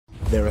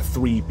There are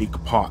three big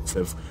parts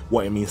of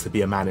what it means to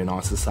be a man in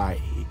our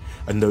society,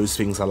 and those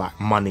things are like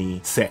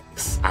money,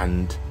 sex,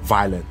 and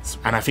violence.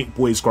 And I think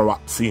boys grow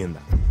up seeing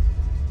that.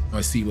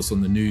 I see what's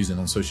on the news and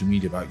on social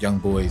media about young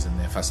boys and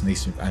their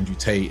fascination with Andrew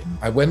Tate. And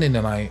I went in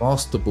and I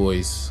asked the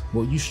boys,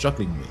 what are you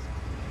struggling with?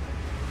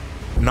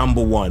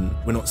 Number one,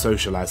 we're not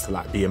socialized to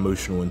like be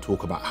emotional and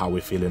talk about how we're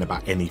feeling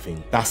about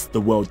anything. That's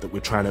the world that we're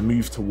trying to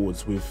move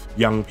towards with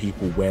young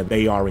people, where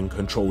they are in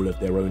control of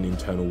their own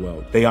internal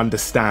world. They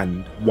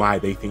understand why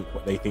they think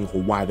what they think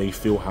or why they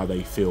feel how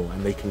they feel,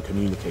 and they can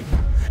communicate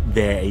that.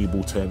 They're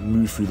able to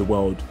move through the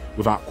world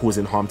without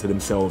causing harm to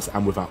themselves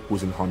and without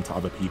causing harm to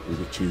other people,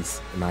 which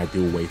is an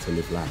ideal way to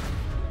live life.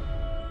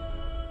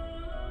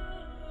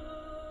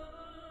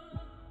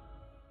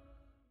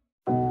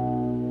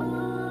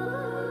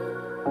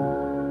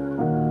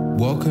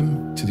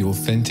 Welcome to the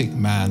Authentic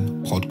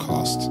Man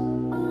podcast.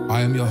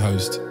 I am your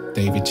host,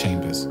 David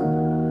Chambers.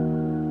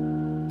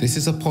 This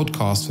is a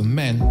podcast for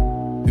men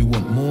who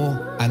want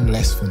more and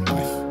less from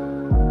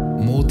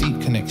life. More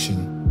deep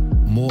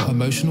connection, more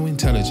emotional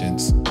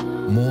intelligence,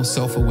 more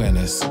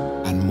self-awareness,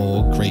 and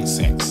more great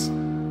sex.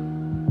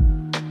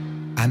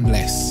 And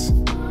less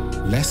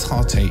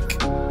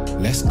heartache,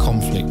 less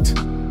conflict,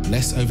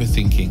 less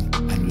overthinking,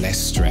 and less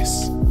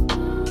stress.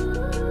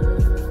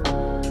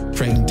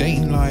 Creating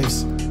dating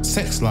lives,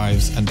 sex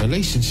lives, and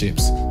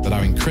relationships that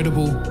are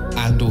incredible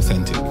and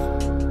authentic.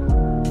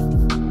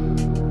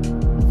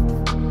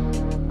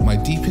 My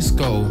deepest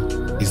goal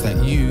is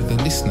that you, the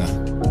listener,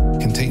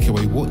 can take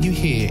away what you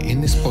hear in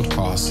this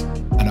podcast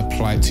and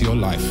apply it to your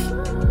life,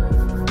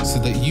 so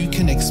that you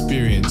can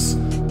experience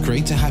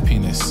greater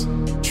happiness,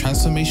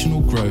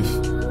 transformational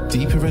growth,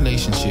 deeper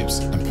relationships,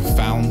 and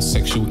profound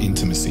sexual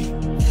intimacy.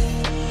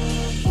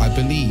 I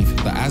believe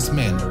that as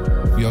men,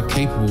 we are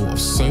capable of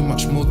so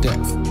much more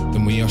depth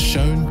than we are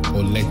shown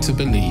or led to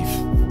believe.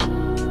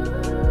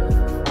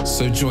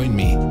 So join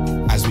me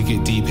as we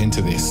get deep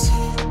into this.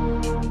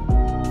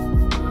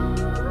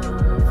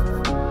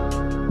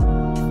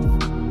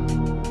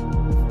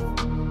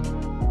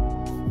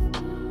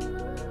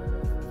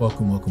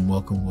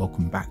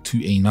 Welcome back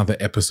to another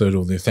episode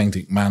of the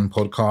Authentic Man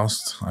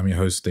podcast. I'm your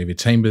host, David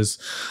Chambers,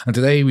 and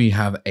today we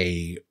have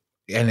a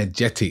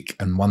energetic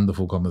and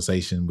wonderful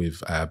conversation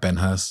with Ben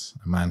Hurst,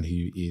 a man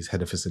who is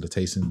head of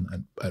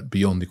facilitation at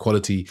Beyond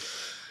Equality.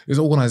 It's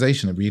an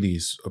organization that really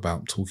is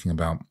about talking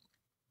about,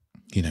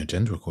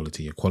 gender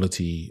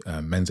equality,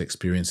 men's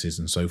experiences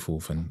and so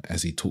forth. And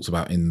as he talks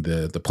about in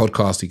the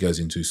podcast, he goes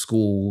into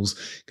schools,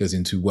 goes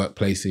into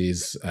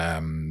workplaces,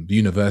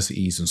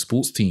 universities and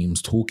sports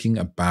teams, talking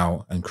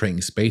about and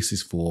creating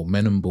spaces for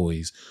men and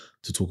boys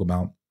to talk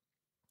about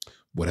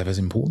whatever's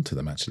important to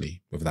them,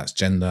 actually, whether that's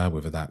gender,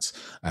 whether that's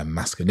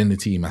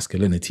masculinity,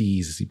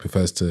 masculinities, as he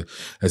prefers to,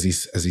 as he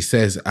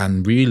says,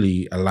 and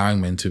really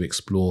allowing men to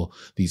explore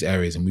these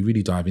areas. And we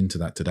really dive into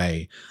that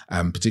today,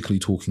 particularly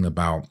talking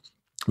about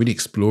really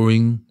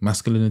exploring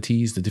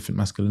masculinities, the different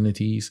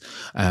masculinities,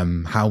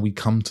 how we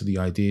come to the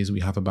ideas we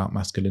have about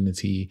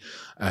masculinity,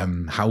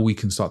 how we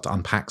can start to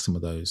unpack some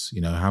of those,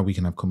 how we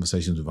can have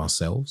conversations with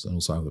ourselves and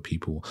also other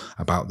people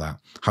about that,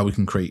 how we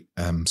can create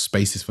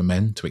spaces for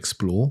men to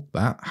explore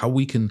that, how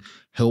we can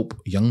help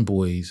young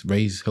boys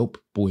help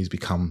boys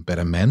become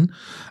better men,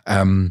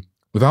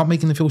 without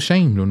making them feel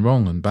shamed and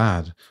wrong and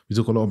bad. We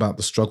talk a lot about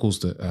the struggles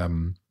that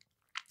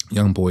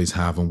young boys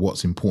have and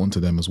what's important to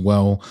them as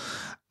well.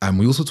 And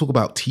we also talk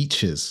about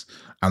teachers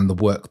and the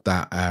work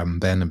that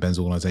Ben and Ben's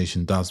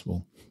organization does,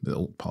 well,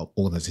 the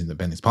organization that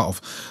Ben is part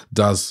of,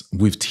 does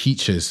with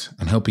teachers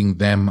and helping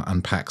them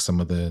unpack some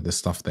of the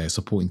stuff there,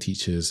 supporting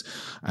teachers.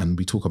 And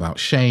we talk about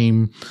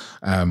shame.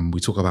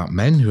 We talk about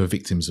men who are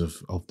victims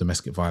of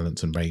domestic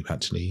violence and rape,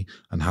 actually,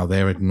 and how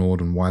they're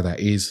ignored and why that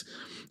is.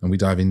 And we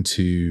dive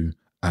into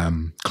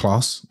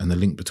class and the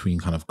link between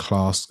kind of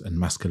class and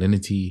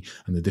masculinity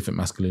and the different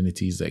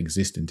masculinities that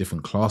exist in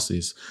different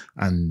classes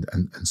and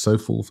so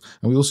forth.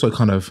 And we also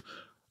kind of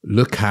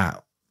look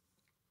at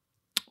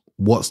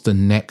what's the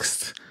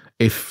next,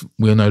 if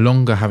we're no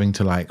longer having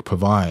to like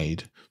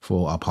provide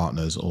for our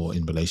partners or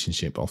in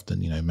relationship,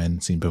 often,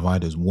 men seem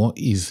providers. What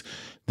is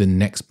the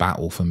next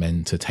battle for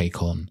men to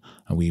take on?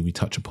 And we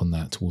touch upon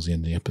that towards the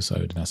end of the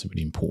episode. And that's a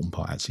really important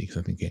part, actually,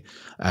 because I think it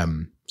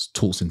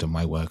talks into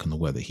my work and the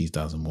work that he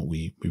does and what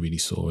we really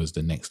saw as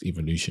the next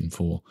evolution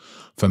for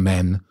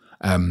men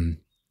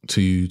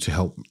to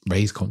help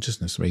raise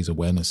consciousness, raise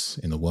awareness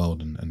in the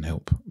world and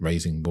help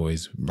raising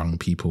boys, young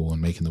people,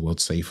 and making the world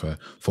safer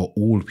for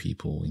all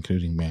people,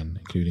 including men,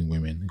 including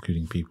women,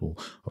 including people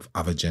of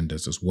other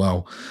genders as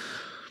well.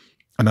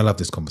 And I love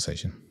this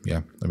conversation.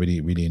 Yeah, I really,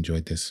 really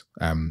enjoyed this.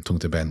 Talking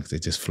to Ben, because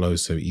it just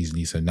flows so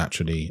easily, so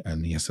naturally,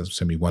 and he has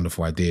so many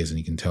wonderful ideas, and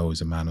you can tell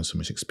he's a man of so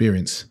much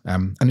experience.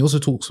 And he also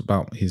talks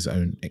about his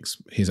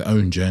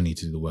own journey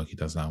to do the work he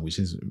does now, which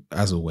is,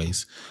 as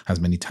always, has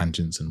many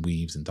tangents and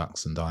weaves and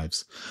ducks and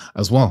dives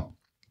as well.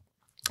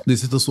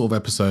 this is the sort of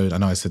episode, I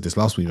know I said this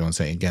last week, but I'm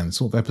saying it again, the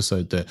sort of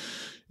episode that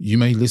you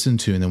may listen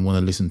to and then want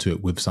to listen to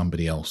it with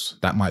somebody else.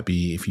 That might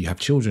be, if you have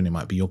children, it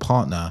might be your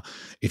partner.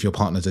 If your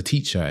partner's a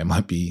teacher, it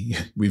might be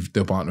with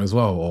the partner as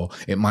well, or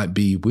it might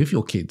be with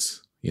your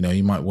kids. You know,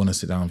 you might want to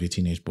sit down with your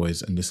teenage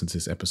boys and listen to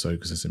this episode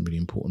because there's some really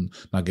important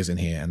nuggets in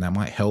here, and that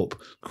might help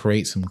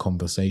create some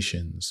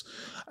conversations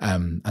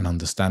and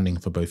understanding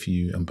for both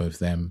you and both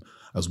them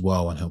as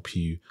well, and help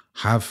you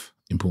have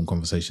important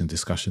conversations,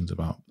 discussions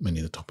about many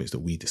of the topics that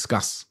we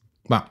discuss.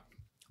 But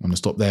I'm going to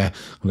stop there.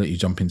 I'll let you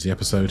jump into the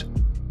episode.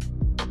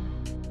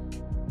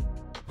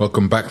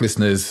 Welcome back,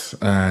 listeners.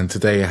 And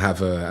today I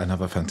have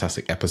another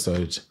fantastic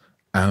episode.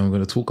 And I'm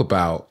going to talk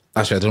about,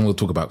 actually, I don't know what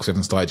to talk about because we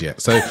haven't started yet.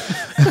 So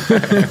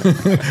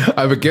I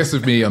have a guest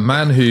with me, a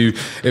man who,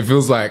 it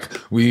feels like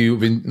we've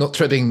been not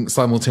treading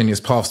simultaneous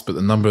paths, but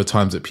the number of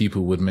times that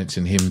people would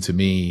mention him to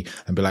me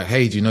and be like,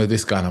 hey, do you know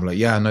this guy? And I'm like,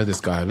 yeah, I know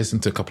this guy. I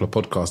listened to a couple of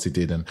podcasts he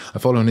did and I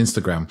follow on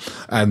Instagram.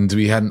 And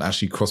we hadn't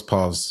actually crossed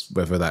paths,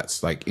 whether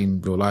that's like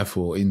in real life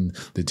or in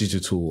the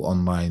digital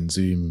online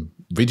Zoom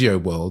video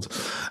world,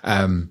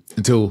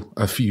 until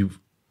a few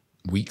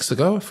weeks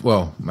ago,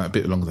 well, a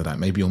bit longer than that,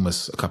 maybe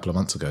almost a couple of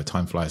months ago,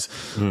 time flies,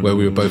 where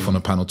we were both on a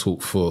panel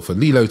talk for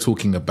Lilo,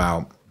 talking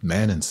about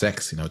men and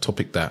sex, you know, a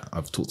topic that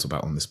I've talked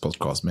about on this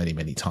podcast many,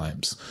 many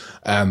times.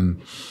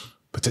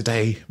 But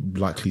today,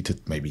 likely to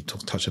maybe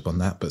touch upon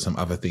that, but some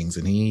other things.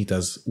 And he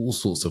does all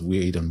sorts of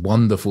weird and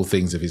wonderful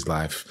things of his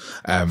life,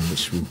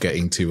 which we'll get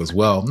into as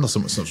well. Not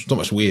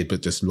much weird,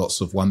 but just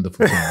lots of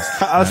wonderful things.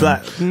 I was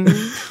like,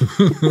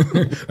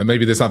 and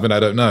maybe there's something I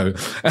don't know.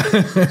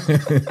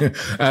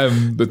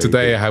 But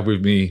today I have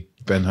with me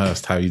Ben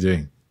Hurst. How are you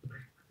doing?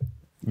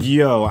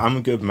 yo,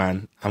 I'm good,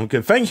 man. I'm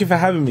good. Thank you for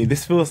having me.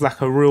 This feels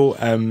like a real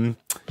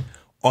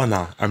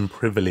honor and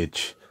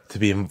privilege to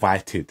be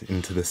invited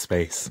into the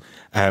space.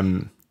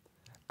 And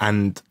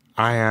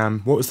I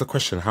am, what was the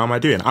question? How am I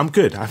doing? I'm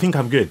good. I think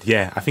I'm good.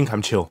 Yeah, I think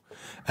I'm chill.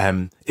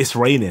 It's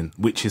raining,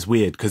 which is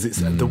weird because it's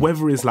the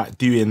weather is like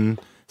doing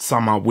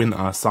summer,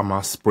 winter,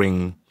 summer,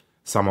 spring,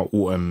 summer,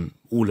 autumn,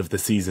 all of the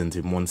seasons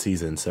in one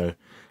season. So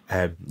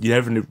you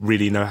never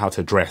really know how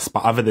to dress.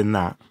 But other than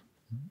that,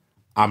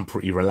 I'm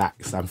pretty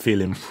relaxed. I'm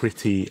feeling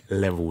pretty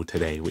level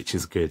today, which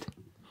is good.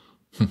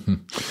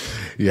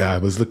 Yeah, I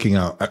was looking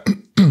out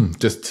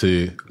just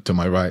to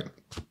my right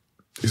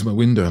is my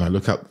window, and I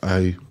look up.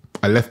 I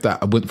left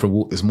that. I went for a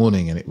walk this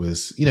morning, and it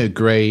was, you know,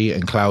 grey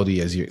and cloudy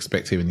as you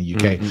expect here in the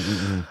UK.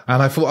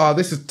 And I thought,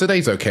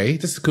 today's okay.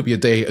 This could be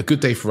a good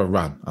day for a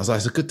run. I was like,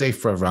 it's a good day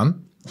for a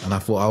run. And I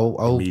thought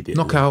I'll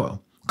knock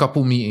out a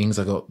couple meetings.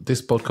 I got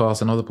this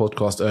podcast, another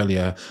podcast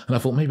earlier, and I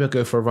thought maybe I'll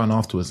go for a run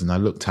afterwards. And I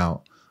looked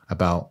out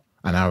about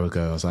an hour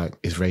ago. I was like,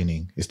 it's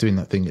raining. It's doing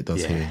that thing it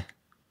does here.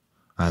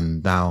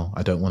 And now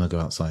I don't want to go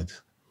outside.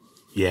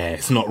 Yeah,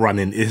 it's not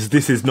running.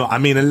 This is not, I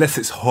mean, unless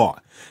it's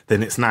hot,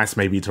 then it's nice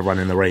maybe to run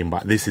in the rain,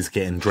 but this is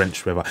getting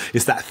drenched weather.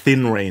 It's that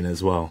thin rain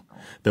as well.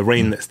 The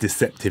rain that's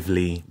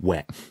deceptively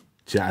wet.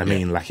 Do you know what I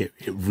mean? Like it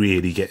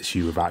really gets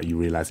you without you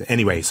realizing.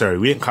 Anyway, sorry,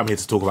 we didn't come here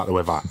to talk about the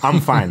weather. I'm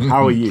fine.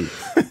 How are you?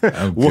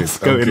 What's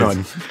going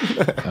on?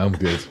 I'm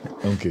good.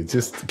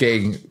 Just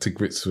getting to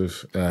grips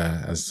with,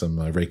 as some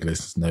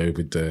regulars know,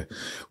 with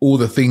all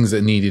the things that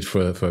are needed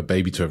for a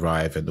baby to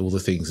arrive, and all the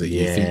things that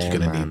you think you're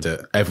going to need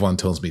that everyone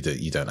tells me that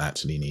you don't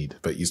actually need,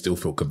 but you still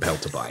feel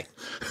compelled to buy.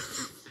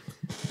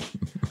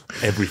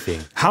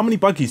 Everything. How many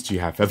buggies do you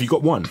have? Have you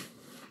got one?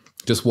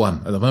 Just one.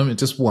 At the moment,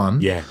 just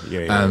one. Yeah.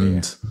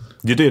 And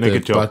you're doing a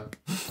good job.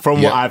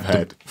 From what I've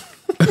heard.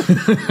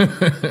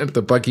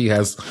 The buggy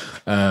has,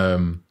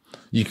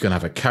 you can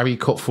have a carry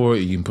cot for it.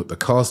 You can put the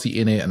car seat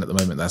in it. And at the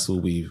moment, that's all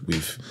we're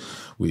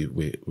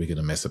going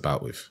to mess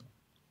about with.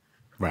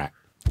 Right.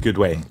 Good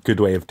way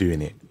of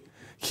doing it.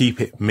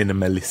 Keep it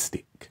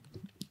minimalistic.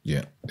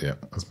 Yeah.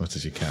 As much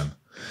as you can.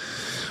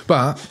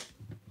 But,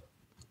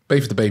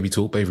 bathe the baby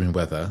talk, bathing in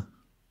weather.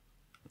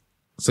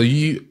 So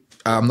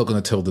I'm not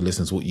going to tell the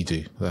listeners what you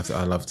do.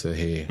 I love to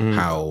hear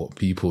how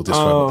people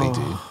describe what they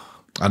do.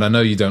 And I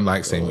know you don't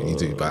like saying what you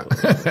do, but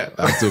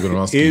I'm still going to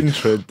ask you.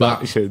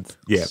 Introductions.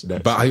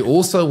 But I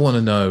also want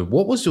to know,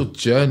 what was your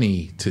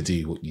journey to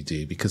do what you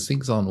do? Because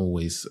things aren't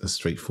always as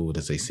straightforward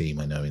as they seem,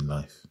 I know, in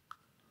life.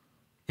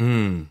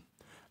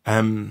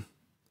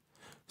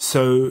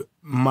 So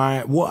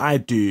what I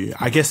do,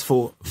 I guess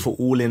for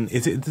all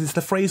is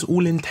the phrase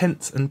all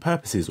intents and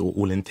purposes, or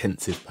all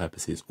intensive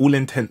purposes? All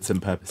intents and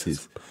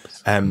purposes.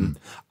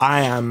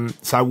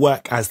 I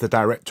work as the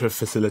Director of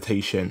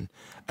Facilitation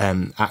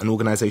at an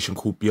organisation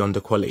called Beyond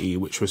Equality,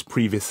 which was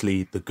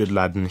previously the Good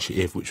Lad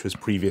Initiative, which was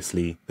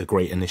previously the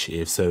Great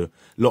Initiative. So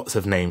lots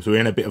of names. We're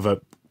in a bit of a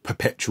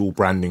perpetual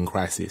branding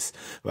crisis.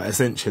 But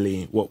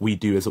essentially what we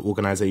do as an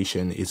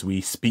organisation is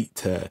we speak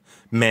to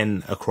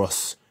men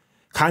across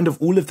kind of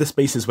all of the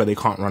spaces where they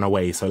can't run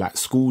away. So like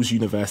schools,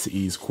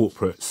 universities,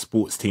 corporate,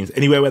 sports teams,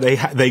 anywhere where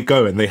they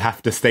go and they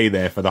have to stay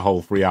there for the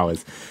whole 3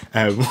 hours.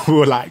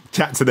 We'll like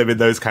chat to them in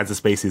those kinds of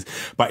spaces.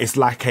 But it's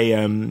like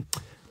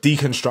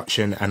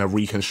deconstruction and a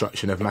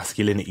reconstruction of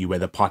masculinity where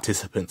the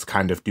participants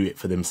kind of do it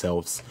for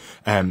themselves.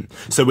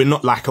 So we're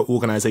not like an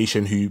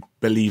organization who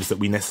believes that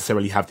we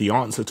necessarily have the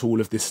answer to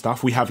all of this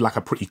stuff. We have like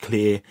a pretty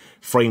clear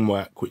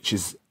framework, which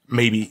is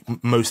maybe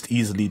most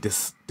easily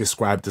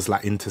described as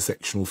like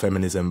intersectional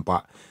feminism,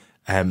 but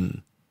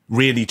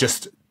really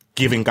just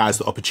giving guys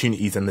the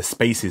opportunities and the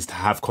spaces to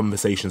have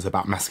conversations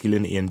about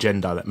masculinity and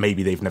gender that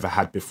maybe they've never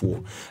had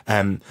before.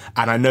 And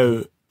I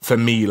know for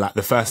me, like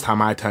the first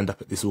time I turned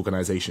up at this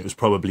organization, it was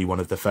probably one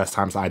of the first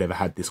times I'd ever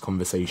had this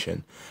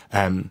conversation.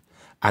 And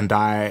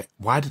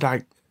why did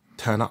I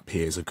turn up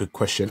here is a good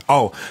question.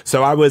 Oh,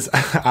 so I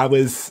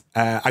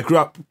grew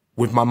up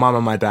with my mum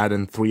and my dad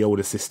and 3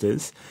 older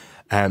sisters.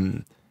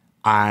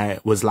 I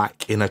was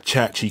like in a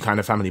churchy kind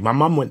of family. My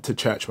mum went to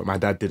church, but my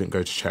dad didn't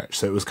go to church.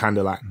 So it was kind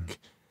of like,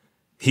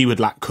 he would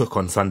like cook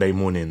on Sunday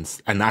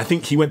mornings. And I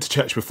think he went to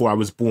church before I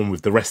was born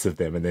with the rest of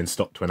them and then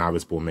stopped when I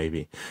was born,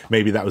 maybe.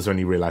 Maybe that was when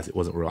he realized it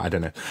wasn't real. I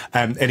don't know.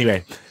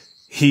 Anyway,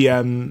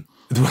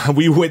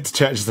 we went to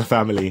church as a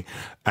family.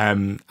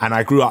 And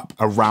I grew up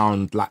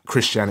around like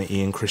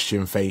Christianity and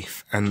Christian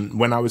faith. And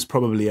when I was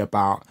probably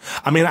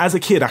as a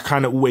kid, I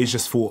kind of always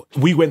just thought,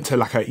 we went to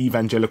like an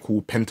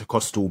evangelical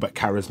Pentecostal but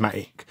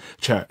charismatic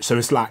church. So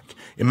it's like,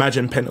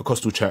 imagine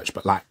Pentecostal church,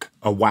 but like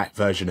a white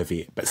version of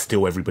it, but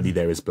still everybody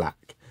there is black.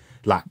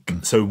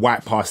 So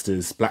white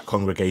pastors, black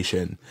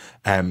congregation.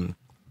 And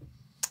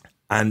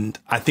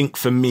I think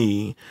for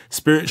me,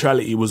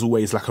 spirituality was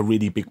always like a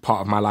really big part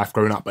of my life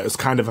growing up, but it was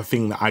kind of a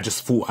thing that I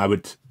just thought I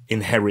would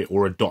inherit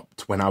or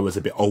adopt when I was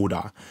a bit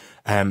older.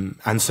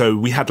 And so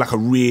we had like a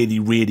really,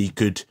 really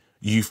good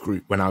youth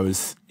group when I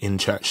was in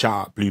church.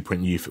 Shout out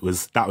Blueprint Youth.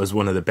 That was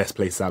one of the best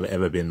places I've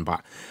ever been.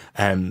 But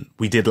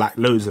we did like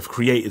loads of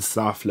creative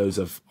stuff, loads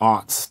of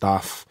art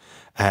stuff.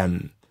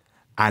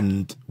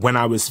 And when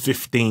I was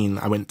 15,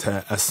 I went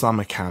to a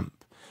summer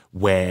camp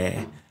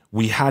where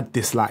we had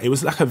this it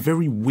was like a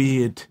very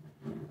weird,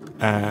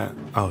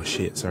 oh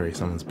shit, sorry,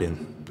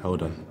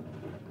 hold on.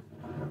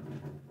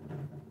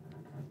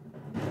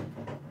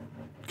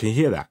 Can you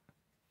hear that?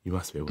 You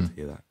must be able to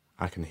hear that.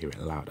 I can hear it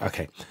loud.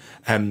 Okay.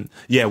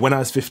 Yeah, when I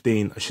was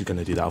 15, she's going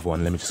to do the other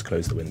one. Let me just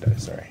close the window,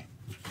 sorry.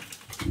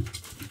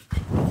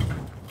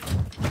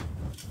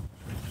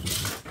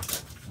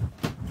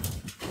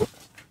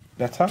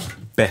 Better.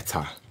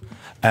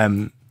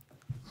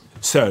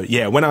 So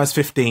yeah, when I was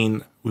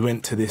 15, we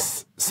went to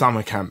this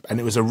summer camp and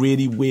it was a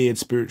really weird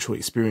spiritual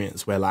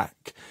experience where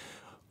like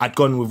I'd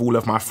gone with all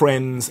of my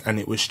friends and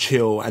it was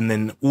chill. And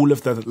then all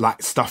of the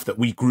like stuff that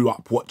we grew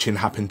up watching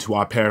happen to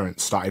our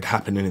parents started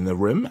happening in the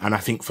room. And I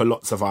think for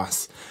lots of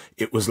us,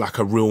 it was like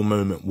a real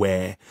moment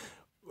where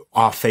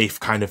our faith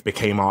kind of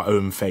became our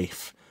own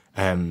faith.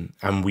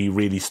 And we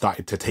really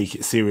started to take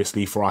it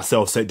seriously for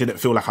ourselves. So it didn't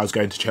feel like I was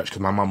going to church because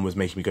my mum was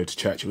making me go to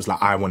church. It was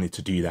like I wanted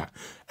to do that.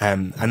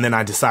 And then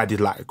I decided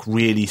like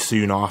really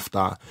soon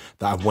after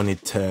that I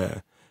wanted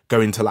to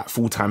go into like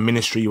full-time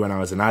ministry when I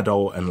was an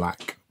adult and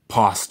like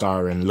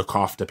pastor and look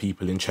after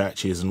people in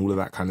churches and all of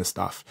that kind of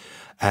stuff.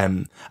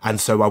 And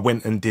so I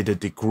went and did a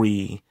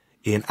degree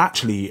in,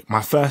 actually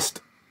my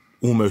first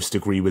almost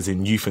degree was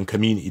in youth and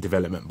community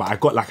development, but I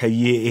got like a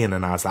year in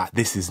and I was like,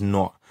 this is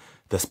not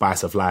the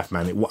spice of life,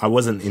 man. I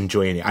wasn't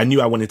enjoying it. I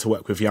knew I wanted to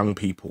work with young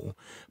people,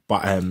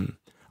 but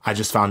I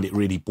just found it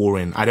really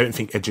boring. I don't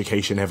think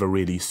education ever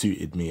really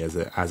suited me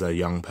as a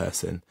young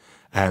person.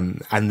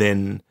 And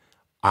then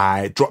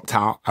I dropped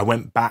out. I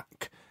went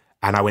back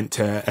and I went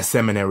to a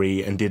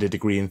seminary and did a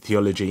degree in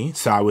theology.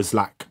 So I was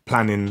like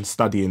planning,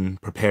 studying,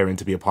 preparing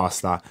to be a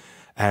pastor.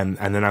 And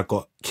then I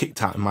got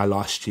kicked out in my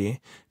last year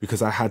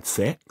because I had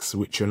sex,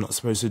 which you're not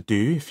supposed to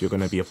do if you're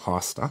going to be a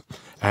pastor,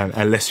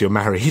 unless you're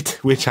married,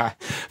 which I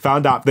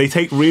found out they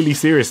take really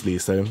seriously.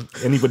 So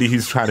anybody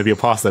who's trying to be a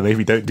pastor,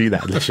 maybe don't do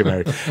that unless you're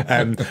married.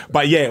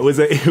 But yeah,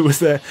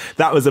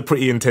 that was a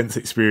pretty intense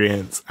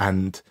experience.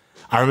 And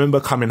I remember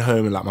coming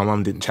home and like my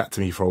mum didn't chat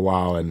to me for a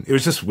while and it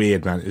was just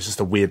weird, man. It was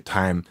just a weird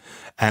time.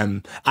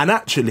 And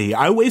actually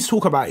I always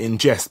talk about it in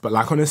jest, but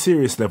like on a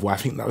serious level, I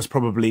think that was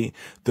probably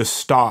the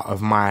start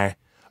of my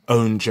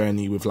own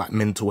journey with like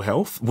mental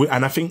health.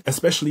 And I think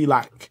especially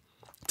like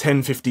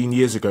 10, 15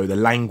 years ago, the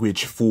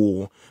language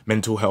for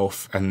mental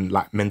health and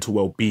like mental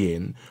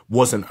well-being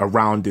wasn't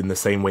around in the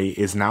same way it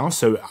is now.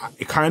 So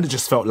it kind of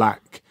just felt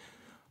like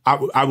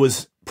I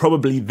was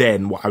probably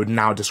then what I would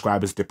now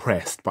describe as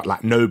depressed, but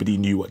like nobody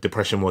knew what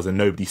depression was and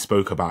nobody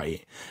spoke about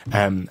it.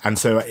 And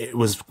so it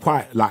was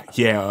quite like,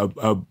 yeah,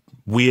 a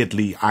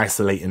weirdly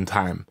isolating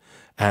time.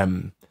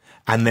 And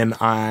then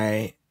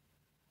I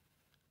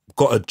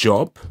got a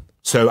job.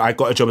 So I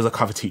got a job as a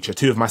cover teacher.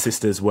 2 of my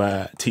sisters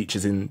were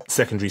teachers in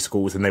secondary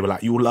schools and they were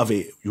like, you'll love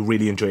it. You'll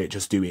really enjoy it.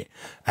 Just do it.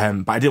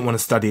 But I didn't want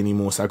to study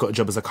anymore. So I got a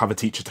job as a cover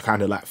teacher to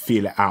kind of like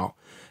feel it out.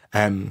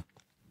 And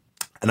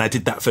I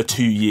did that for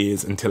 2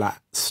 years until I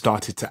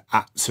started to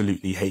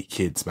absolutely hate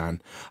kids,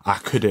 man. I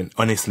couldn't,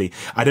 honestly.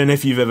 I don't know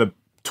if you've ever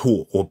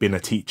taught or been a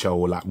teacher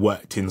or like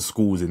worked in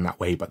schools in that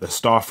way, but the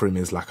staff room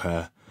is like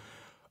a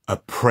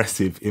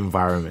oppressive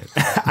environment.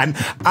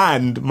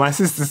 and my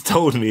sisters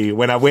told me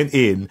when I went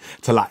in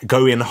to like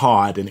go in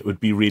hard and it would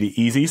be really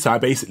easy. So I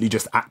basically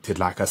just acted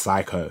like a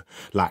psycho,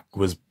 like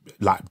was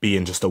like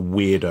being just a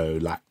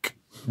weirdo, like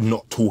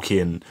not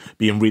talking,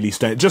 being really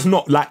stern, just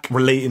not like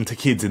relating to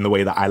kids in the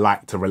way that I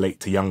like to relate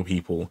to young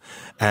people.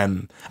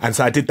 And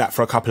so I did that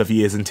for a couple of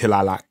years until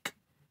I like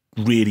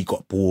really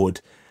got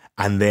bored.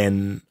 And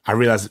then I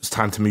realized it was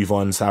time to move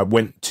on. So I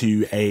went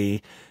to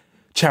a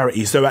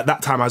charity. So at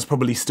that time I was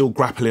probably still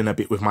grappling a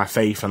bit with my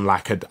faith, and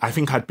like I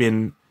think I'd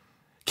been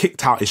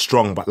kicked out is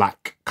strong, but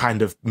like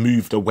kind of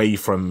moved away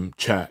from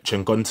church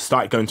and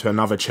started going to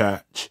another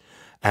church,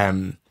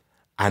 and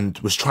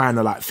was trying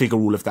to like figure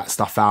all of that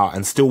stuff out,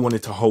 and still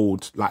wanted to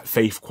hold like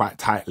faith quite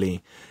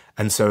tightly.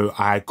 And so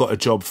I got a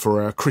job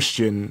for a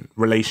Christian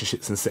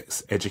relationships and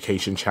sex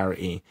education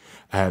charity,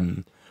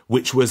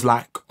 which was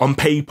like on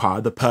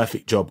paper the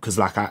perfect job, because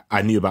like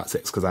I knew about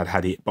sex because I'd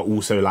had it, but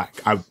also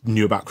like I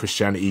knew about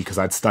Christianity because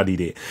I'd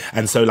studied it.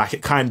 And so like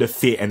it kind of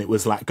fit, and it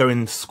was like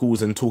going to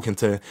schools and talking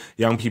to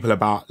young people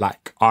about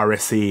like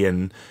RSE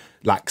and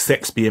like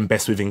sex being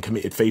best within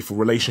committed faithful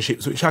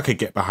relationships, which I could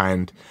get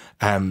behind.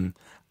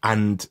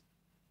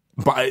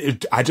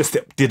 But I just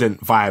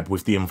didn't vibe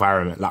with the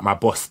environment. Like my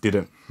boss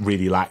didn't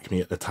really like me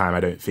at the time, I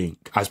don't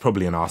think. I was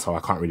probably an arsehole, I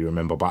can't really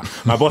remember, but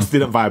my boss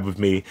didn't vibe with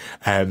me.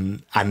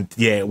 And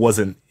yeah, it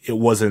wasn't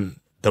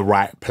the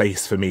right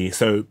place for me.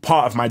 So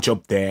part of my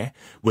job there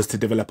was to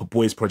develop a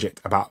boys project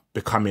about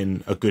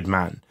becoming a good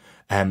man.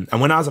 And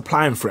when I was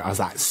applying for it, I was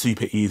like,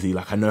 super easy.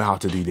 Like I know how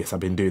to do this. I've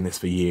been doing this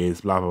for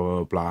years, blah, blah,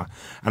 blah, blah.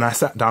 And I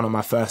sat down on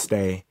my first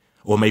day,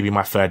 or maybe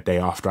my third day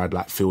after I'd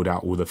like filled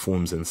out all the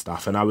forms and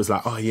stuff. And I was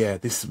like, oh yeah,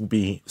 this will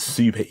be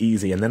super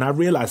easy. And then I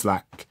realized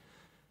like,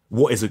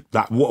 what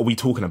are we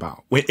talking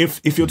about?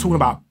 If you're talking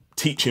about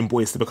teaching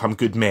boys to become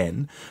good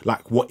men,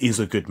 like what is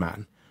a good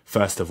man,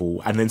 first of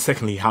all? And then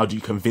secondly, how do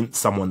you convince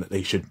someone that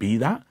they should be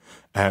that?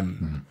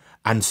 And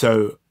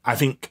so I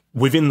think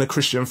within the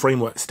Christian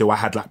framework still, I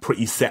had like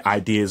pretty set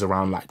ideas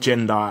around like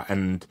gender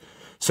and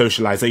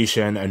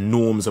socialization and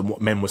norms and what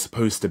men were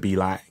supposed to be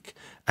like.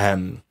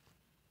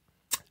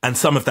 And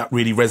some of that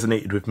really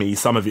resonated with me.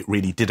 Some of it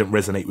really didn't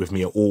resonate with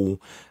me at all.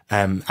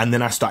 And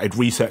then I started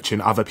researching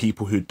other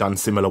people who'd done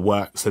similar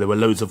work. So there were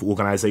loads of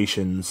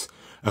organisations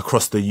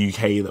across the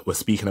UK that were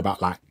speaking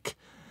about like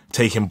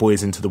taking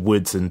boys into the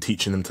woods and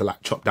teaching them to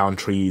like chop down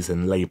trees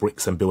and lay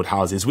bricks and build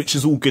houses, which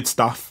is all good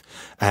stuff.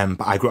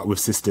 But I grew up with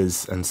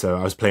sisters, and so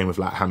I was playing with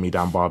like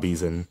hand-me-down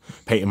Barbies and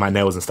painting my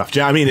nails and stuff. Do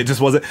you know what I mean? It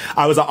just wasn't,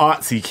 I was an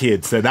artsy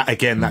kid. So that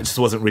just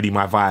wasn't really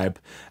my vibe.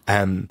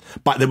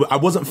 But I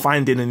wasn't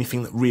finding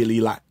anything that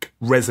really like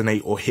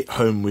resonate or hit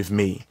home with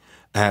me.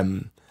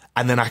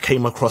 And then I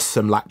came across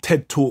some like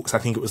TED Talks. I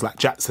think it was like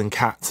Jackson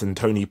Katz and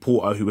Tony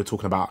Porter who were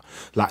talking about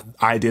like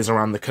ideas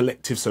around the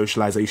collective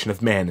socialization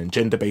of men and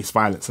gender-based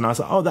violence. And I was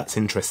like, oh, that's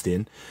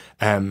interesting.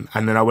 And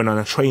then I went on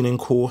a training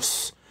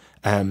course,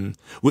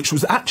 which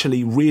was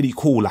actually really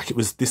cool. Like it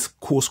was this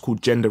course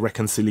called Gender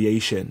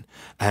Reconciliation.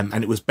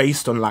 And it was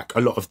based on like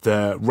a lot of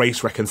the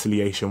race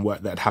reconciliation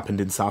work that had happened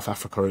in South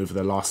Africa over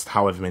the last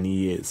however many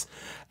years.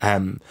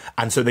 And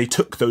so they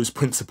took those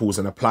principles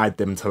and applied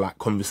them to like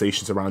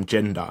conversations around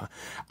gender.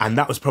 And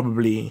that was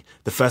probably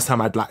the first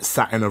time I'd like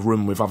sat in a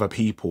room with other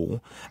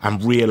people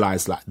and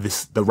realized like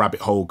the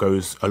rabbit hole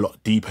goes a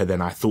lot deeper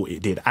than I thought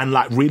it did. And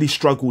like really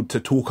struggled to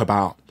talk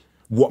about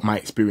what my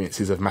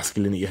experiences of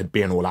masculinity had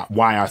been, or like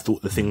why I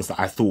thought the things that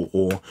I thought,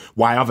 or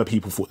why other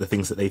people thought the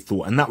things that they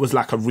thought. And that was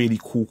like a really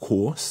cool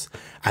course.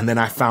 And then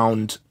I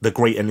found the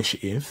Great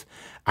Initiative,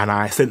 and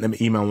I sent them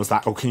an email and was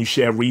like, oh, can you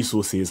share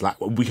resources? Like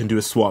we can do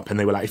a swap. And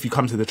they were like, if you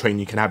come to the training,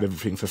 you can have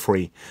everything for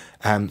free.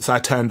 So I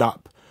turned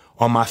up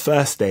on my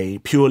first day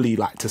purely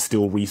like to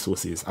steal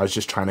resources. I was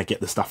just trying to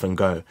get the stuff and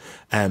go.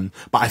 But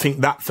I think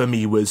that for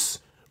me was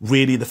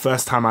really the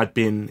first time I'd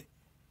been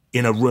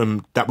in a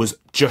room that was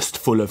just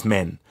full of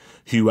men.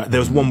 There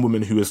was one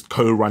woman who was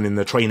co-running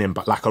the training,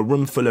 but like a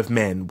room full of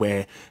men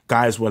where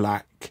guys were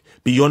like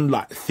beyond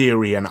like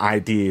theory and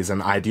ideas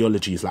and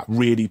ideologies, like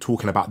really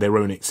talking about their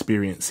own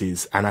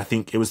experiences. And I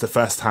think it was the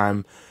first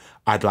time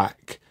I'd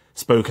like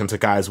spoken to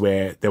guys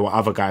where there were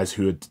other guys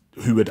who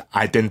had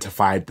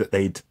identified that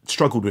they'd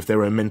struggled with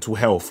their own mental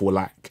health, or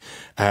like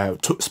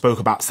spoke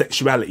about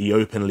sexuality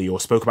openly, or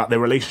spoke about their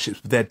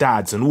relationships with their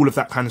dads and all of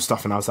that kind of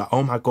stuff. And I was like,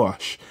 oh my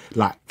gosh,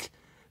 like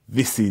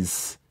this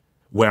is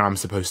where I'm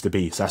supposed to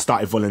be. So I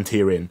started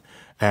volunteering,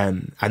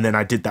 and then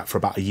I did that for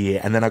about a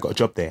year, and then I got a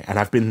job there, and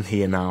I've been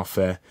here now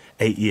for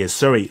 8 years.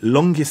 Sorry,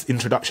 longest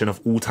introduction of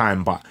all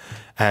time, but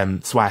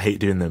that's why I hate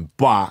doing them.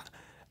 But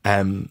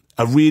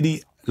a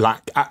really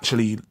like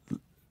actually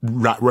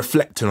like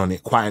reflecting on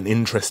it, quite an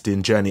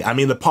interesting journey. I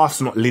mean, the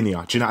path's not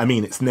linear. Do you know what I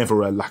mean? It's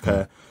never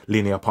a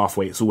linear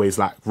pathway. It's always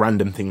like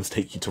random things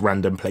take you to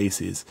random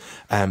places.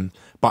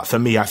 But for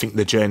me, I think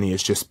the journey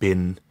has just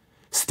been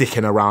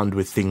sticking around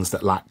with things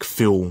that like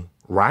feel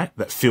right,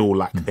 that feel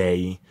like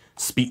they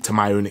speak to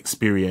my own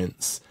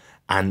experience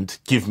and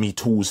give me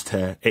tools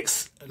to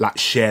like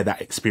share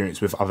that experience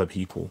with other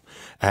people.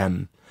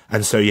 And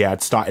And so, yeah,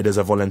 I'd started as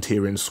a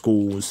volunteer in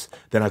schools.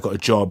 Then I got a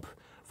job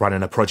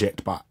running a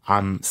project, but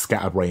I'm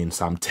scatterbrained,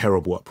 so I'm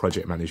terrible at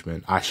project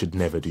management. I should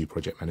never do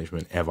project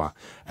management ever.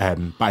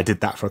 But I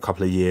did that for a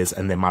couple of years,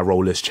 and then my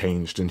role has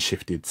changed and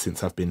shifted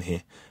since I've been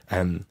here.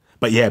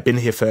 But yeah, been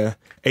here for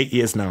 8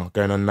 years now,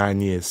 going on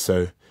 9 years.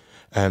 So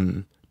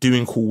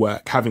doing cool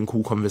work, having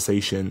cool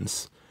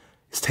conversations.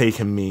 It's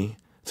taken me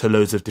to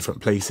loads of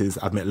different places.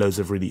 I've met loads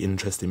of really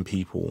interesting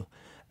people.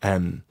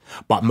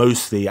 But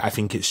mostly I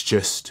think it's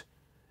just,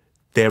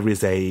 there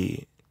is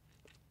a,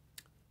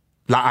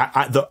 like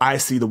I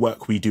see the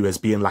work we do as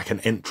being like an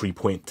entry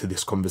point to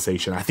this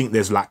conversation. I think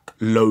there's like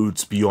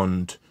loads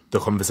beyond the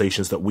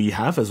conversations that we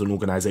have as an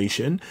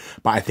organization,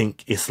 but I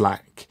think it's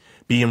like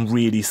being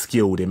really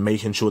skilled in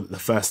making sure that the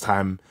first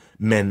time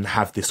men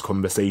have this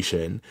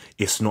conversation,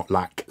 it's not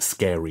like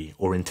scary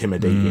or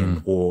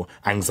intimidating or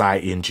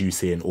anxiety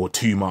inducing or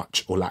too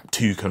much or like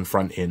too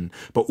confronting,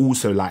 but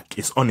also like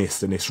it's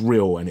honest and it's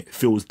real and it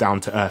feels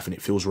down to earth and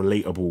it feels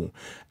relatable.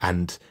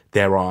 And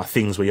there are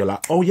things where you're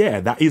like, oh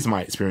yeah, that is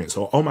my experience,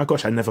 or oh my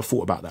gosh, I never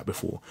thought about that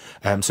before.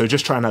 So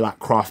just trying to like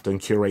craft and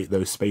curate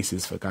those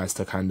spaces for guys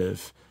to kind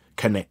of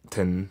connect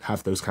and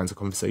have those kinds of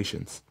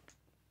conversations.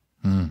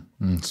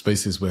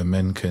 Spaces where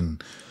men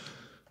can,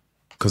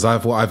 because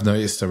what I've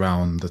noticed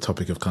around the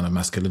topic of kind of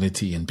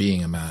masculinity and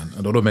being a man,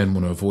 a lot of men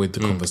want to avoid the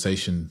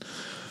conversation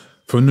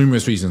for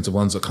numerous reasons. The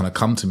ones that kind of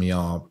come to me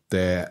are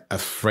they're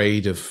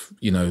afraid of,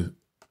 you know,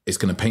 it's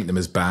going to paint them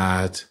as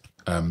bad.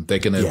 They're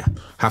going to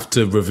have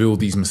to reveal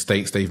these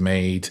mistakes they've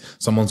made.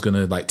 Someone's going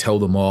to like tell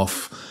them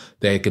off.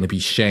 They're going to be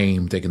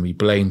shamed. They're going to be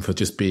blamed for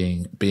just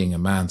being a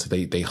man. So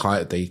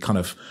they kind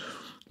of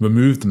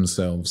remove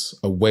themselves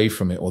away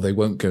from it, or they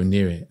won't go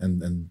near it.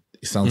 And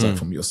it sounds like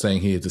from what you're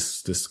saying here, the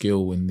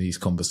skill in these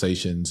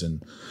conversations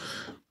and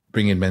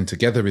bringing men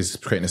together is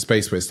creating a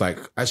space where it's like,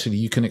 actually,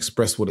 you can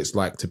express what it's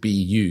like to be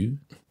you.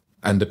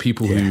 And the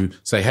people who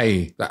say,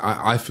 hey,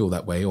 I feel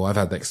that way, or I've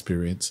had that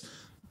experience,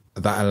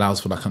 that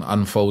allows for like an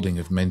unfolding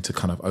of men to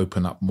kind of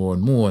open up more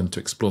and more and to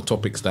explore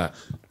topics that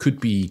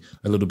could be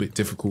a little bit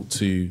difficult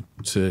to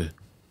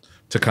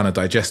kind of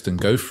digest and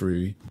go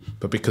through.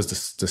 But because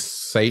the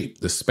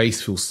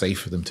space feels safe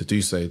for them to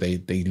do so, they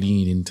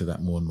lean into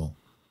that more and more.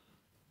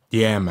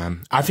 Yeah,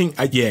 man. I think,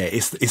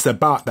 it's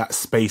about that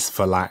space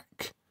for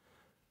like,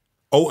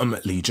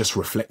 ultimately just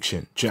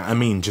reflection. Do you know what I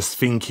mean? Just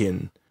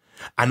thinking.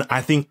 And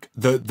I think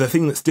the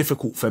thing that's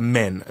difficult for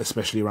men,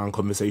 especially around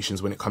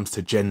conversations when it comes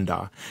to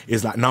gender,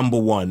 is like, number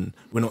one,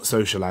 we're not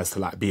socialized to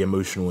like be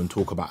emotional and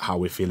talk about how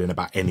we're feeling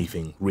about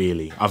anything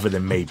really, other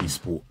than maybe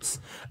sports.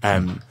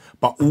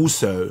 But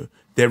also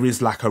there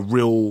is like a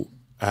real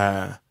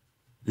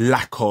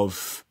lack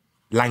of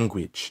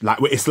language. Like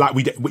it's like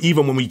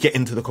even when we get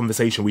into the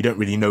conversation, we don't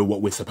really know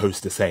what we're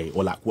supposed to say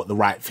or like what the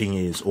right thing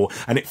is,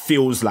 and it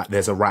feels like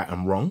there's a right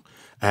and wrong.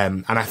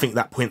 And I think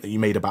that point that you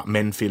made about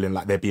men feeling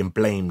like they're being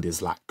blamed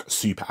is like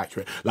super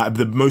accurate. Like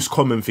the most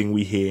common thing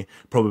we hear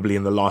probably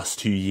in the last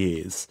 2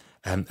 years,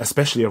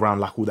 especially around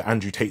like all the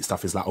Andrew Tate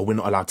stuff, is like, oh, we're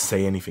not allowed to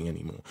say anything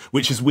anymore,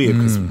 which is weird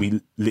because we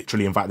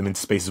literally invite them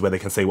into spaces where they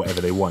can say whatever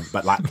they want.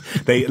 But like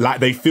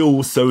they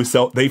feel so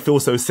censored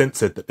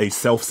that they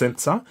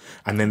self-censor,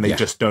 and then they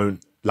just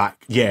don't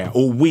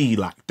or we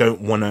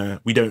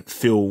don't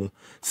feel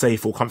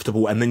safe or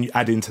comfortable. And then you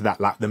add into that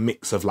like the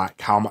mix of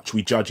like how much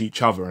we judge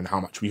each other and how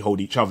much we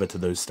hold each other to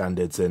those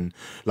standards, and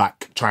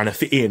like trying to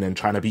fit in and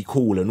trying to be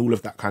cool and all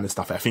of that kind of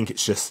stuff. I think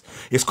it's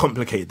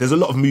complicated. There's a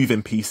lot of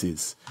moving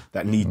pieces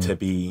that need to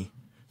be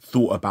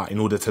thought about in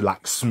order to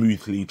like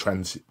smoothly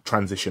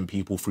transition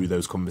people through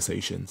those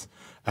conversations.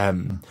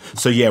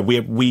 So yeah,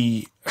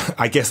 we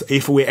I guess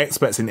if we're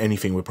experts in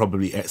anything, we're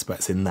probably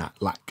experts in that,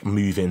 like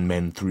moving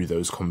men through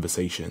those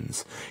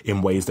conversations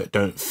in ways that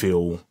don't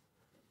feel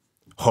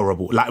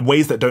horrible, like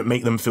ways that don't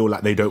make them feel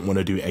like they don't want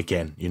to do it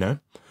again, you know?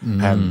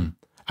 And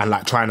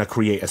like trying to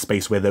create a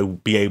space where they'll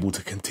be able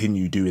to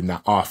continue doing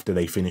that after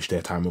they finish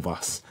their time with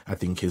us, I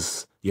think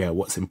is,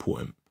 what's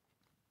important.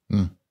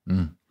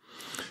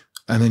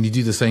 And then you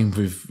do the same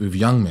with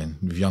young men,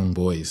 with young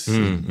boys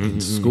in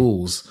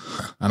schools.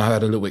 And I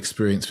had a little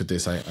experience with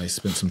this. I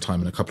spent some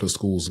time in a couple of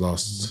schools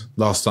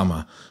last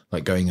summer,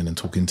 like going in and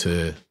talking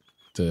to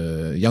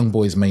young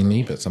boys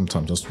mainly, but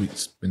sometimes I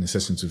was in the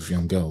sessions with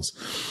young girls.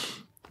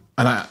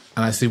 And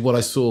I see what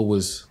I saw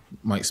was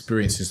my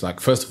experiences. Like,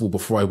 first of all,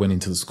 before I went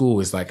into the school,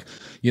 is like,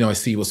 I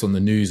see what's on the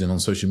news and on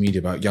social media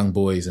about young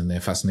boys and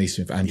their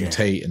fascination with Andrew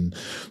Tate and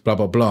blah,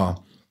 blah, blah.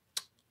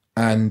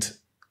 And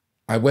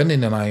I went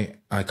in and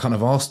I kind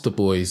of asked the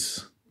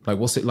boys, like,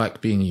 what's it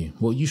like being you?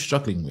 What are you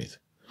struggling with?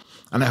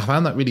 And I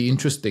found that really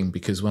interesting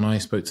because when I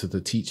spoke to the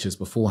teachers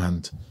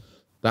beforehand,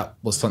 that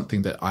was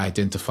something that I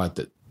identified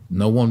that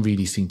no one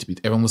really seemed to be.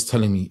 Everyone was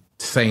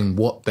saying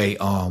what they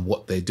are,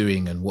 what they're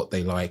doing and what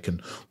they like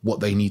and what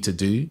they need to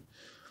do.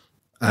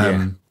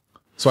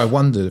 So I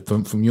wondered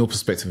from your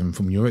perspective and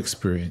from your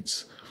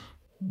experience,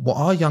 what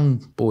are young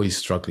boys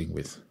struggling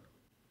with?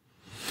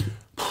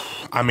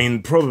 I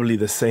mean, probably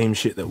the same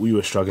shit that we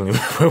were struggling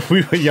with when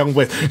we were young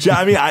boys. Do you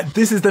know what I mean?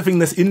 This is the thing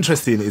that's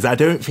interesting, is I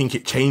don't think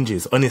it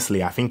changes.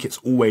 Honestly, I think it's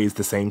always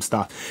the same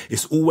stuff.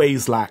 It's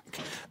always like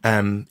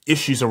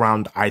issues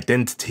around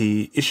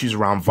identity, issues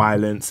around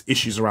violence,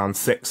 issues around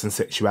sex and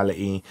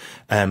sexuality.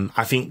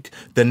 I think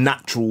the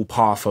natural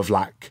path of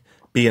like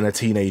being a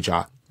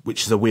teenager,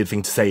 which is a weird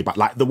thing to say, but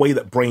like the way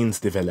that brains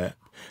develop,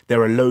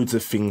 there are loads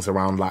of things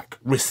around like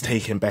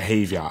risk-taking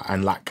behavior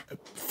and like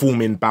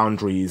forming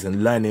boundaries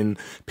and learning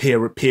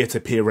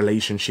peer-to-peer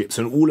relationships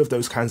and all of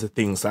those kinds of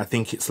things. So I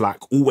think it's like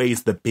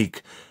always the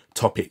big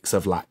topics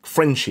of like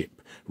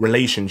friendship,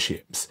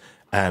 relationships,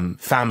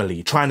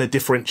 family, trying to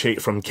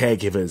differentiate from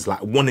caregivers,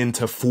 like wanting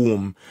to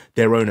form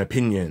their own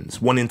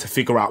opinions, wanting to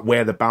figure out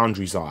where the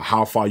boundaries are,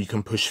 how far you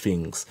can push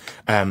things,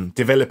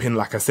 developing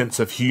like a sense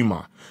of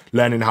humor,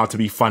 learning how to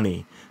be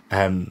funny,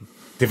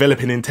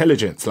 developing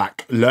intelligence,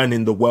 like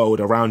learning the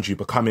world around you,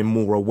 becoming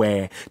more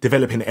aware,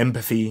 developing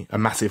empathy, a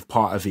massive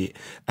part of it.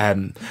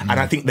 And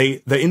I think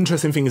the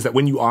interesting thing is that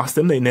when you ask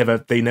them, they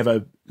never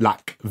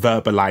like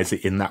verbalize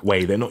it in that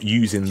way. They're not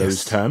using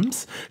those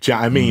terms. Do you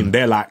know what I mean?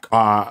 They're like,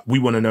 we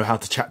want to know how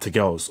to chat to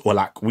girls, or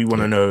like, we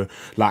want to know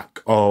like,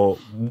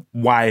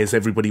 why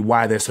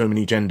are there so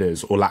many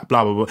genders, or like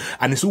blah, blah, blah.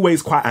 And it's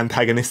always quite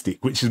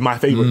antagonistic, which is my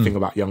favorite thing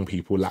about young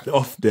people. Like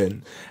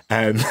often,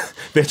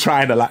 they're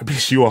trying to like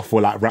piss you off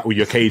or like rattle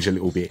your cage a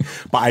little bit.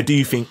 But I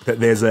do think that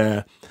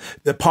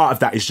the part of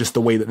that is just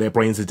the way that their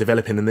brains are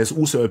developing. And there's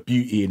also a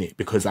beauty in it,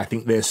 because I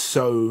think they're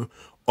so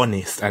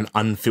honest and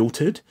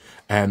unfiltered,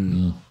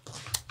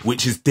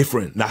 which is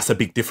different. That's a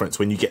big difference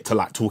when you get to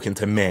like talking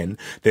to men.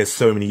 There's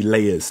so many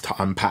layers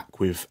to unpack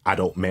with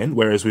adult men,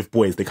 whereas with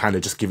boys, they kind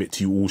of just give it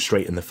to you all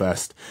straight in the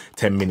first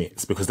 10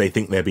 minutes because they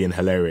think they're being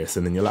hilarious.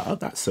 And then you're like, oh,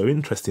 that's so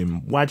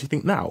interesting. Why do you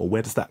think that? Or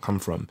where does that come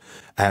from?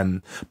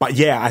 But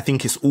yeah, I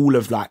think it's all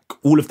of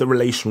the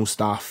relational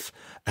stuff.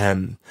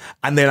 And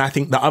then I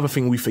think the other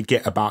thing we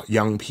forget about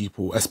young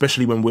people,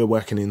 especially when we're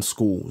working in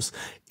schools,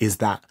 is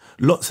that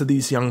lots of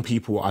these young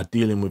people are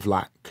dealing with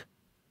like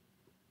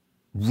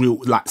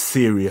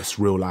serious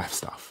real life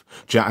stuff.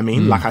 Do you know what I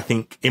mean? Like, I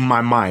think in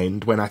my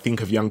mind, when I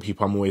think of young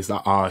people, I'm always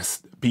like,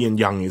 being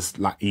young is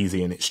like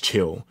easy and it's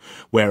chill.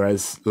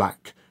 Whereas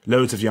like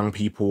loads of young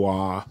people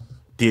are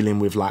dealing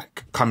with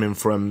like coming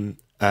from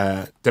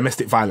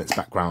domestic violence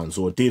backgrounds,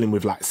 or dealing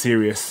with like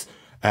serious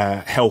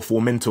health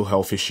or mental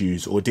health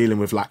issues, or dealing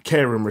with like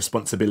caring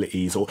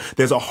responsibilities, or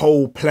there's a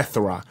whole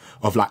plethora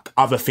of like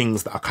other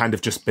things that are kind of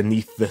just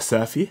beneath the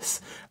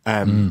surface,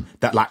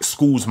 that like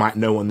schools might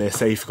know on their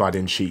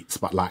safeguarding sheets,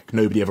 but like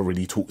nobody ever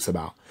really talks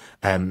about.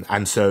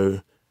 And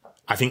so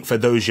I think for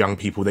those young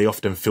people, they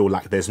often feel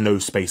like there's no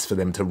space for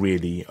them to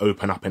really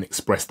open up and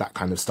express that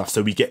kind of stuff.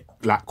 So we get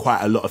like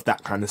quite a lot of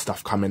that kind of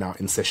stuff coming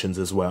out in sessions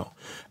as well,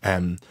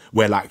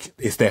 where like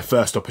it's their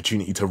first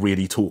opportunity to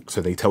really talk.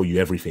 So they tell you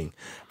everything.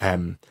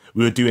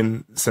 We were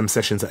doing some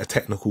sessions at a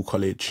technical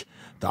college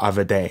the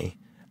other day.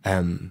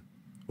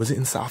 Was it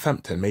in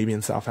Southampton? Maybe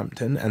in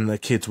Southampton. And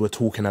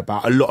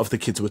a lot of the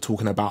kids were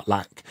talking about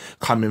like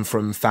coming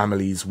from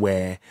families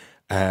where,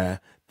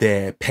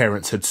 their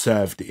parents had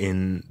served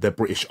in the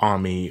British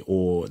Army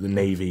or the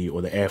Navy or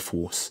the Air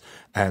Force.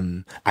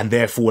 And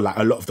therefore, like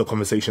a lot of the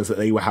conversations that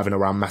they were having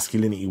around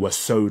masculinity were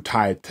so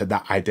tied to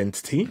that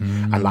identity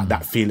and like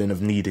that feeling of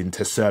needing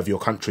to serve your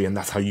country. And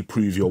that's how you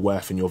prove your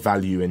worth and your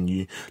value, and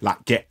you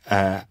like get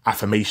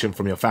affirmation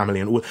from your family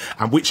and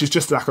which is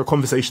just like a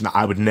conversation that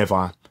I would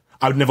never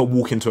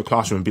walk into a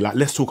classroom and be like,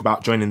 let's talk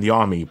about joining the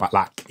army. But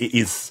like, it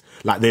is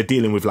like they're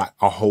dealing with like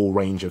a whole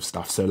range of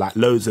stuff. So like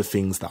loads of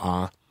things that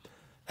are,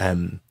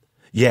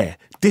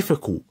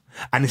 difficult,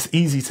 and it's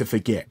easy to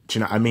forget. Do you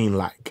know what I mean?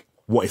 Like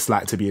what it's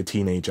like to be a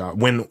teenager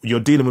when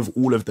you're dealing with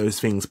all of those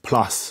things,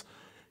 plus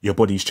your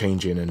body's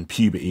changing and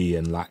puberty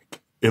and like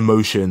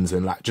emotions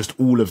and like just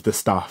all of the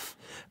stuff.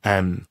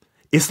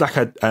 It's like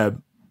a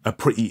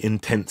pretty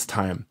intense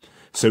time.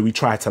 So we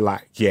try to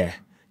like,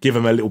 give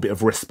them a little bit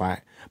of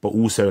respite, but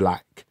also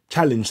like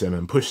challenge them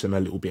and push them a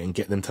little bit and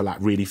get them to like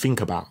really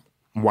think about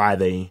why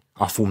they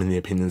are forming the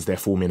opinions they're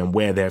forming and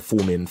where they're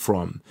forming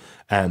from.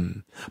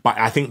 But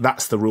I think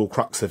that's the real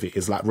crux of it,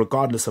 is like,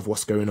 regardless of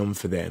what's going on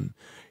for them,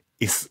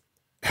 it's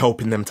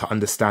helping them to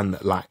understand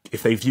that like,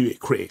 if they view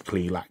it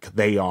critically, like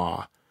they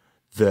are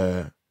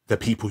the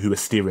people who are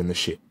steering the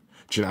ship.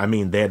 Do you know what I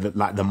mean? They're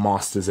the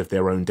masters of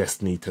their own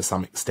destiny to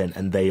some extent,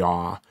 and they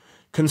are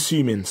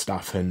consuming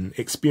stuff and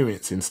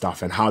experiencing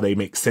stuff, and how they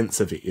make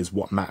sense of it is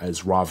what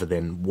matters rather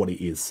than what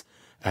it is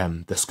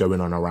that's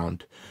going on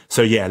around.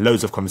 So yeah,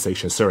 loads of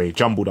conversations. Sorry,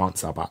 jumbled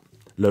answer, but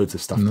loads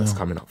of stuff that's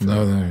coming up.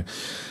 No.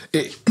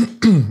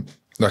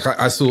 Like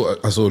I saw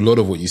a lot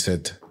of what you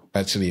said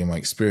actually in my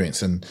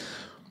experience, and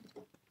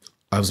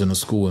I was in a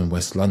school in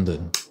West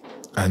London,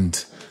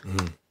 and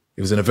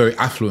it was in a very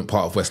affluent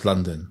part of West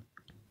London.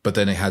 But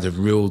then it had a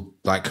real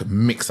like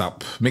mix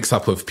up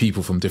of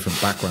people from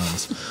different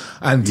backgrounds,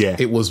 and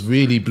it was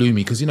really blew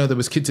me because there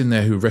was kids in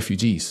there who were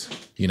refugees.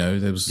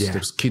 There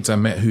was kids I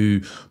met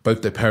who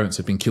both their parents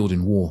had been killed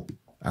in war,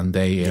 and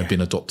they have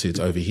been adopted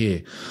over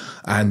here,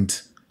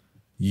 and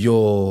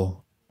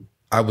you're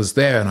I was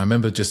there and I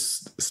remember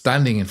just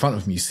standing in front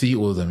of them. You see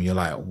all of them. You're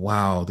like,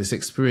 wow, this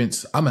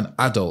experience. I'm an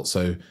adult.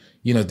 So,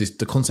 you know,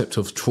 the concept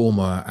of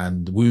trauma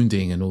and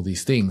wounding and all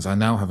these things, I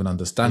now have an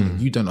understanding.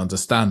 You don't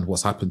understand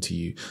what's happened to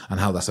you and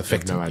how that's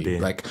affecting you.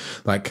 Like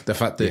the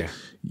fact that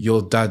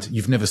your dad,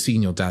 you've never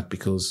seen your dad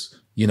because,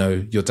 you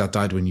know, your dad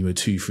died when you were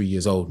 2-3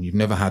 years old and you've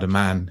never had a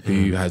man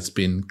who has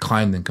been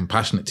kind and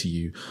compassionate to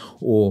you,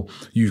 or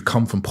you've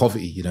come from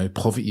poverty, you know,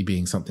 poverty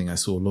being something I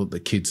saw a lot of the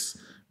kids,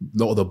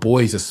 a lot of the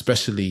boys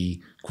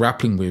especially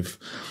grappling with.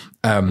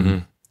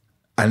 And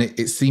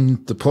it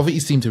seemed, the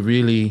poverty seemed to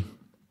really,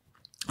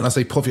 and I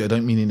say poverty, I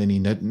don't mean in any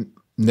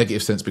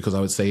negative sense, because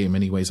I would say in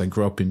many ways I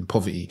grew up in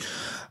poverty,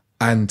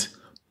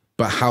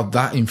 but how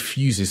that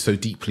infuses so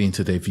deeply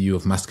into their view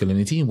of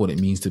masculinity and what it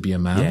means to be a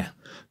man. Yeah.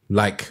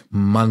 Like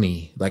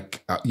money,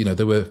 like, you know,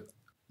 there were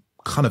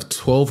kind of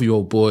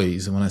 12-year-old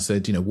boys. And when I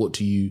said, you know, what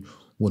do you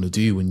want to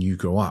do when you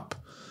grow up?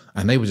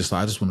 And they were just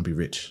like, I just want to be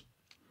rich.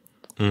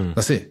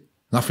 That's it.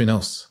 Nothing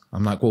else.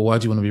 I'm like, well, why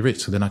do you want to be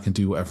rich? So then I can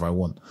do whatever I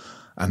want.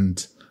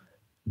 And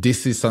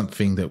this is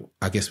something that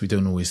I guess we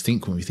don't always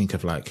think when we think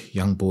of like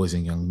young boys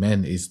and young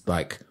men, is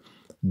like,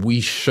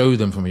 we show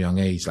them from a young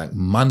age, like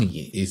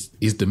money is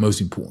the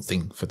most important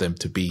thing for them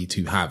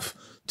to have,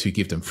 to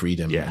give them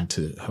freedom and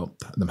to help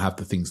them have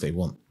the things they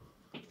want.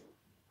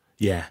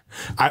 Yeah.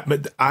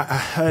 But I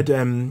heard,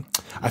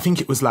 I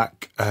think it was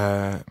like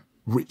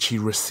Richie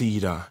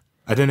Reseda.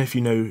 I don't know if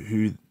you know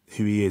who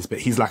he is, but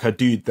he's like a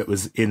dude that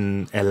was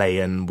in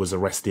LA and was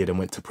arrested and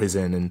went to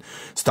prison and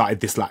started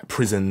this like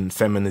prison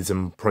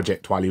feminism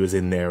project while he was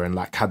in there, and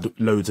like had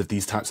loads of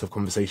these types of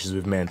conversations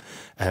with men.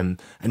 And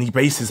he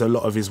bases a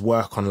lot of his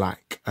work on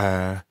like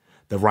the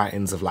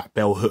writings of like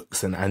Bell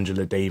Hooks and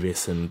Angela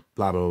Davis and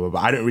blah, blah, blah,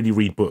 blah. I don't really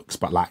read books,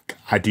 but like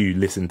I do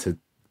listen to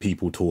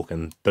people talk,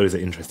 and those are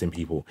interesting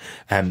people.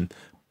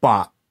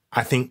 But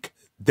I think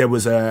there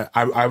was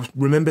I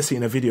remember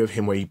seeing a video of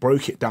him where he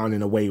broke it down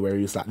in a way where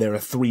he was like, there are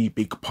 3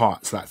 big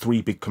parts, like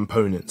 3 big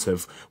components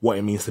of what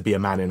it means to be a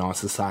man in our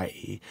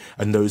society.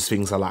 And those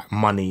things are like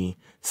money,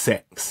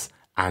 sex,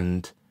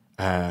 and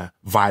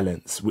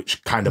violence,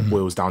 which kind of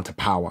boils down to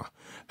power.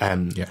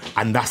 And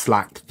that's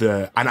like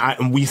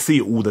and we see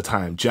it all the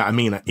time. Do you know what I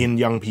mean? In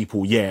young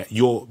people,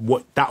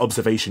 that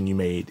observation you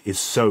made is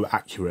so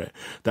accurate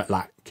that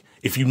like,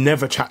 if you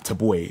never chat to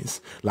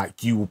boys,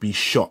 like you will be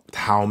shocked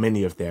how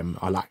many of them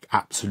are like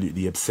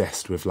absolutely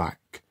obsessed with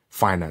like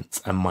finance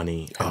and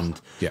money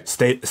and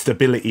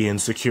stability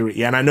and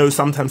security. And I know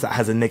sometimes that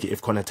has a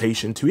negative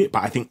connotation to it,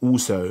 but I think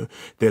also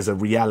there's a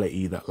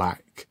reality that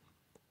like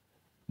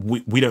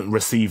we don't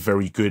receive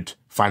very good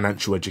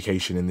financial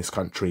education in this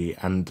country,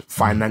 and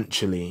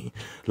financially,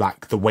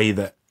 like the way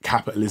that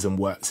capitalism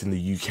works in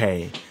the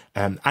UK,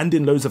 and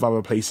in loads of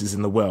other places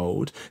in the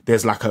world,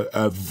 there's like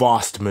a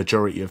vast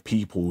majority of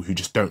people who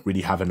just don't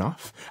really have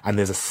enough. And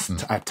there's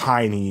a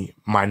tiny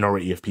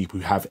minority of people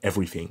who have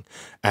everything.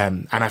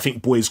 And I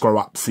think boys grow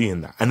up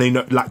seeing that. And they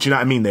know, like, do you know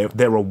what I mean?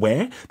 They're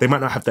aware. They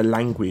might not have the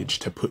language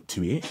to put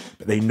to it,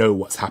 but they know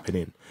what's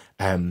happening.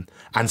 And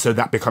so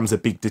that becomes a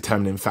big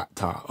determining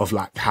factor of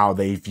like how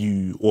they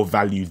view or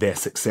value their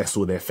success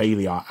or their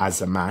failure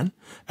as a man,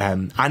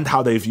 and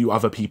how they view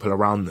other people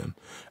around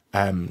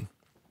them.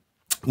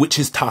 Which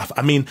is tough.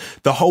 I mean,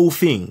 the whole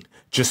thing,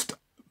 just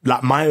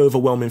like my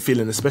overwhelming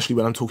feeling, especially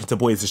when I'm talking to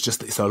boys, is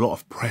just, it's a lot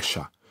of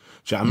pressure.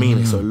 Do you know what I mean?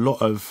 It's a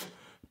lot of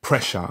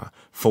pressure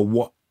for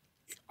what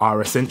are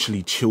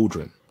essentially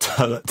children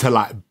to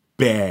like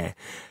bear,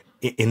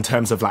 in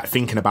terms of like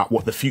thinking about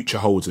what the future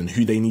holds and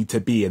who they need to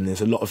be. And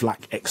there's a lot of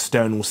like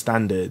external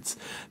standards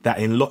that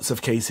in lots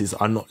of cases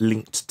are not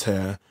linked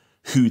to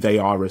who they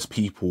are as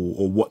people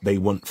or what they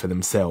want for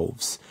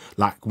themselves.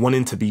 Like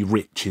wanting to be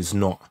rich is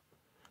not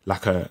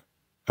like a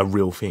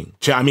real thing.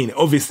 Do you know what I mean?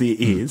 Obviously it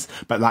is,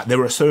 but like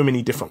there are so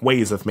many different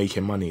ways of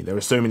making money. There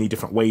are so many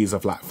different ways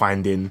of like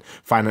finding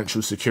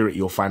financial security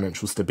or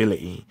financial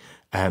stability.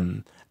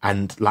 And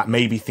like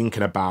maybe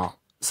thinking about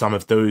some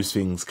of those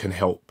things can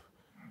help.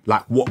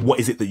 Like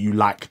what is it that you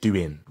like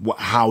doing?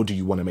 How do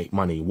you want to make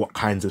money? What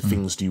kinds of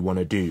things do you want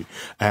to do?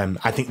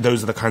 I think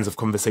those are the kinds of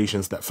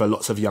conversations that for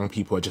lots of young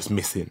people are just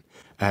missing.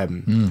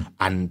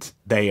 And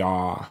they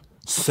are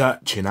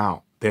searching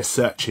out. They're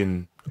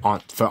searching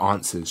for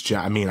answers. Do you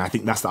know what I mean? I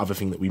think that's the other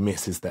thing that we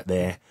miss, is that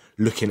they're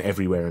looking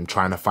everywhere and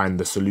trying to find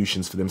the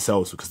solutions for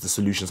themselves, because the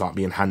solutions aren't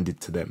being handed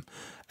to them.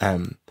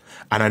 And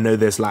I know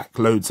there's like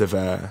loads of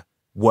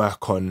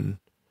work on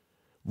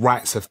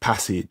rites of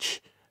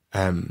passage,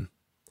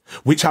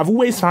 which I've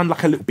always found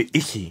like a little bit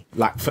icky.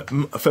 Like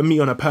for me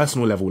on a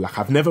personal level, like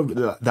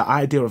the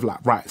idea of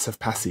like rites of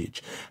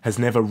passage has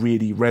never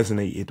really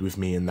resonated with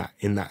me in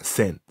that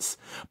sense.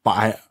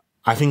 But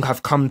I think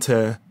I've come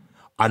to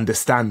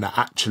understand that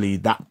actually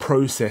that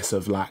process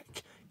of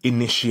like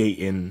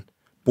initiating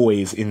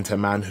boys into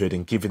manhood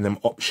and giving them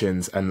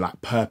options and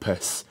like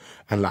purpose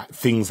and like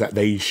things that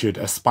they should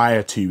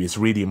aspire to is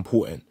really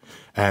important.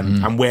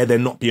 And where they're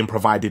not being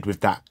provided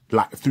with that,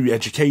 like through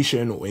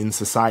education or in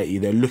society,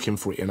 they're looking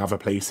for it in other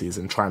places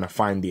and trying to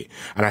find it.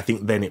 And I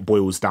think then it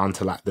boils down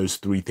to like those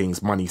three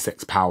things: money,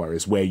 sex, power,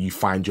 is where you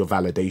find your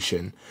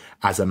validation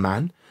as a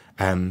man.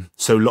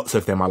 So lots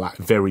of them are like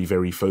very,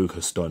 very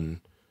focused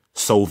on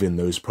solving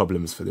those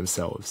problems for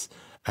themselves.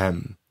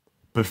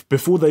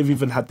 Before they've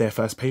even had their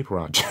first paper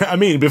round. I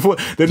mean, before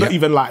they're not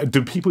even like,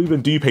 do people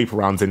even do paper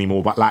rounds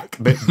anymore? But like,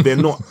 they're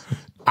not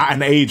at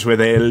an age where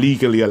they're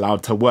legally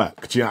allowed to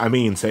work. Do you know what I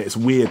mean? So it's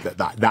weird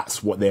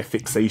that's what their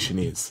fixation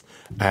is,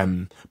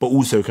 but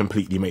also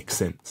completely makes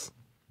sense.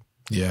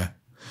 Yeah.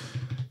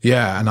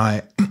 Yeah. And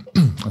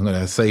I'm going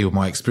to say with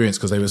my experience,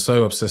 because they were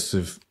so obsessed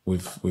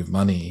with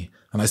money.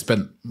 And I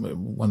spent,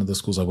 one of the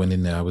schools I went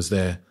in there,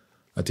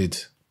 I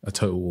did a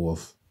total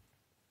of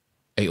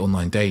 8 or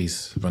 9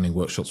 days running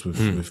workshops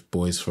with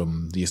boys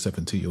from year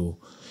 7 to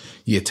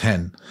year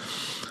 10.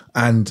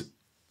 And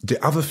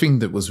the other thing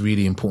that was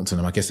really important to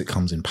them, I guess it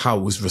comes in power,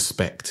 was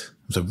respect.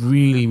 It was a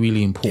really,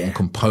 really important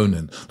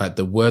component. Like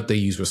the word they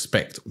use,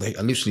 respect.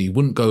 I literally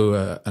wouldn't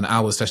go an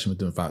hour session with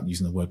them without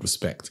using the word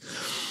respect.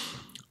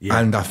 Yeah.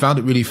 And I found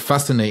it really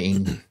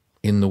fascinating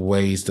in the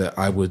ways that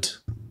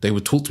they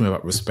would talk to me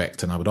about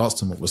respect, and I would ask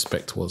them what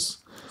respect was.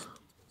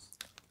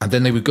 And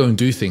then they would go and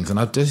do things, and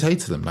I'd just say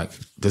to them, like,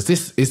 is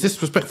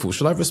this respectful?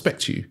 Should I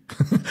respect you?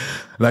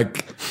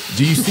 Like,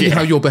 do you see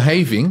how you're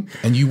behaving?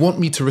 And you want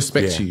me to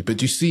respect you, but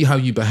do you see how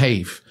you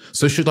behave?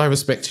 So should I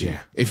respect you? Yeah.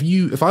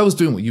 If I was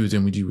doing what you were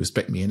doing, would you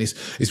respect me? And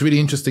it's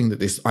really interesting that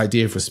this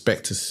idea of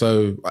respect is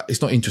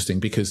it's not interesting,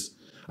 because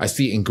I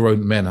see it in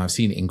grown men. I've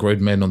seen it in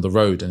grown men on the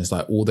road, and it's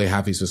like all they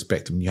have is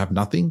respect. And when you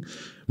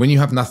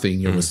have nothing,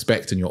 your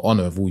respect and your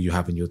honor of all you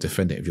have, and you're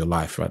defendant of your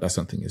life, right? That's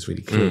something that's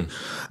really clear.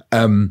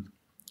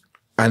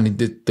 And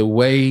the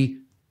way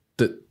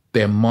that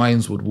their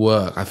minds would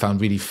work, I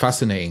found really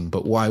fascinating.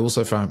 But what I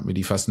also found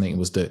really fascinating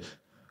was that,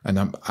 and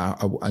I'm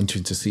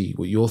interested to see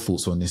what your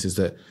thoughts on this, is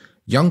that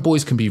young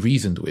boys can be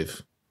reasoned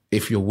with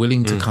if you're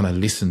willing to kind of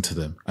listen to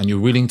them, and you're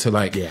willing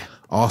to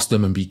ask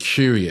them and be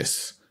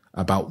curious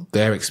about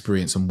their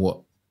experience and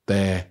what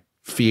their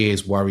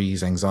fears,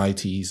 worries,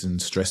 anxieties, and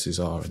stresses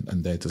are,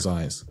 and their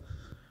desires.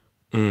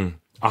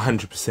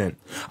 100%.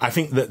 I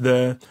think that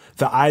the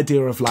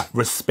idea of like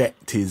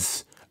respect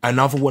is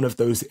another one of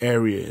those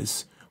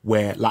areas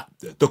where like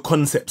the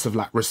concepts of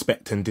like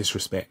respect and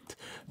disrespect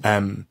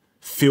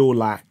feel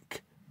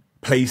like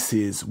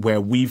places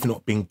where we've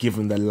not been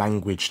given the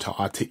language to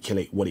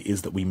articulate what it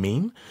is that we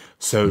mean.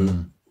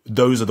 So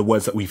those are the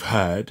words that we've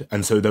heard,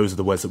 and so those are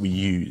the words that we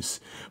use.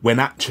 When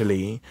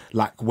actually,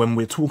 like when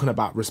we're talking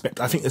about respect,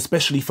 I think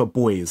especially for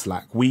boys,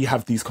 like we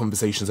have these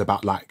conversations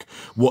about like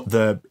what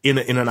in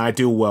an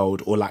ideal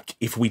world, or like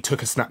if we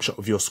took a snapshot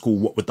of your school,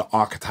 what would the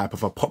archetype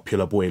of a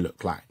popular boy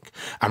look like?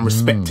 And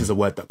respect is a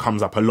word that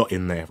comes up a lot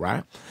in there,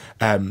 right?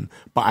 But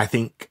I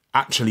think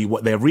actually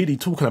what they're really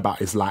talking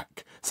about is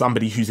like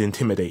somebody who's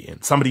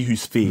intimidating, somebody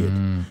who's feared,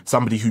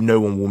 somebody who no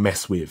one will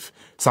mess with,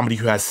 somebody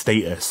who has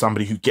status,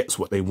 somebody who gets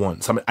what they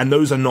want. And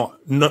those are not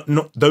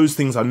those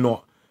things are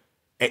not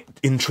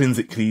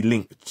intrinsically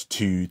linked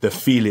to the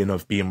feeling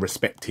of being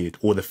respected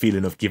or the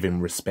feeling of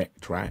giving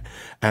respect, right?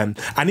 And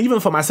even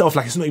for myself,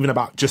 like it's not even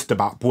just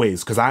about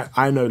boys, because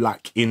I know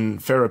like in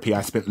therapy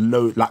I spent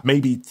like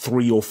maybe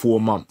 3 or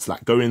 4 months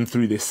like going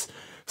through this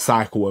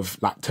cycle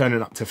of like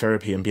turning up to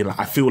therapy and being like,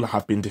 I feel like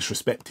I've been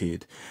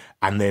disrespected.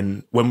 And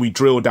then when we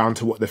drill down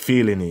to what the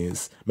feeling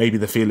is, maybe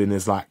the feeling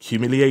is like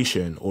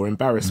humiliation or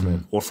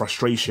embarrassment or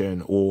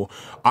frustration or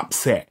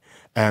upset.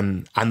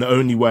 And the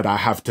only word I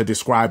have to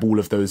describe all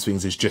of those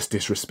things is just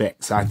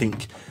disrespect. So I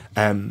think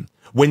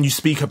when you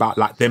speak about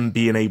like them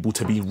being able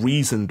to be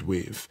reasoned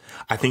with,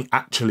 I think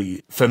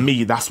actually for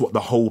me, that's what the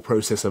whole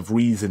process of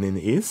reasoning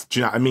is. Do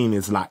you know what I mean?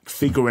 Is like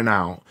figuring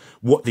out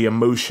what the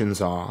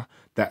emotions are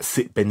that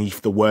sit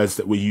beneath the words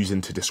that we're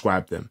using to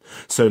describe them.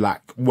 So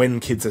like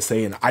when kids are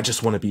saying, I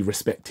just want to be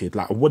respected,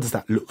 like what does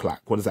that look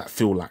like? What does that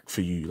feel like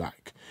for you?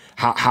 Like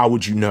how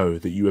would you know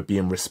that you are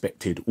being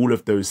respected? All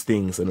of those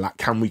things. And like,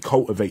 can we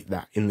cultivate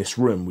that in this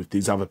room with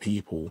these other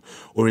people?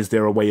 Or is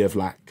there a way of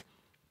like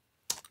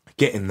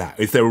getting that?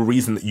 Is there a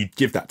reason that you'd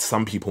give that to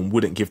some people and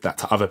wouldn't give that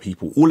to other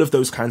people? All of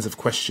those kinds of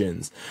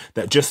questions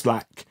that just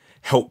like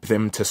help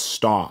them to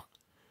start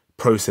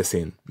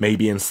processing,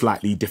 maybe in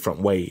slightly different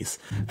ways.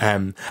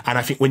 And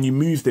I think when you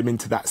move them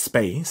into that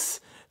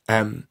space,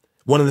 one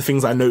of the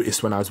things I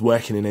noticed when I was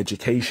working in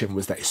education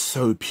was that it's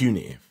so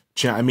punitive.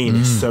 Do you know what I mean?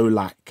 It's so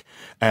like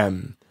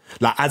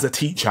as a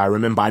teacher, I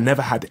remember I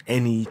never had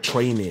any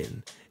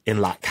training in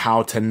like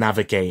how to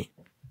navigate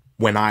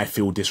when I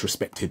feel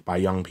disrespected by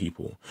young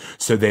people.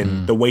 So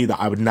then the way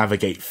that I would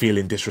navigate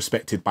feeling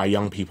disrespected by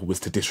young people was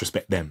to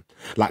disrespect them,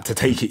 like to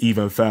take it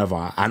even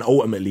further. And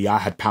ultimately I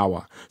had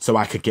power, so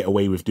I could get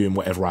away with doing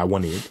whatever I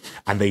wanted,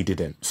 and they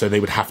didn't. So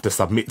they would have to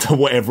submit to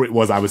whatever it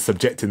was I was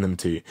subjecting them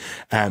to.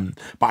 But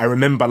I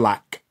remember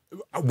like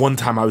one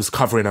time I was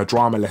covering a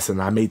drama lesson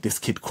and I made this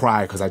kid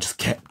cry because I just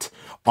kept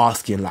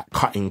asking like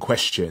cutting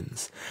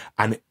questions.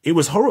 And it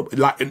was horrible.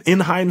 Like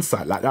in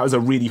hindsight, like that was a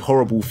really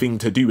horrible thing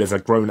to do as a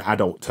grown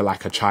adult to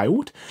like a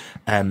child.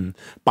 But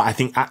I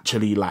think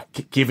actually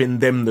like giving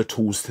them the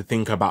tools to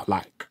think about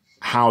like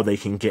how they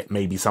can get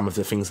maybe some of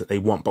the things that they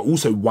want, but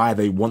also why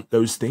they want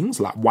those things.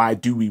 Like, why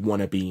do we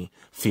want to be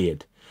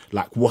feared?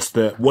 Like, what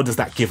does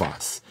that give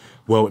us?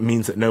 Well, it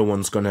means that no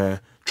one's going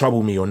to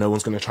trouble me, or no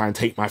one's going to try and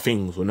take my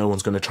things, or no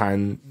one's going to try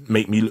and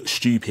make me look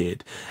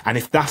stupid. And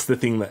if that's the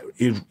thing that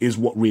is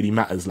what really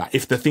matters, like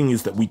if the thing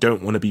is that we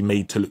don't want to be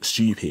made to look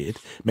stupid,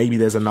 maybe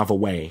there's another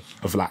way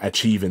of like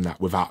achieving that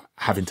without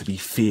having to be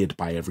feared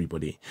by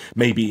everybody.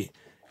 Maybe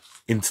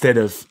instead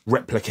of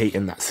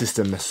replicating that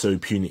system that's so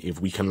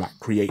punitive, we can like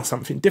create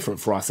something different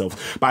for ourselves.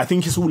 But I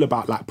think it's all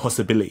about like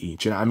possibility.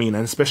 Do you know what I mean?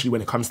 And especially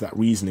when it comes to that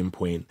reasoning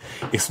point,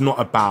 it's not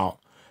about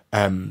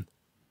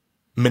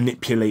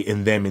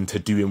manipulating them into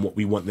doing what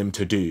we want them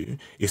to do.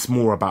 It's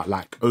more about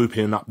like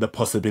opening up the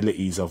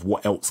possibilities of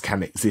what else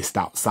can exist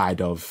outside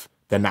of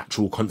the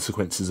natural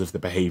consequences of the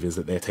behaviors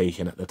that they're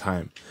taking at the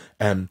time.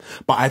 But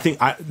I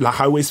think I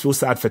always feel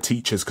sad for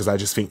teachers, because I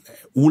just think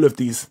all of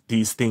these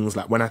things,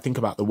 like when I think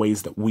about the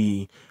ways that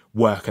we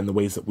work and the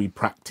ways that we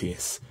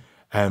practice,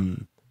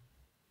 the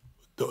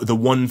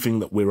one thing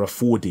that we're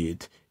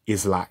afforded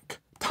is like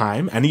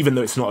time. And even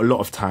though it's not a lot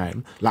of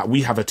time, like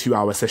we have a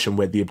 2-hour session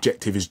where the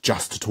objective is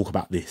just to talk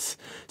about this.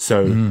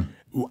 So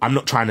I'm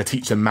not trying to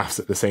teach them maths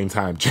at the same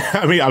time. Do you know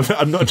what I mean?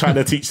 I'm not trying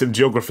to teach them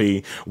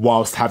geography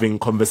whilst having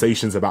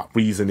conversations about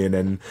reasoning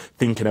and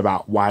thinking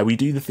about why we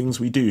do the things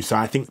we do. So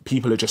I think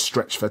people are just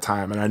stretched for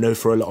time. And I know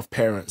for a lot of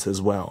parents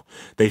as well,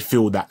 they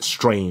feel that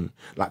strain,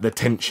 like the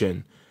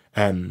tension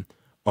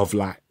of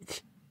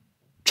like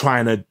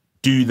trying to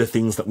do the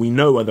things that we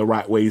know are the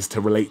right ways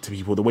to relate to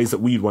people, the ways that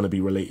we'd want to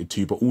be related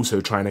to, but also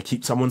trying to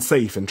keep someone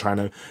safe and trying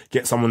to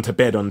get someone to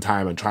bed on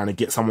time and trying to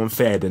get someone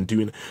fed and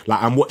doing,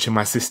 like, I'm watching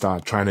my sister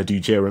trying to do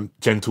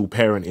gentle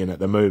parenting at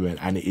the moment,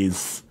 and it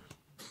is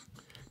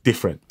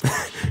different.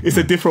 It's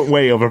a different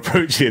way of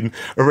approaching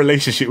a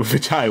relationship with a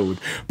child,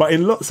 but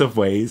in lots of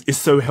ways it's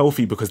so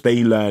healthy because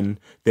they learn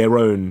their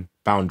own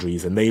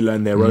boundaries and they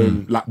learn their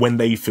own, like when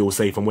they feel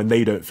safe and when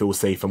they don't feel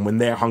safe and when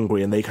they're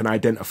hungry, and they can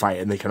identify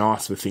it and they can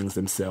ask for things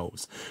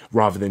themselves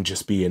rather than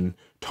just being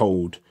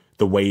told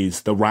the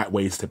right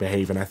ways to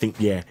behave. And I think,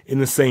 yeah, in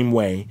the same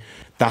way,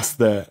 that's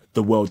the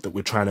world that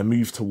we're trying to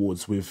move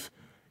towards with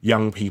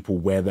young people,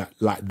 where that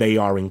like they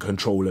are in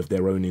control of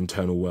their own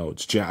internal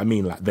worlds. Do you know what I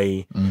mean? Like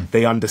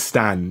they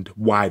understand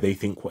why they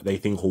think what they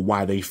think, or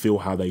why they feel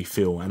how they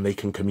feel, and they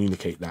can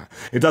communicate that.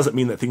 It doesn't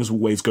mean that things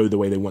always go the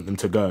way they want them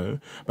to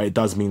go, but it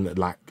does mean that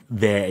like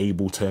they're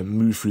able to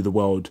move through the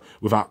world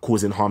without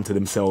causing harm to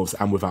themselves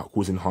and without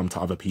causing harm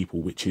to other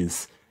people, which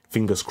is,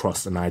 fingers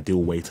crossed, an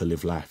ideal way to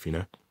live life, you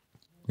know?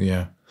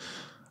 Yeah.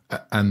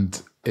 And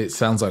it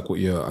sounds like what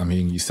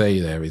you say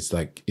there is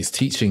like, it's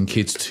teaching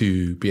kids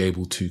to be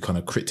able to kind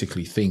of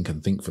critically think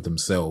and think for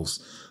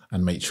themselves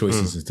and make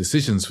choices and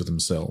decisions for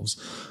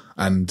themselves.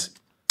 And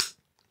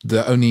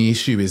the only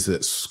issue is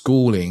that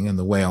schooling and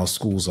the way our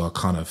schools are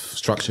kind of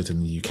structured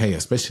in the UK,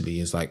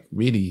 especially, is like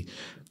really,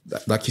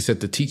 like you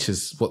said, the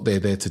teachers, what they're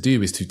there to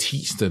do is to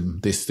teach them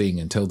this thing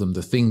and tell them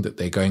the thing that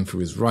they're going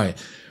through is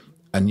right.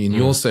 And in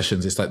your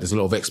sessions, it's like there's a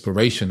lot of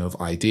exploration of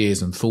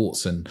ideas and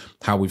thoughts and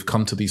how we've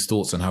come to these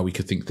thoughts and how we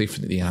could think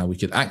differently and how we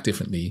could act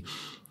differently.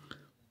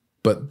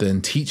 But then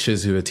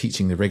teachers who are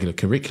teaching the regular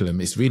curriculum,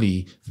 it's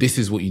really, this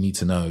is what you need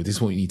to know, this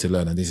is what you need to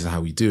learn, and this is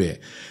how we do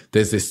it.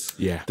 There's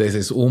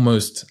this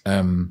almost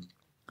kind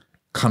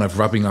of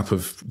rubbing up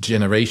of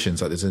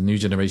generations. Like there's a new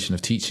generation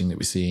of teaching that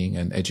we're seeing,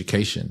 and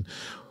education,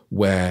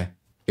 where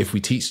if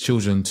we teach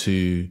children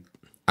to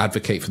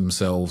advocate for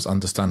themselves,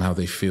 understand how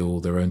they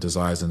feel, their own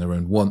desires and their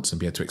own wants, and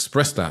be able to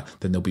express that,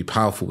 then they'll be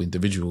powerful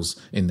individuals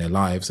in their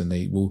lives, and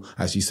they will,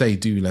 as you say,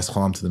 do less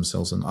harm to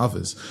themselves and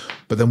others.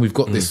 But then we've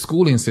got this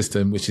schooling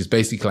system, which is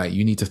basically like,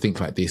 you need to think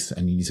like this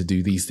and you need to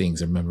do these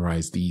things and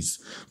memorize these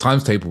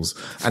times tables.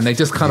 And they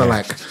just kind of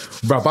like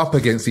rub up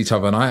against each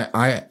other. And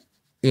I,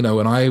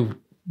 when I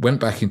went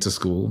back into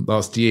school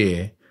last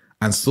year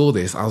and saw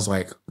this, I was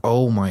like,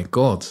 oh my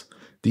God,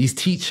 these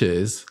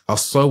teachers are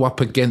so up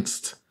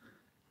against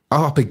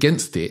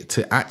it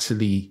to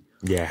actually,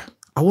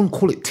 I wouldn't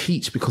call it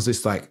teach, because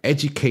it's like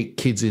educate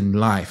kids in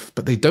life,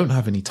 but they don't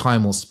have any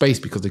time or space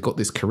because they've got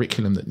this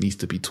curriculum that needs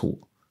to be taught.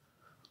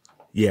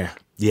 Yeah.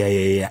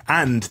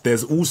 And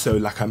there's also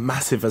like a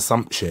massive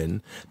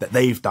assumption that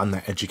they've done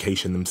that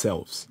education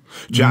themselves.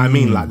 Do you know what I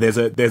mean? Like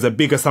there's a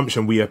big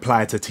assumption we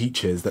apply to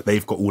teachers that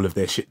they've got all of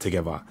their shit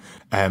together.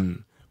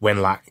 When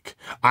like,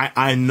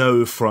 I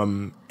know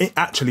from it,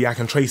 actually, I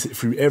can trace it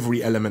through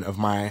every element of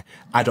my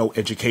adult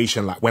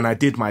education. Like when I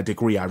did my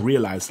degree, I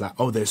realized like,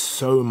 oh, there's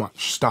so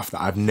much stuff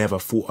that I've never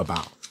thought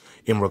about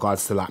in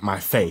regards to like my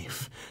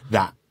faith,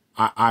 that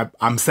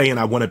I'm saying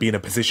I want to be in a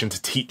position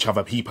to teach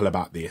other people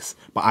about this,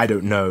 but I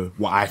don't know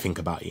what I think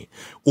about it.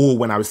 Or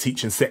when I was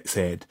teaching sex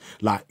ed,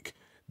 like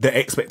the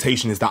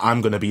expectation is that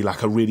I'm going to be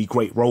like a really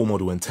great role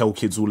model and tell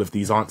kids all of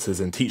these answers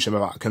and teach them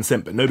about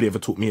consent, but nobody ever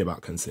taught me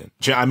about consent.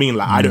 Do you know what I mean?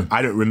 Like,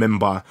 I don't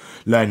remember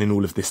learning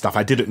all of this stuff.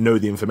 I didn't know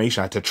the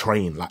information. I had to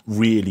train, like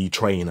really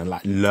train and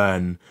like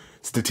learn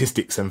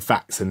statistics and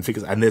facts and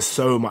figures. And there's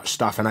so much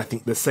stuff. And I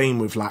think the same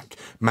with like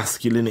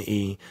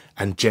masculinity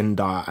and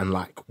gender and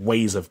like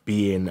ways of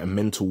being and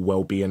mental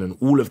well-being and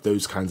all of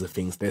those kinds of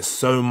things. There's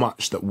so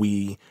much that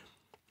we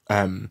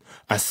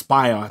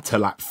aspire to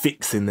like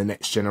fix in the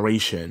next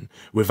generation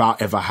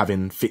without ever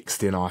having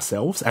fixed in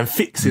ourselves. And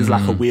fix is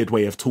like a weird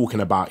way of talking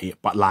about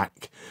it, but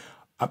like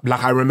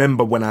I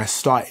remember when I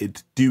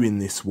started doing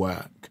this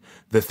work,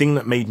 the thing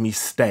that made me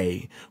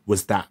stay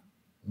was that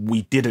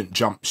we didn't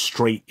jump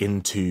straight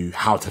into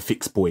how to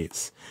fix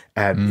boys.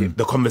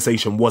 The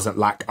conversation wasn't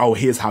like, oh,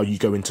 here's how you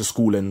go into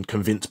school and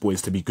convince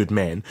boys to be good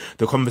men.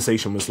 The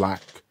conversation was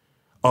like,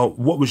 oh,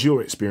 what was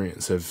your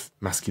experience of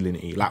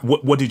masculinity? Like,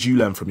 what did you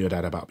learn from your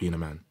dad about being a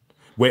man?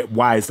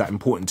 Why is that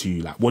important to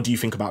you? Like, what do you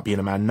think about being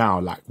a man now?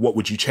 Like, what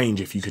would you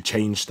change if you could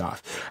change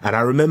stuff? And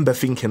I remember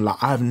thinking,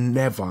 like, I've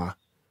never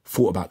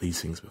thought about these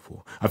things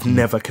before. I've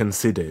never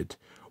considered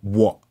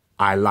what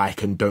I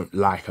like and don't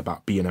like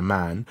about being a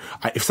man.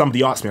 If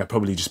somebody asked me, I'd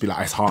probably just be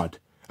like, it's hard.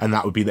 And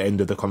that would be the end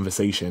of the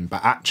conversation.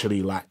 But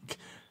actually, like,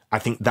 I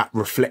think that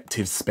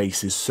reflective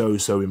space is so,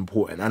 so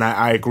important. And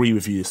I agree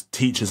with you.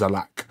 Teachers are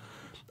like,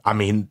 I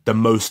mean,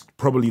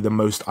 probably the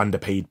most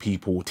underpaid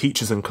people,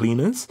 teachers and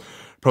cleaners,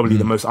 probably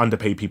the most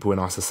underpaid people in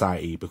our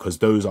society, because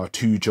those are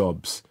two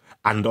jobs.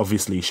 And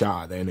obviously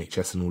shout out the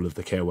NHS and all of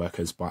the care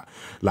workers, but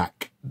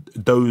like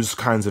those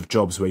kinds of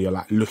jobs where you're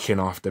like looking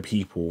after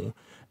people,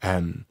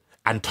 and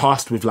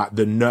tasked with like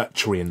the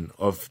nurturing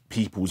of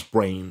people's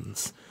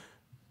brains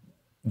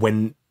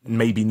when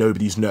maybe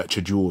nobody's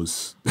nurtured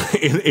yours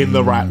in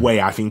the right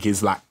way, I think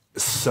is like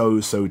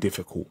so, so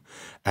difficult.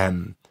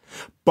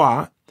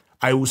 But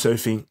I also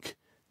think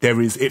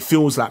it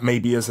feels like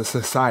maybe as a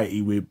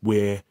society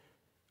we're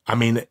I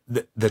mean,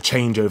 the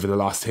change over the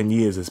last 10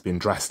 years has been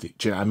drastic.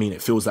 Do you know what I mean?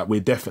 It feels like we're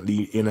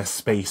definitely in a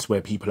space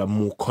where people are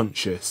more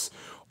conscious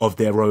of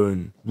their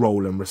own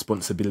role and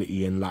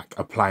responsibility and like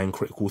applying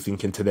critical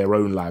thinking to their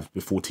own lives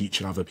before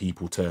teaching other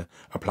people to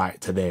apply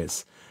it to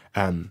theirs.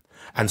 And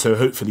so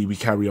hopefully we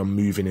carry on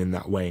moving in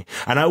that way.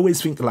 And I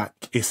always think like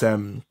it's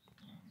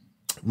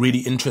really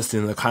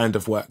interesting the kind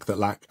of work that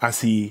like I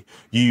see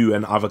you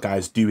and other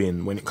guys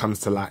doing when it comes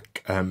to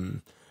like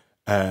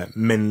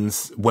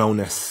men's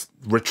wellness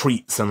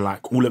retreats and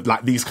like all of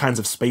like these kinds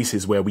of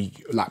spaces where we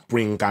like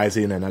bring guys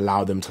in and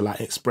allow them to like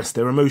express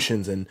their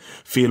emotions and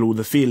feel all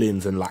the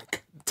feelings and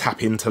like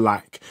tap into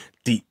like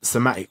deep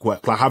somatic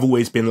work. Like I've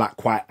always been like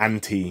quite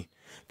anti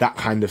that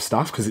kind of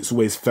stuff because it's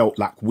always felt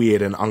like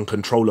weird and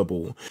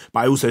uncontrollable.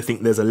 But I also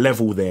think there's a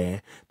level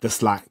there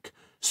that's like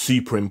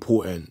super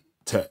important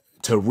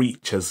to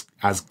reach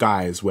as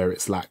guys, where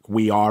it's like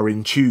we are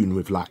in tune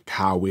with like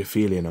how we're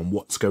feeling and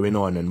what's going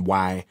on and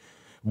why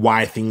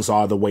things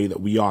are the way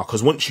that we are.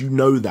 Because once you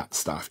know that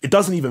stuff, it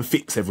doesn't even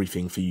fix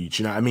everything for you.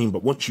 Do you know what I mean?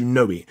 But once you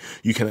know it,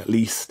 you can at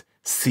least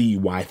see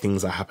why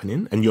things are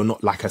happening and you're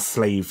not like a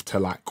slave to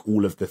like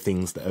all of the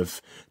things that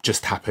have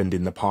just happened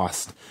in the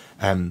past,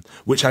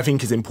 which I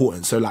think is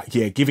important. So like,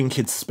 yeah, giving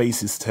kids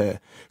spaces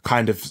to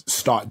kind of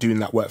start doing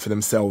that work for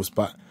themselves,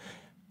 but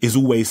is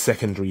always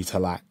secondary to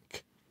like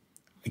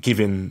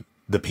giving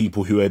the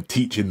people who are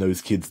teaching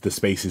those kids the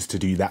spaces to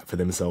do that for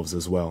themselves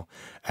as well.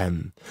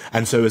 And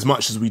so as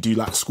much as we do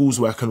like schools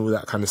work and all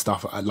that kind of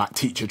stuff, like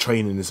teacher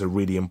training is a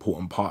really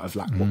important part of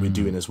like what we're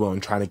doing as well,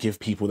 and trying to give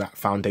people that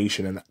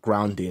foundation and that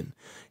grounding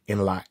in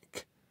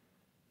like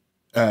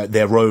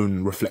their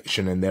own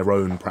reflection and their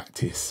own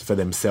practice for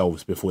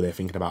themselves before they're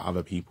thinking about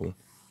other people.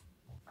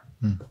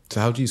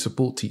 So how do you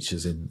support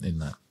teachers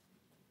in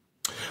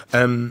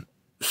that?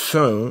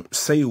 So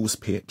sales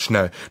pitch,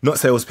 no, not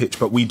sales pitch,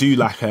 but we do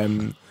like,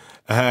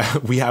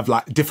 we have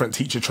like different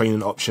teacher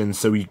training options.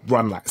 So we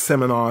run like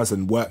seminars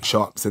and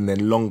workshops and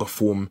then longer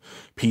form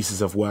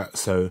pieces of work.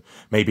 So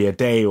maybe a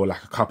day or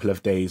like a couple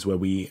of days where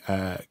we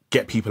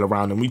get people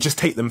around and we just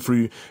take them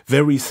through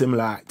very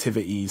similar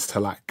activities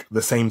to like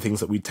the same things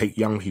that we take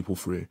young people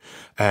through,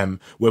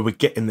 where we're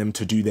getting them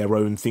to do their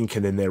own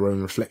thinking and their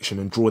own reflection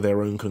and draw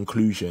their own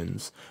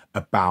conclusions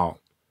about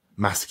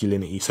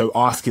masculinity. So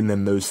asking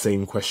them those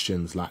same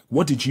questions, like,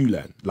 what did you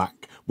learn?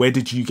 Like, where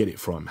did you get it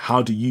from?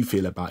 How do you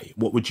feel about it?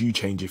 What would you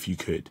change if you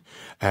could?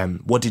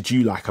 What did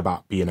you like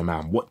about being a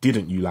man? What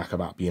didn't you like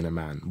about being a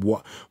man?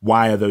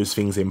 Why are those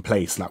things in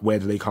place? Like, where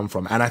do they come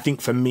from? And I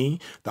think for me,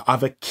 the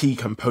other key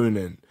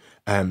component,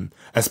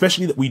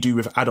 especially that we do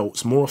with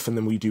adults more often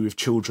than we do with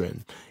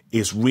children,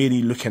 is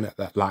really looking at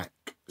that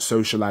like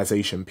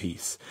socialization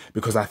piece.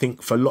 Because I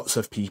think for lots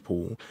of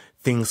people,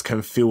 things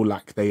can feel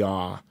like they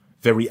are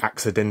very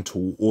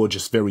accidental or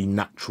just very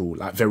natural,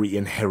 like very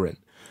inherent.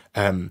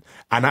 And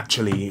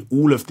actually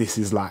all of this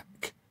is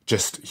like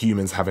just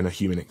humans having a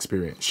human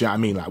experience. You know what I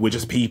mean? Like we're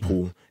just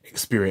people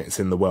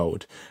experiencing the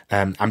world.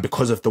 And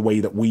because of the way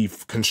that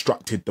we've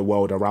constructed the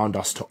world around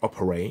us to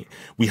operate,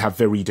 we have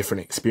very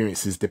different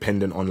experiences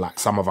dependent on like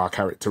some of our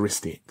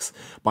characteristics.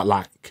 But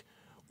like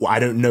I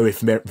don't know if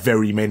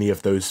very many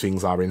of those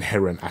things are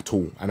inherent at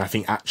all. And I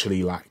think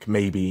actually like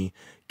maybe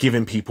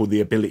giving people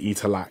the ability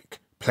to like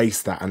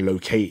place that and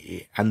locate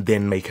it and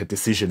then make a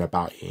decision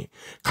about it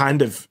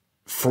kind of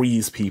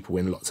frees people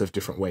in lots of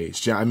different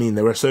ways. Do you know what I mean?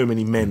 There are so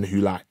many men who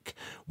like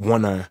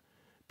want to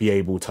be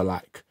able to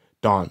like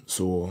dance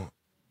or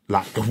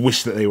like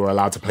wish that they were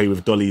allowed to play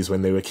with dollies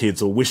when they were kids,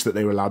 or wish that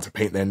they were allowed to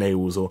paint their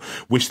nails, or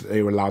wish that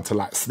they were allowed to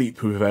like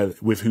sleep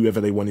with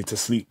whoever they wanted to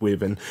sleep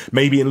with, and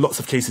maybe in lots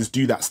of cases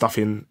do that stuff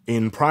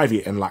in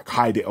private and like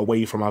hide it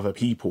away from other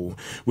people,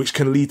 which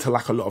can lead to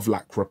like a lot of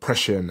like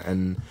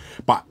repression.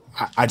 But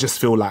I just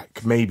feel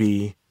like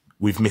maybe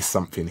we've missed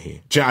something here.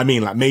 Do you know what I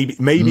mean? Like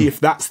maybe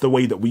if that's the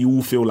way that we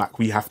all feel like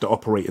we have to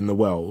operate in the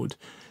world,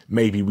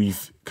 maybe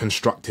we've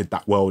constructed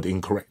that world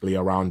incorrectly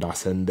around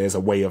us, and there's a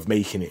way of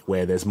making it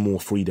where there's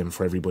more freedom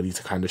for everybody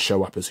to kind of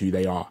show up as who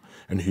they are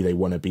and who they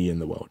want to be in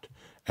the world.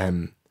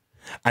 And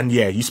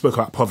yeah, you spoke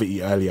about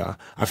poverty earlier.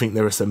 I think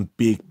there are some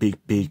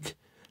big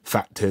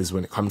factors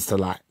when it comes to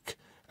like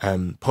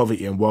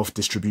poverty and wealth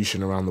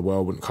distribution around the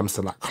world, when it comes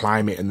to like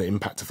climate and the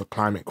impact of a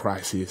climate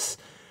crisis.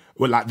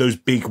 Well, like those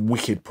big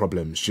wicked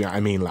problems, do you know what I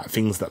mean? Like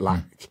things that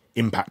like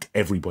impact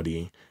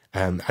everybody,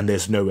 and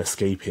there's no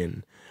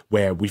escaping,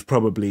 where we've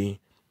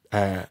probably,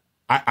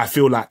 I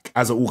feel like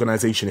as an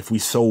organization, if we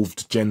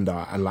solved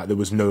gender and like there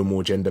was no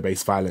more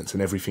gender-based violence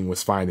and everything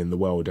was fine in the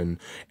world and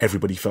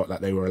everybody felt like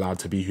they were allowed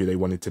to be who they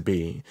wanted to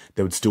be,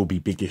 there would still be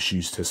big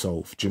issues to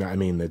solve. Do you know what I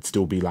mean? There'd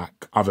still be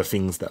like other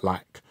things that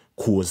like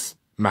cause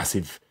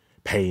massive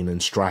pain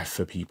and strife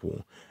for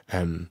people,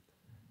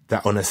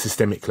 that on a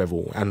systemic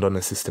level and on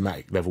a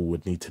systematic level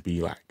would need to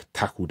be like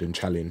tackled and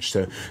challenged.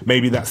 So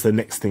maybe that's the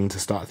next thing to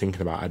start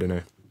thinking about. I don't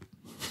know.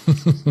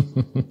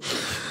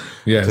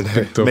 Yeah,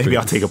 maybe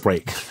I'll take a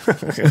break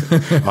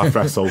after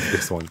I solve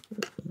this one.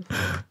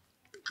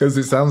 Because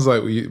it sounds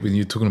like when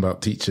you're talking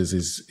about teachers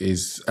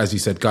is, as you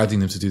said, guiding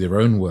them to do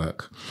their own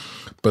work,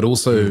 but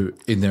also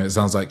in there, it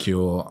sounds like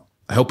you're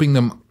helping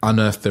them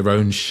unearth their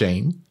own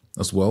shame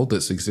as well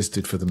that's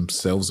existed for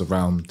themselves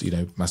around, you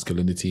know,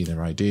 masculinity and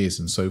their ideas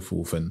and so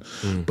forth. And,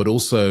 but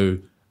also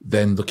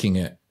then looking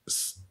at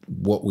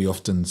what we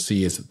often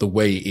see as the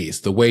way it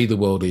is, the way the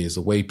world is,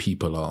 the way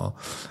people are,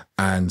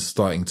 and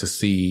starting to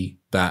see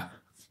that,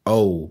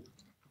 oh,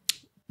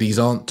 these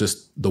aren't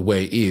just the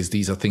way it is.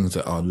 These are things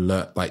that are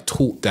like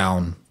taught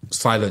down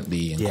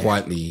silently and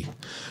quietly,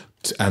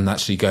 and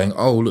actually going,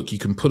 oh, look, you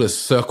can put a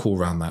circle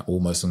around that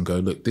almost and go,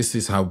 look, this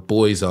is how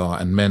boys are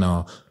and men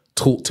are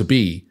taught to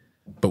be,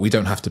 but we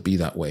don't have to be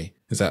that way.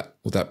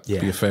 Would that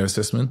be a fair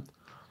assessment?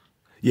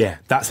 Yeah,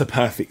 that's a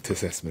perfect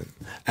assessment.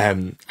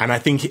 And I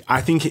think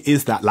it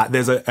is that. Like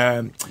there's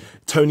a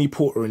Tony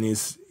Porter in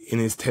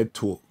his TED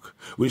talk,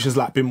 which has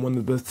like been one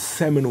of the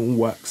seminal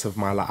works of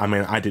my life. I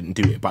mean, I didn't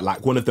do it, but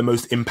like one of the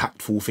most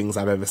impactful things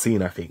I've ever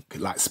seen, I think,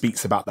 like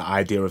speaks about the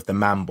idea of the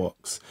man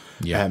box.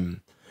 Yeah.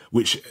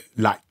 Which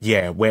like,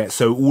 where,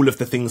 so all of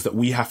the things that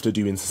we have to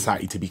do in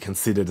society to be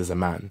considered as a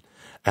man.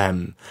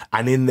 And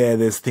in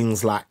there's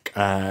things like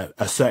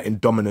a certain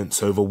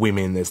dominance over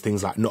women. There's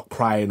things like not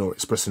crying or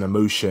expressing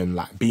emotion,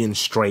 like being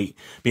straight,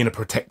 being a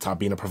protector,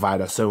 being a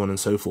provider, so on and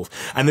so forth.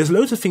 And there's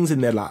loads of things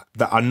in there like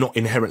that are not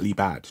inherently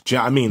bad. Do you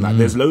know what I mean? Like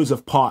there's loads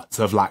of parts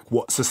of like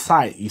what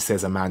society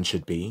says a man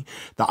should be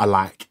that are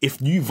like,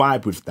 if you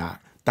vibe with that,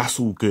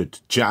 that's all good.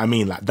 Do you know what I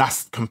mean? Like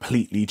that's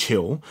completely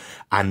chill.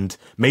 And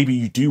maybe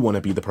you do want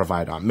to be the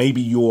provider. Maybe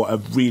you're a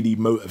really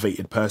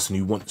motivated person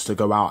who wants to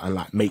go out and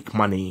like make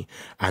money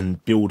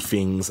and build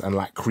things and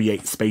like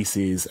create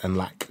spaces and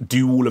like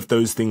do all of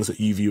those things that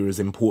you view as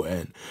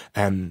important.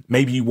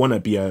 Maybe you want to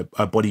be a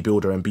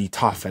bodybuilder and be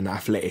tough and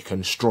athletic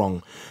and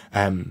strong.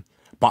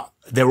 But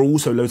there are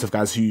also loads of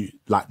guys who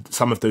like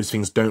some of those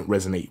things don't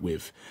resonate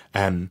with.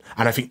 And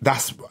I think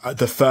that's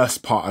the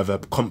first part of a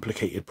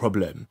complicated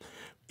problem,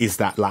 is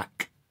that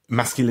like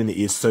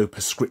masculinity is so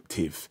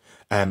prescriptive,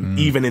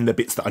 even in the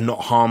bits that are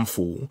not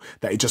harmful,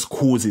 that it just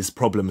causes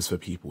problems for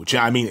people. Do you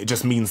know what I mean? It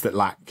just means that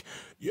like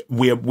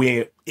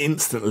we're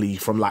instantly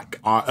from like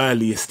our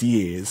earliest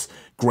years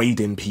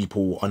grading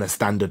people on a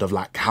standard of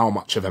like how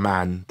much of a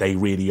man they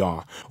really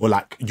are, or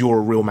like you're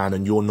a real man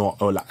and you're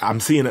not. Or like I'm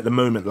seeing at the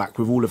moment, like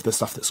with all of the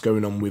stuff that's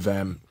going on with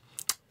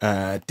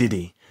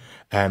Diddy.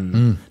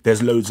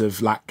 There's loads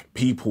of like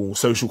people,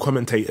 social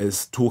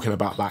commentators talking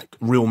about like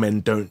real men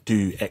don't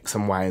do X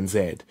and Y and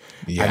Z.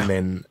 And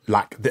then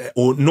like,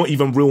 or not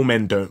even real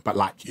men don't, but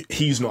like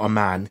he's not a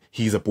man,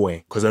 he's a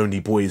boy, because only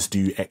boys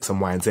do X and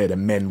Y and Z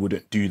and men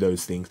wouldn't do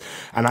those things.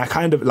 And I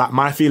kind of like,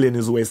 my feeling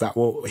is always that,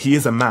 well, he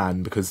is a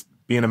man because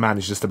being a man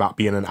is just about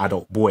being an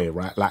adult boy,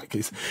 right? Like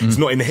it's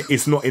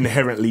not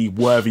inherently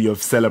worthy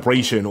of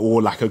celebration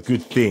or like a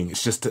good thing.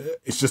 It's just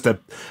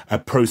a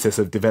process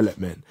of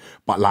development.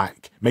 But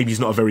like maybe he's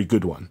not a very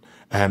good one.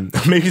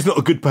 Maybe he's not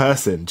a good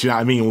person. Do you know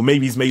what I mean? Or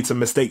maybe he's made some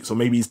mistakes, or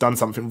maybe he's done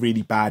something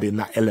really bad in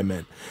that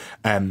element.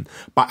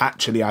 But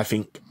actually, I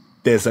think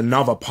there's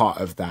another part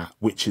of that,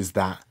 which is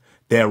that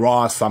there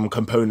are some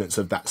components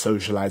of that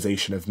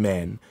socialization of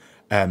men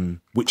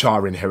which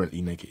are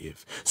inherently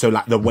negative. So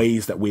like the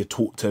ways that we're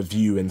taught to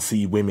view and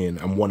see women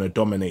and want to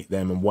dominate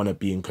them and want to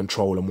be in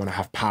control and want to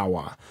have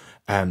power,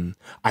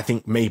 I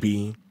think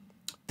maybe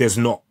there's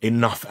not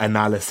enough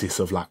analysis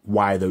of like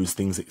why those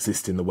things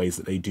exist in the ways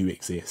that they do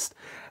exist.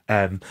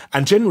 And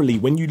generally,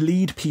 when you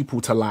lead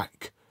people to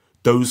like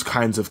those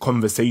kinds of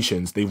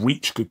conversations, they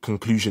reach good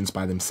conclusions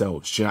by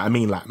themselves. Do you know what I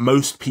mean? Like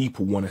most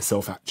people want to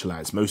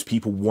self-actualize. Most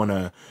people want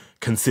to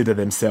consider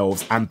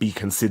themselves and be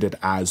considered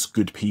as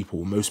good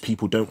people. Most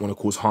people don't want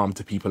to cause harm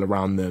to people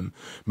around them.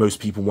 Most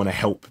people want to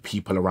help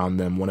people around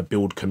them, want to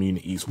build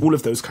communities, all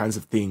of those kinds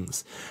of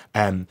things.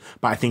 But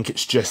I think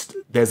it's just,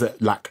 there's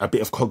a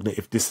bit of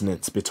cognitive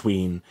dissonance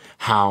between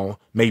how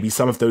maybe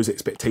some of those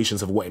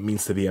expectations of what it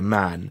means to be a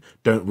man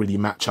don't really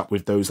match up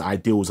with those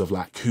ideals of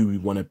like who we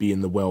want to be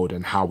in the world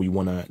and how we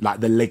want to,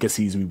 like the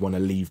legacies we want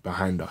to leave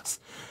behind us.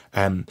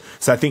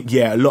 So I think,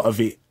 yeah, a lot of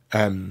it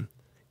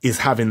is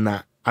having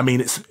that. I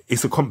mean,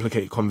 it's a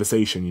complicated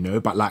conversation, you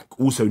know, but like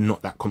also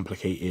not that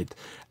complicated.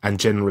 And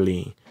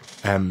generally,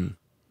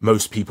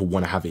 most people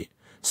want to have it.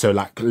 So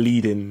like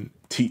leading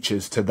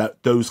teachers to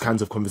those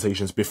kinds of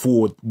conversations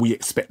before we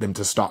expect them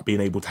to start being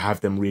able to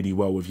have them really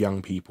well with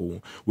young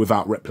people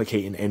without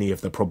replicating any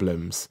of the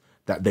problems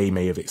that they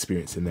may have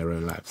experienced in their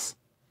own lives.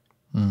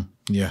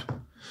 Yeah.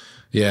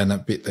 Yeah. And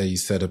that bit that you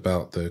said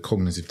about the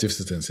cognitive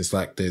dissonance, it's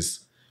like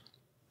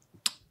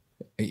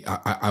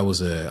I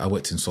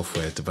worked in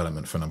software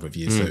development for a number of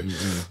years. So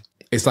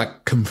it's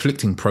like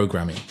conflicting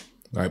programming,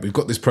 right? We've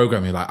got this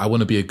programming, like I want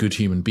to be a good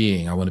human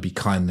being. I want to be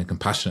kind and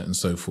compassionate and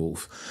so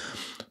forth.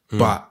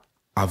 But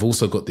I've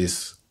also got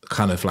this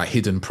kind of like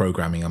hidden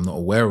programming I'm not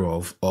aware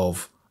of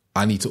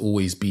I need to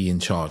always be in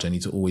charge. I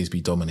need to always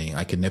be dominating.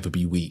 I can never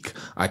be weak.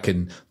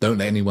 Don't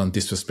let anyone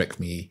disrespect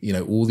me, you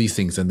know, all these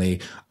things.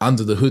 And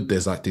under the hood,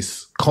 there's like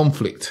this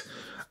conflict.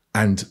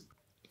 And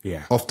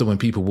yeah, often when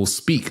people will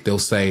speak, they'll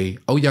say,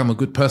 oh yeah, I'm a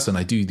good person.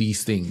 I do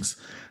these things.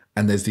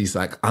 And there's these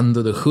like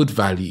under the hood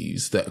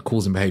values that are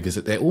causing behaviors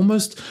that they're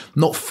almost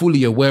not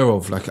fully aware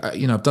of. Like,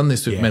 you know, I've done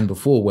this with men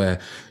before where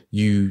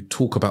you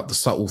talk about the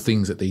subtle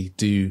things that they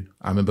do.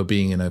 I remember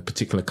being in a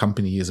particular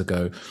company years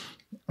ago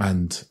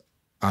and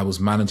I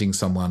was managing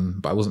someone,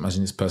 but I wasn't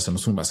managing this person. I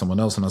was talking about someone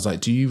else. And I was like,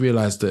 do you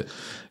realize that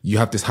you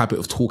have this habit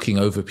of talking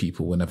over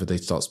people whenever they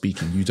start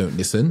speaking? You don't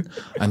listen.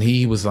 And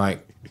he was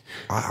like,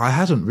 I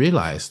hadn't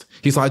realized.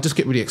 He's like, I just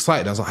get really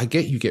excited. I was like, I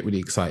get you get really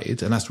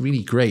excited and that's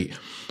really great.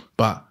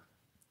 But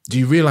do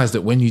you realize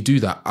that when you do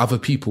that, other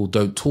people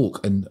don't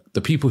talk, and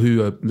the people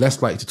who are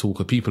less likely to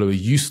talk are people who are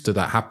used to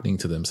that happening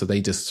to them. So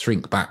they just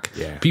shrink back.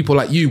 Yeah. People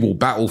like you will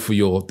battle for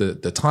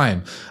the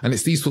time. And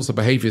it's these sorts of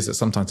behaviors that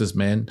sometimes as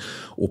men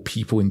or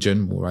people in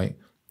general, right,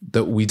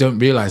 that we don't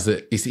realize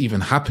that it's even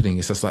happening.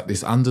 It's just like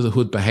this under the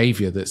hood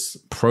behavior that's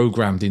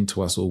programmed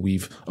into us or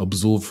we've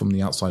absorbed from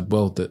the outside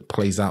world that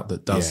plays out,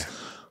 that does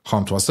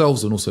harm to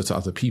ourselves and also to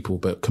other people,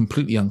 but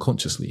completely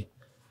unconsciously.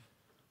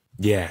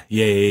 Yeah.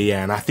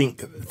 And I think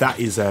that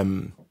is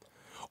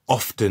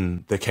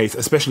often the case,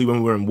 especially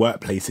when we're in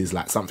workplaces,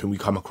 like something we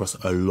come across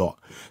a lot,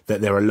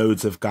 that there are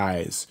loads of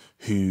guys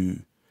who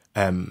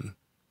don't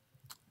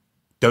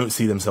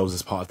see themselves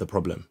as part of the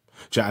problem.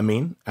 Do you know what I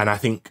mean? And I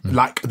think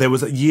like there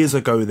was years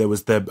ago, there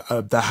was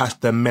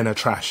the men are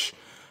trash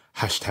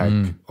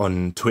hashtag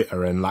on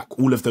Twitter, and like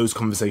all of those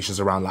conversations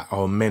around like,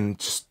 oh, men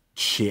just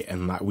shit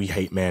and like we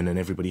hate men and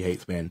everybody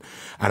hates men.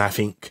 And I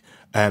think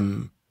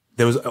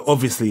there was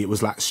obviously it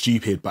was like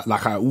stupid, but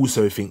like I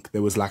also think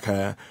there was like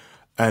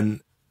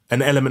an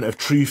element of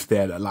truth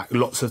there that like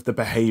lots of the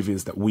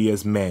behaviors that we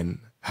as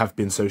men have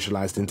been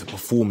socialized into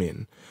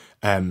performing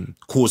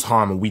cause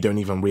harm and we don't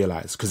even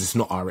realize because it's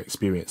not our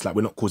experience. Like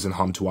we're not causing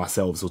harm to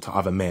ourselves or to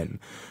other men.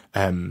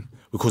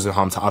 We're causing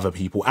harm to other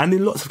people. And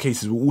in lots of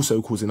cases, we're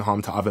also causing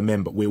harm to other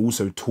men, but we're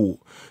also taught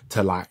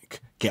to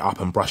like get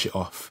up and brush it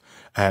off.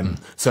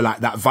 So like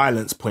that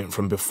violence point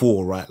from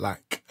before, right?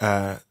 Like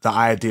the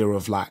idea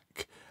of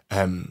like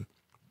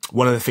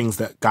one of the things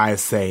that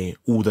guys say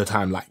all the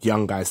time, like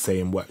young guys say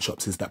in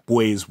workshops, is that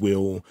boys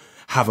will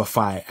have a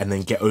fight and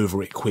then get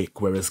over it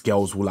quick, whereas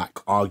girls will like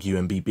argue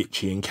and be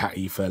bitchy and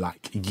catty for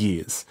like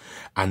years.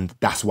 And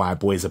that's why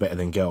boys are better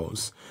than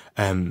girls.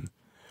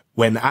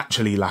 When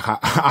actually, like,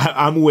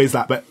 I'm always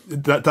like,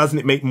 but doesn't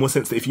it make more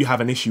sense that if you have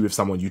an issue with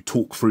someone, you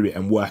talk through it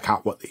and work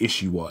out what the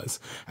issue was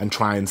and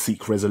try and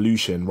seek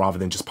resolution rather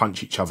than just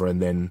punch each other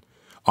and then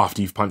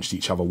after you've punched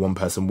each other, one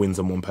person wins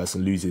and one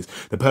person loses.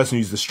 The person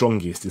who's the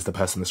strongest is the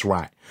person that's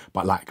right,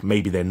 but like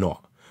maybe they're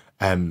not.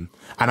 And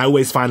I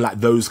always find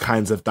like those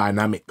kinds of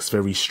dynamics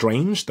very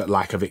strange that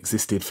like have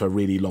existed for a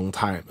really long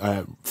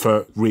time,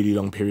 for really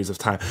long periods of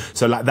time.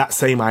 So like that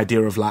same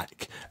idea of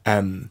like,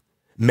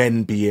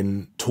 men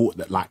being taught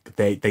that like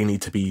they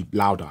need to be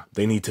louder,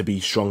 they need to be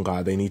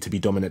stronger, they need to be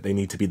dominant, they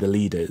need to be the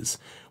leaders.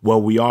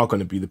 Well, we are going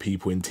to be the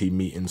people in team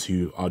meetings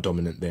who are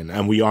dominant then,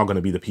 and we are going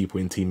to be the people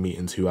in team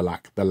meetings who are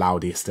like the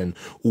loudest and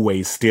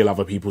always steal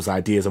other people's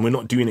ideas. And we're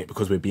not doing it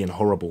because we're being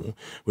horrible.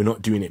 We're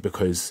not doing it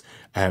because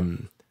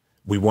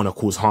we want to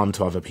cause harm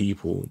to other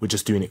people. We're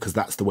just doing it because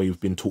that's the way we've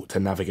been taught to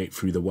navigate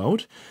through the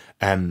world.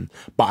 But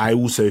I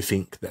also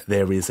think that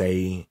there is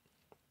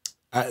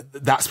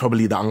that's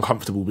probably the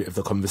uncomfortable bit of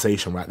the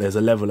conversation, right? There's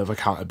a level of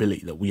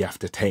accountability that we have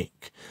to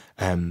take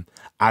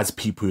as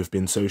people who have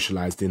been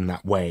socialized in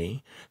that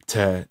way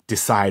to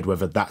decide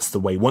whether that's the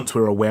way, once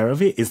we're aware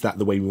of it, is that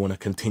the way we want to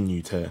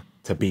continue to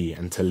be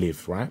and to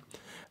live, right?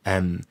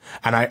 And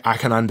I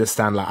can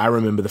understand, like, I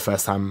remember the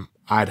first time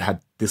I'd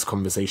had this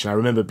conversation. I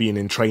remember being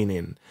in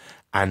training,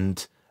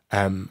 and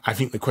I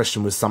think the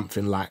question was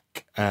something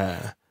like,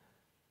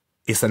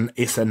 it's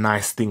a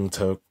nice thing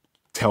to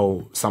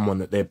tell someone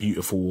that they're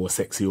beautiful or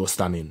sexy or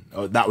stunning.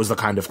 That was the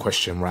kind of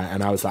question, right?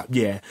 And I was like,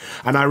 yeah.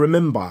 And I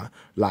remember,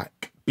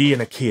 like,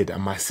 being a kid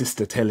and my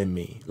sister telling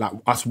me, like,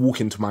 us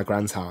walking to my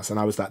grand's house, and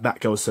I was like, that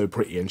girl's so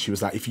pretty. And she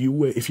was like, if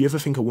you ever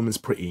think a woman's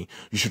pretty,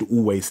 you should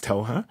always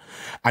tell her.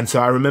 And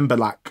so I remember,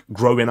 like,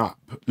 growing up,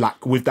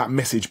 like, with that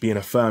message being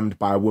affirmed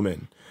by a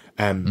woman,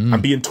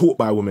 and being taught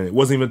by a woman. It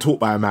wasn't even taught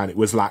by a man. It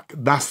was like,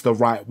 that's the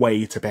right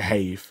way to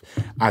behave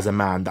as a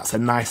man. That's a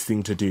nice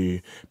thing to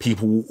do.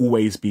 People will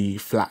always be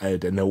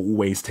flattered and they'll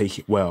always take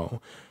it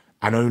well.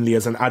 And only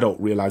as an adult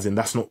realizing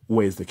that's not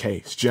always the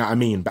case. Do you know what I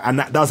mean? And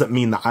that doesn't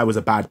mean that I was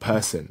a bad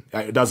person.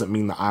 It doesn't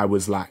mean that I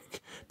was,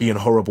 like, being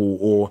horrible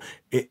or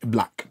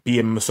like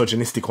being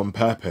misogynistic on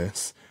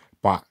purpose.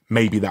 But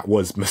maybe that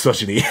was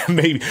misogyny.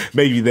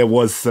 maybe there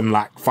was some,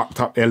 like, fucked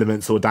up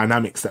elements or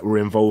dynamics that were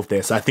involved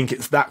there. So I think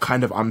it's that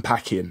kind of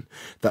unpacking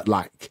that,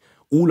 like,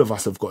 all of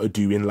us have got to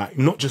do in, like,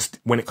 not just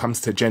when it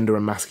comes to gender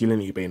and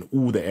masculinity, but in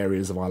all the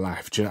areas of our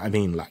life. Do you know what I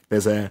mean? Like,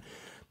 there's a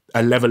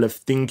level of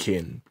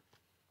thinking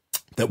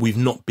that we've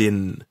not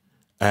been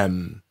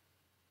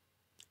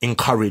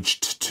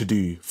encouraged to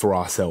do for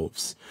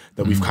ourselves,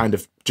 that we've kind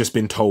of just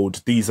been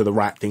told these are the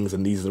right things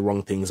and these are the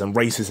wrong things, and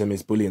racism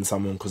is bullying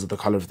someone because of the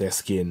color of their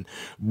skin,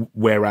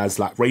 whereas,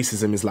 like,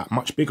 racism is, like,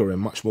 much bigger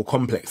and much more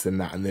complex than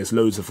that, and there's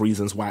loads of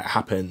reasons why it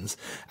happens,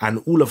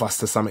 and all of us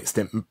to some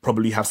extent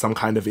probably have some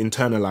kind of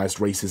internalized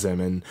racism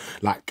and,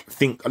 like,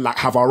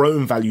 have our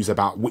own values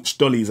about which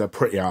dollies are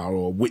prettier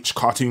or which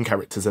cartoon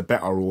characters are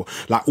better, or,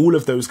 like, all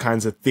of those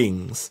kinds of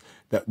things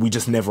that we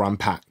just never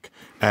unpack.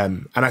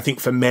 And I think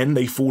for men,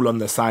 they fall on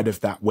the side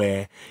of that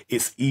where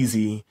it's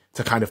easy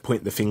to kind of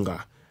point the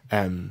finger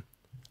and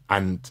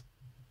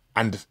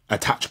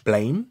attach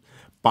blame.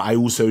 But I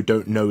also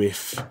don't know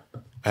if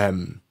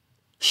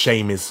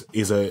shame is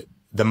the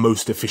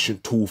most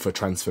efficient tool for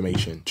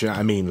transformation. Do you know what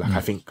I mean? Like,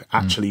 I think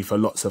actually for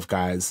lots of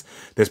guys,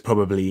 there's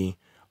probably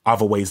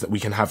other ways that we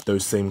can have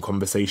those same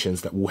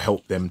conversations that will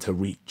help them to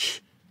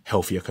reach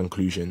healthier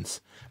conclusions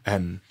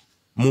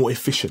more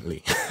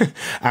efficiently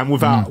and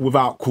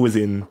without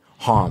causing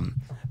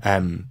harm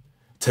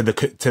to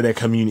their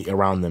community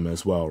around them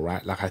as well,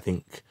 right? Like, I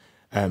think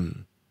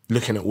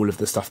looking at all of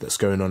the stuff that's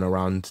going on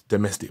around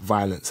domestic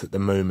violence at the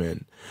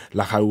moment,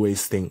 like, I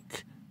always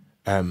think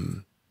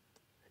in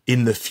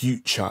the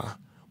future,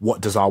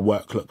 what does our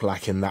work look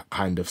like in that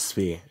kind of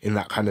sphere, in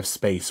that kind of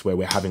space where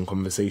we're having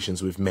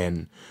conversations with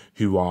men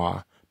who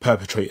are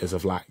perpetrators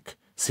of, like,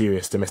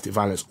 serious domestic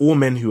violence, or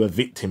men who are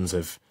victims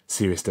of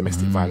serious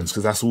domestic violence,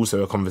 because that's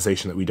also a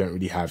conversation that we don't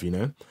really have, you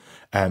know?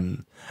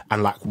 And,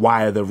 like,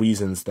 what are the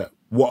reasons that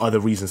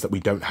we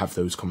don't have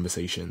those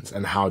conversations,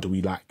 and how do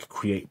we, like,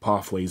 create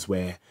pathways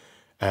where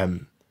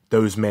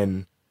those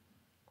men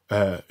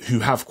who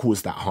have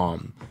caused that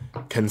harm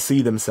can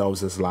see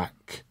themselves as,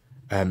 like,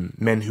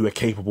 men who are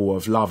capable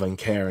of love and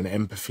care and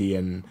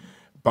empathy,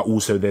 but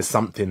also there's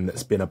something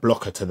that's been a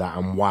blocker to that,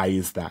 and why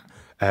is that?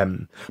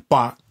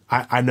 But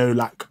I know,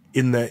 like,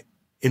 in the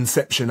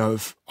inception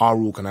of our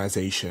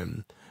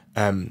organization,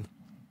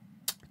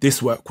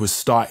 this work was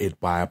started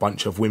by a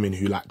bunch of women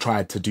who, like,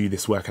 tried to do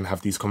this work and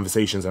have these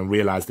conversations and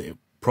realized that it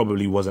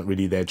probably wasn't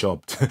really their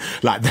job.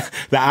 Like, that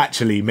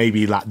actually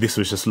maybe, like, this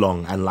was just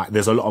long, and, like,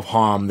 there's a lot of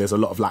harm, there's a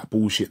lot of, like,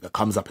 bullshit that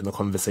comes up in the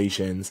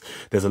conversations,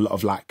 there's a lot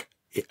of, like,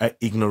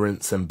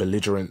 ignorance and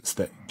belligerence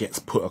that gets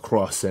put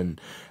across, and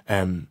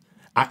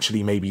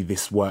actually maybe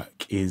this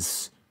work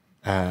is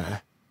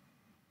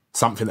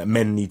something that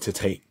men need to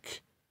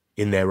take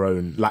in their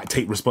own, like,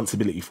 take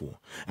responsibility for.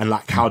 And,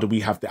 like, how do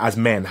we have, as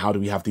men, how do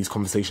we have these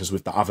conversations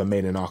with the other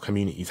men in our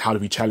communities? How do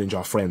we challenge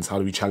our friends? How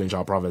do we challenge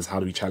our brothers? How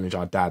do we challenge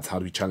our dads? How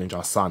do we challenge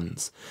our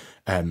sons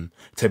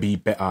to be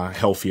better,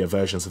 healthier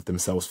versions of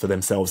themselves, for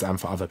themselves and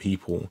for other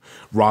people,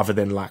 rather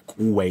than, like,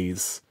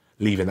 always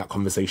leaving that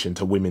conversation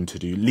to women to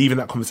do, leaving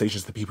that conversation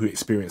to the people who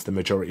experience the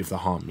majority of the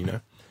harm, you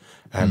know?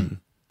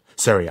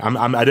 Sorry,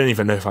 I don't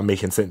even know if I'm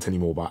making sense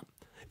anymore, but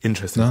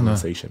interesting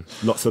conversation.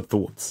 Lots of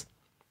thoughts.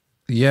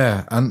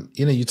 Yeah, and,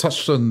 you know, you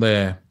touched on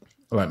there,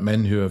 like,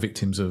 men who are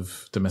victims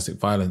of domestic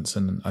violence,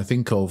 and I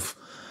think of,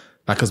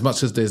 like, as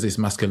much as there's this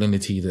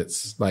masculinity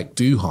that's, like,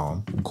 do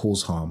harm and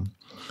cause harm,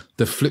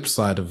 the flip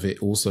side of it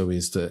also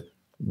is that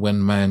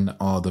when men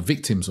are the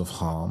victims of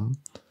harm,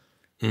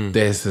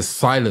 there's a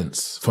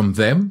silence from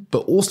them, but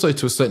also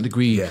to a certain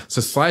degree,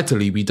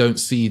 societally, we don't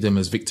see them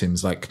as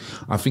victims. Like,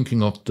 I'm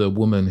thinking of the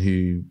woman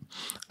who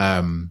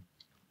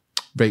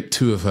raped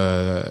two of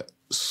her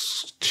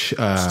students,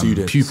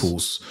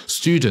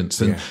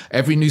 and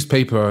every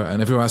newspaper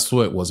and everywhere I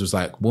saw it was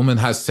like, woman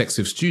has sex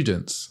with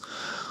students.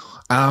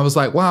 And I was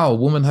like, wow,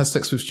 woman has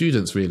sex with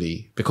students,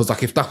 really? Because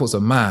like, if that was a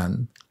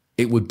man,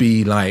 it would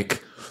be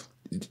like,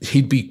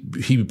 he'd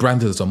be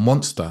branded as a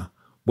monster.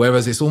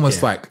 Whereas it's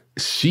almost like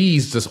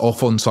she's just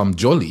off on some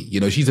jolly, you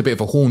know, she's a bit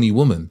of a horny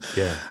woman.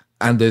 Yeah.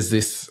 And there's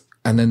this,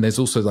 and then there's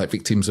also like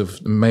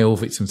male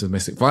victims of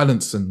domestic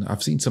violence. And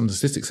I've seen some of the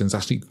statistics, and it's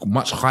actually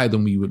much higher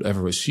than we would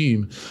ever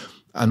assume.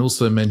 And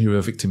also men who are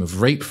a victim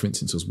of rape, for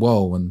instance, as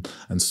well,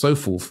 and so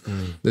forth.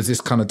 There's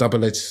this kind of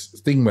double-edged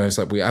thing where it's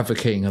like we're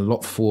advocating a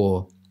lot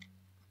for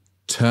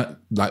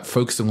like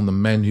focusing on the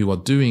men who are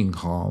doing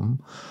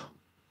harm.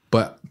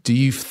 But do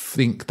you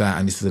think that,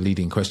 and this is a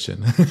leading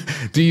question,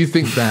 do you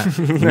think that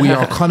we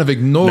are kind of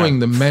ignoring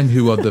the men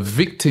who are the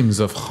victims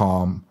of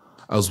harm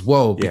as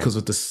well because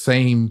of the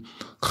same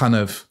kind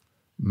of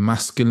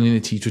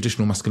masculinity,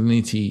 traditional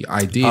masculinity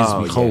ideas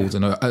we hold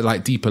and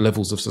like deeper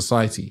levels of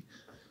society?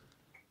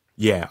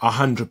 Yeah,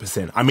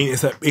 100%. I mean,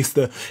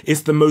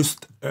 it's the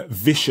most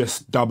vicious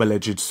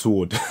double-edged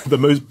sword, the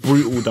most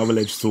brutal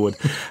double-edged sword,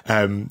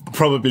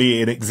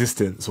 probably in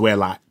existence. Where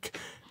like,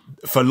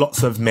 for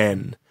lots of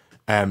men,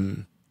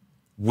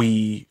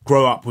 we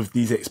grow up with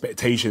these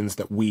expectations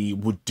that we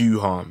would do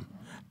harm,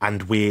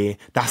 and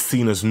that's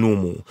seen as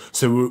normal.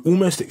 So we're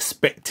almost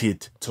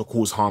expected to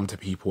cause harm to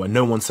people, and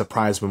no one's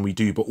surprised when we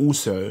do. But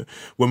also,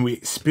 when we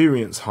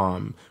experience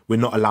harm, we're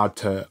not allowed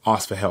to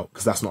ask for help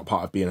because that's not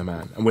part of being a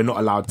man. And we're not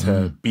allowed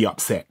to be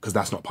upset because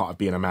that's not part of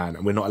being a man.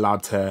 And we're not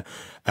allowed to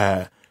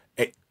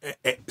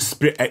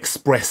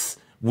express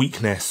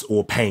weakness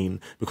or pain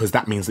because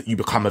that means that you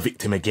become a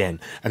victim again.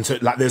 And so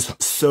like, there's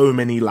so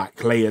many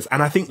like layers.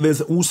 And I think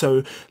there's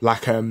also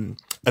like a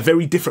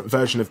very different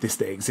version of this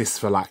that exists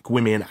for like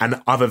women,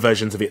 and other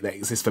versions of it that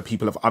exist for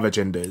people of other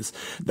genders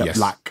that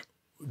like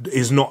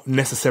is not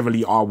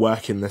necessarily our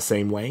work in the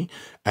same way.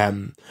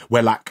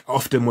 Where like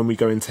often when we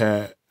go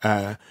into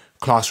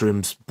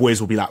classrooms, boys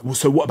will be like, well,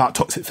 so what about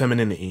toxic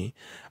femininity?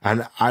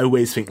 And I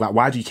always think like,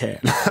 why do you care?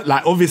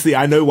 Like, obviously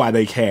I know why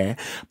they care,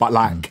 but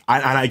like,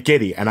 I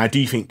get it. And I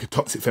do think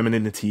toxic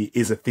femininity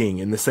is a thing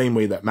in the same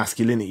way that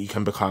masculinity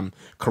can become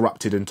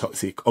corrupted and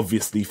toxic.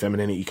 Obviously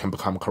femininity can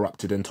become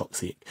corrupted and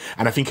toxic.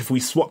 And I think if we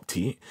swapped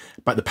it,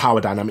 but the power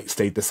dynamic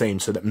stayed the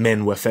same so that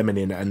men were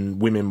feminine and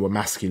women were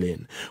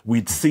masculine,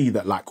 we'd see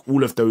that like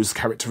all of those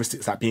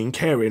characteristics like being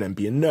caring and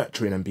being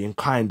nurturing and being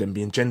kind and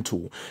being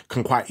gentle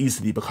can quite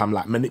easily become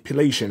like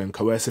manipulation and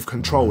coercive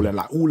control and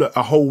like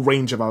a whole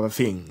range of other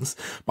things.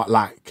 But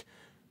like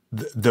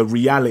the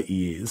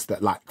reality is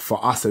that like for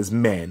us as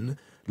men,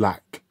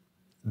 like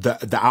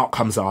the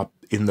outcomes are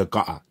in the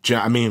gutter. Do you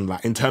know what I mean?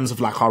 Like in terms of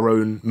like our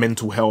own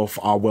mental health,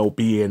 our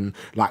well-being,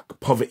 like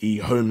poverty,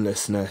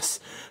 homelessness,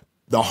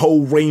 the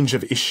whole range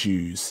of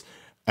issues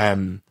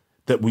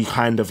that we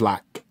kind of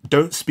like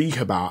don't speak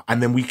about,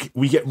 and then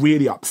we get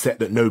really upset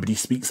that nobody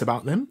speaks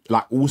about them.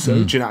 Like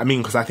also, do you know what I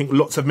mean? Because I think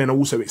lots of men are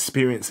also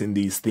experiencing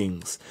these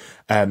things.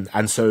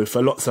 And so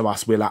for lots of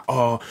us, we're like,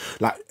 oh,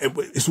 like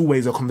it's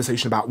always a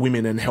conversation about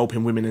women and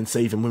helping women and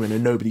saving women,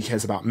 and nobody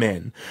cares about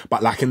men.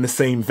 But like in the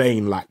same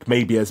vein, like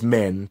maybe as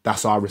men,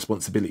 that's our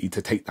responsibility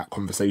to take that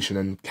conversation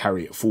and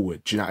carry it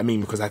forward. Do you know what I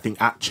mean? Because I think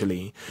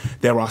actually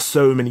there are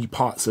so many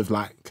parts of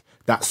like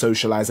that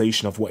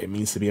socialization of what it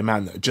means to be a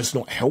man that are just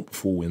not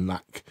helpful in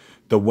like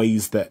the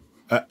ways that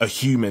a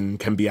human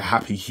can be a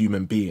happy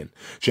human being.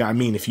 Do you know what I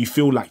mean? If you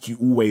feel like you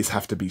always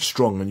have to be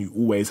strong and you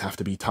always have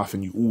to be tough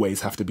and you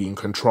always have to be in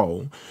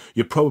control,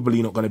 you're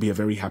probably not going to be a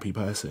very happy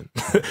person.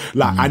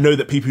 Like I know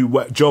that people who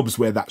work jobs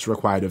where that's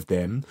required of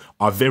them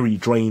are very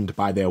drained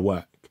by their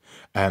work.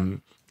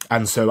 And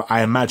so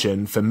I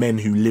imagine for men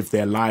who live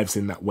their lives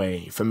in that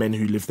way, for men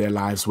who live their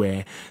lives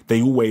where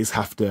they always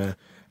have to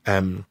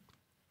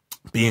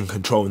be in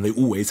control and they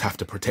always have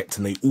to protect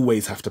and they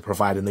always have to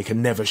provide and they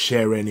can never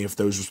share any of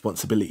those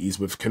responsibilities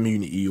with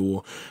community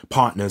or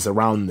partners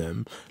around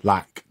them,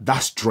 like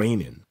that's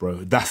draining, bro.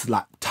 That's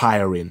like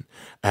tiring.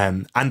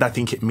 And I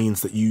think it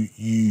means that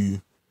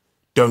you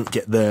don't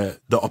get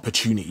the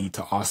opportunity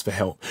to ask for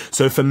help.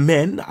 So for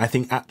men, I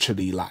think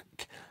actually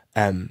like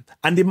and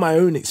in my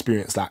own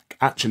experience, like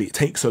actually it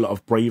takes a lot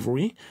of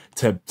bravery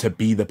to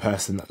be the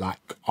person that like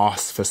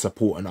asks for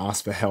support and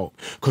asks for help.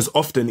 Because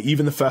often,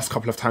 even the first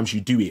couple of times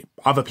you do it,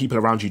 other people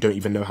around you don't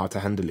even know how to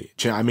handle it.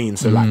 Do you know what I mean?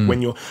 So like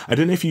when I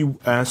don't know if you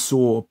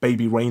saw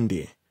Baby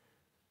Reindeer.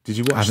 Did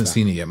you watch that? I haven't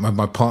seen it yet.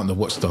 My partner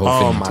watched the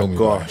whole thing and told me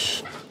about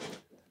it.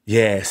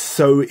 Yeah,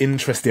 so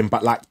interesting.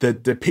 But like the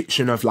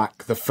depiction of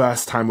like the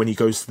first time when he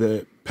goes to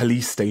the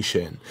police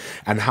station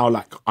and how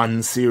like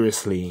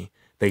unseriously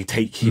they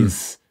take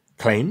his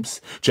claims.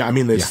 Do you know what I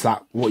mean? They're just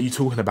like, what are you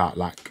talking about?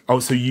 Like, oh,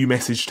 so you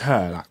messaged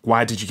her? Like,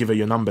 why did you give her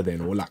your number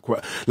then? Or like,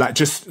 what? Like,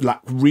 just like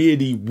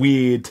really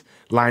weird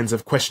lines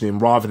of questioning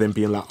rather than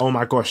being like, oh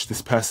my gosh,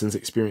 this person's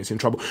experiencing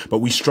trouble. But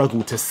we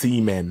struggle to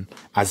see men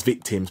as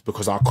victims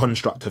because our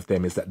construct of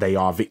them is that they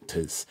are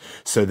victors.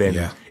 So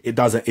then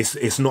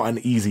it's not an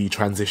easy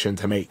transition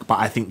to make. But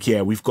I think,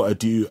 we've got to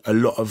do a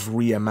lot of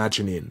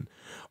reimagining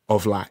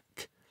of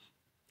like,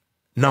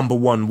 number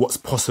one, what's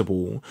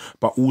possible,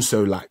 but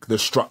also like the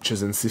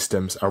structures and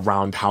systems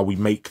around how we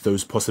make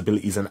those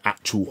possibilities an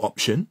actual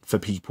option for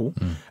people.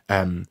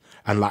 And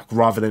like,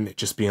 rather than it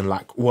just being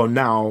like, well,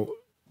 now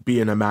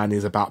being a man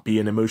is about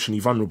being emotionally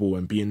vulnerable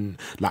and being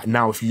like,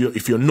 now if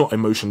you're not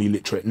emotionally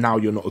literate, now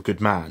you're not a good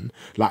man.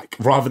 Like,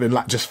 rather than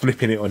like just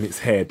flipping it on its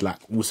head, like,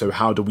 also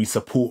how do we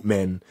support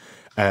men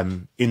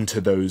into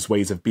those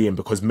ways of being,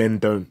 because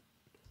men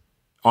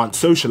aren't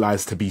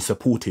socialized to be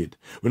supported.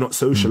 We're not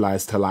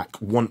socialized to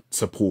like want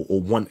support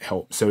or want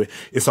help. So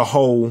it's a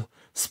whole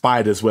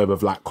spider's web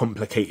of like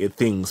complicated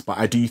things. But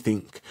I do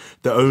think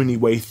the only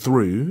way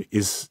through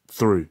is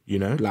through, you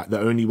know, like the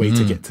only way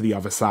to get to the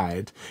other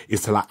side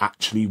is to like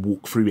actually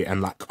walk through it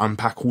and like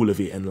unpack all of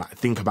it and like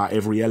think about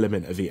every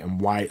element of it and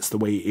why it's the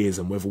way it is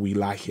and whether we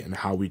like it and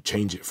how we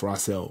change it for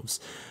ourselves.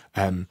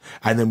 And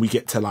then we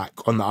get to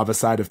like, on the other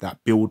side of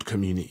that, build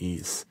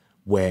communities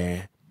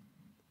where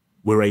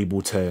we're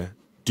able to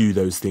do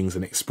those things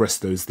and express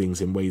those things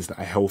in ways that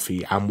are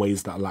healthy and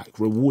ways that are like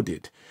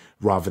rewarded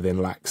rather than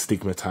like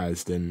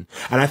stigmatized. And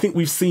I think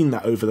we've seen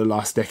that over the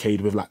last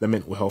decade with like the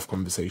mental health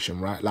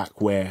conversation, right?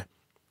 Like, where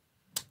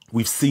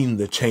we've seen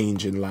the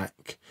change in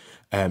like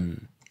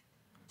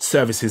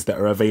services that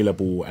are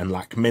available and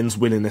like men's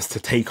willingness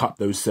to take up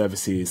those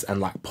services and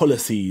like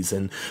policies.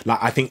 And like,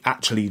 I think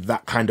actually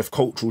that kind of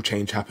cultural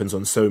change happens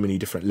on so many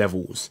different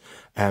levels.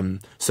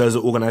 So as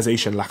an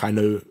organization, like, I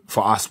know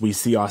for us, we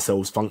see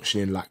ourselves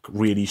functioning like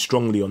really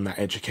strongly on that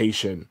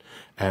education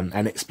and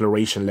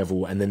exploration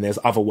level. And then there's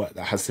other work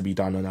that has to be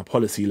done on a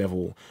policy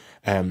level.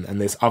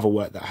 And there's other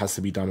work that has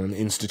to be done on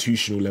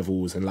institutional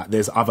levels. And like,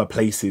 there's other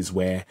places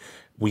where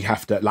we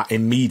have to, like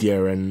in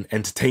media and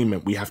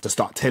entertainment, we have to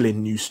start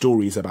telling new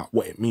stories about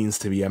what it means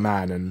to be a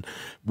man. And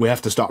we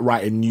have to start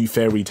writing new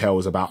fairy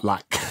tales about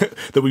like,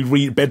 that we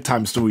read,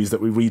 bedtime stories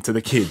that we read to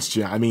the kids. Do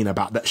you know what I mean?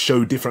 About that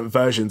show different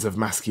versions of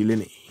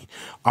masculinity.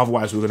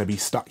 Otherwise, we're going to be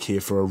stuck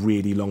here for a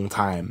really long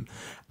time.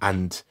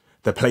 And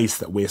the place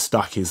that we're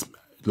stuck is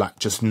like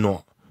just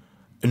not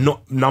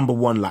number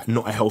one, like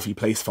not a healthy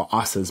place for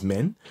us as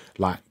men.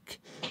 Like,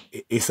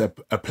 it's a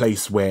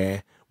place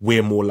where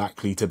we're more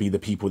likely to be the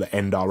people that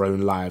end our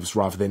own lives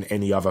rather than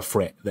any other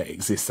threat that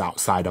exists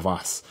outside of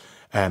us.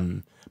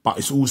 But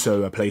it's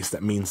also a place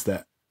that means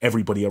that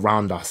everybody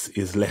around us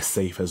is less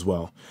safe as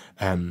well.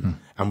 And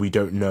we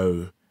don't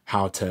know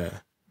how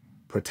to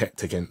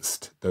protect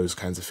against those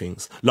kinds of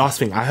things. Last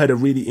thing, I heard a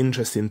really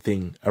interesting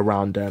thing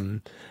around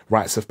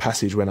rites of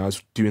passage when I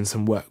was doing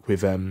some work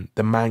with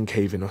the Man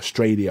Cave in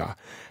Australia.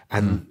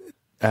 And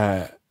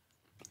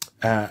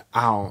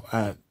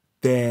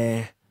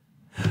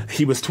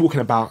he was talking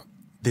about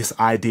this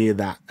idea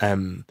that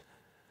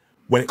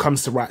when it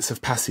comes to rites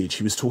of passage,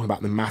 he was talking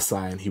about the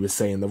Maasai, and he was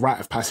saying the rite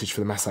of passage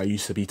for the Maasai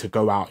used to be to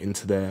go out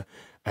into the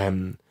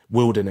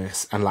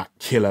wilderness and like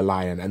kill a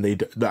lion, and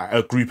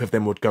a group of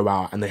them would go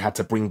out and they had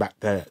to bring back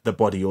the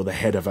body or the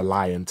head of a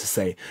lion to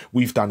say,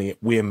 we've done it,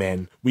 we're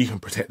men, we can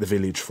protect the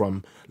village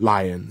from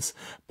lions.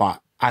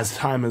 But as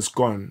time has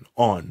gone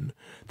on,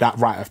 that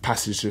rite of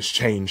passage has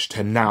changed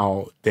to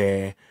now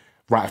their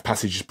rite of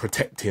passage is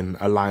protecting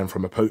a lion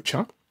from a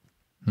poacher.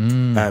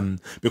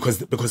 Because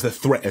the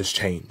threat has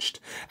changed.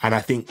 And I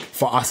think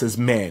for us as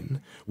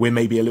men, we're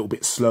maybe a little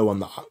bit slow on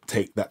the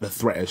uptake that the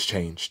threat has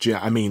changed. Do you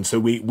know what I mean? So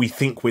we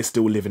think we're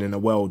still living in a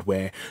world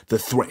where the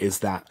threat is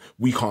that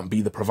we can't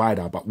be the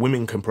provider, but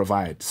women can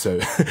provide. So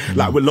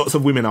like, lots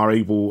of women are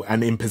able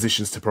and in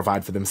positions to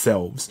provide for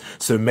themselves.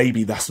 So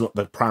maybe that's not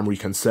the primary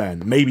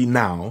concern. Maybe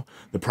now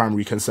the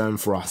primary concern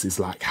for us is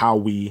like how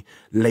we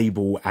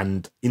label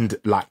and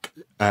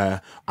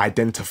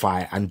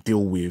identify and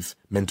deal with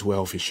mental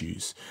health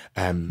issues,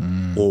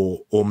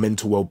 or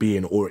mental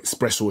well-being, or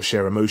express or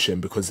share emotion.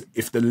 Because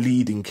if the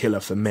leading killer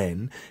for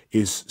men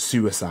is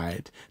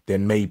suicide,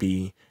 then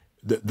maybe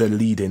the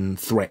leading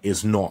threat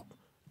is not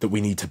that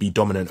we need to be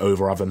dominant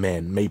over other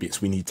men. Maybe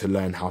it's we need to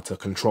learn how to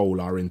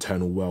control our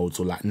internal worlds,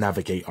 or like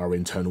navigate our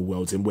internal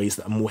worlds in ways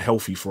that are more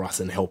healthy for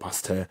us and help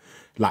us to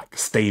like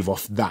stave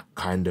off that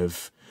kind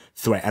of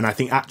threat. And I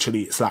think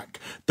actually it's like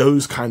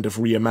those kind of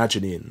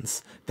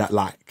reimaginings that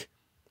like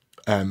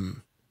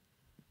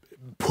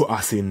put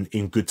us in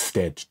good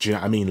stead. Do you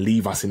know what I mean?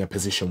 Leave us in a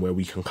position where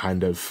we can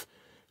kind of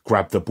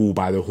grab the bull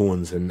by the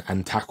horns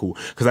and tackle.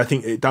 Because I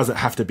think it doesn't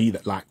have to be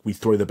that like we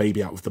throw the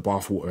baby out with the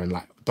bathwater and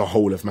like the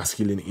whole of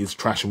masculinity is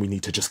trash and we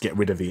need to just get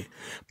rid of it.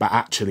 But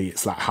actually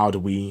it's like, how do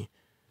we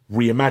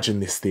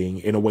reimagine this thing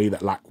in a way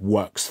that like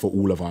works for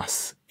all of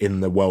us in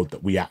the world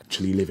that we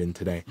actually live in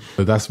today?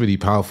 But that's really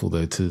powerful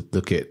though, to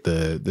look at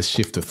the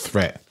shift of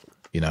threat.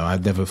 You know,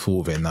 I've never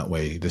thought of it in that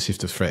way. The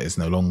shift of threat is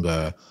no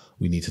longer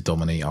we need to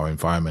dominate our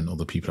environment or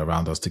the people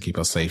around us to keep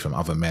us safe from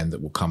other men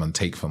that will come and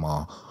take from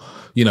our,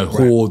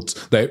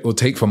 hordes that will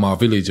take from our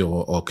village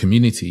or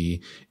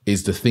community.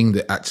 Is the thing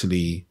that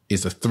actually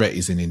is a threat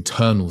is an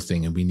internal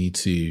thing. And we need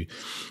to,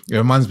 it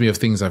reminds me of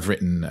things I've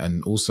written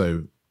and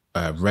also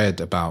read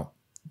about,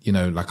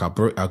 like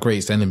our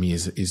greatest enemy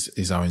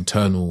is our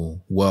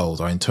internal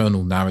world, our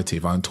internal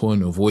narrative, our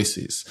internal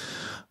voices.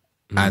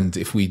 And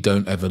if we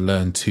don't ever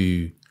learn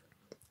to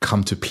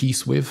come to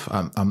peace with.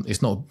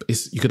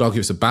 You could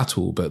argue it's a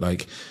battle, but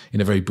like in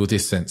a very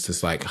Buddhist sense,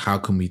 it's like, how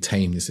can we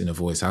tame this inner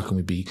voice? How can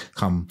we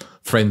become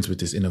friends with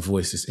this inner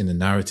voice, this inner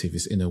narrative,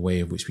 this inner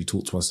way of which we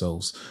talk to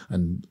ourselves,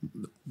 and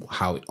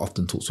how it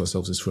often talks to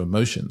ourselves is through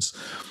emotions.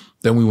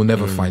 Then we will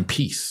never find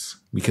peace.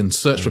 We can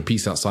search for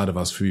peace outside of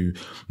us through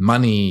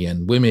money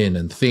and women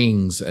and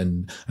things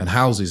and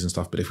houses and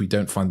stuff. But if we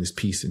don't find this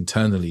peace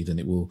internally, then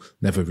it will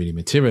never really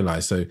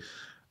materialize. So,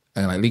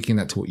 and like linking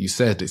that to what you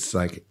said, it's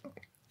like,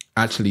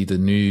 actually the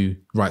new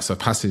rites of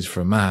passage for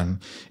a man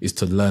is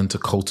to learn to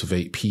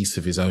cultivate peace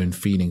of his own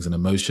feelings and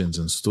emotions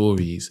and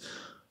stories,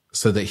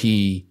 so that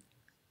he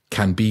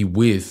can be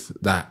with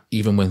that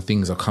even when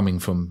things are coming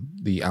from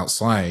the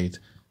outside,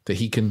 that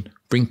he can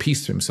bring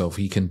peace to himself.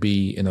 He can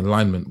be in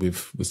alignment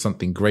with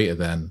something greater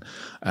than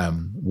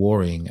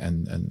warring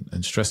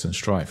and stress and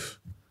strife.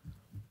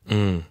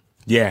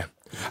 Yeah.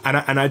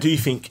 And I do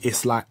think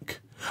it's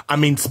like, I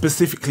mean,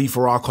 specifically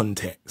for our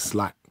context,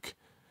 like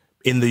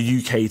in the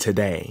UK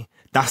today,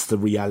 that's the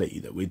reality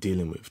that we're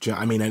dealing with. Do you know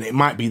what I mean? And it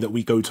might be that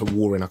we go to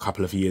war in a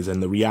couple of years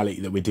and the reality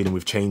that we're dealing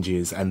with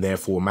changes, and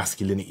therefore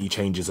masculinity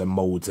changes and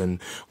molds,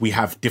 and we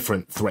have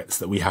different threats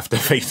that we have to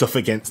face off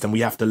against, and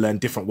we have to learn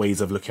different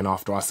ways of looking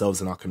after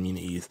ourselves and our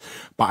communities.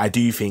 But I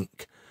do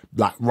think,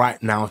 like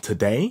right now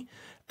today,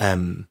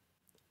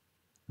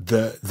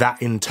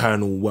 that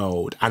internal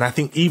world, and I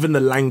think even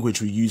the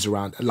language we use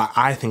around, like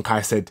I think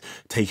I said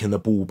taking the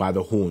bull by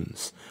the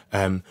horns,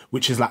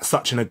 which is like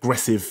such an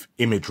aggressive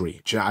imagery.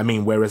 Do you know what I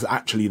mean? Whereas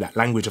actually that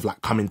language of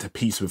like coming to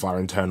peace with our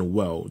internal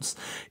worlds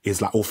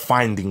is like, or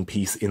finding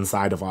peace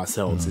inside of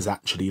ourselves is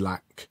actually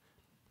like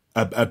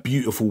a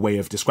beautiful way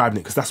of describing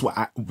it, because that's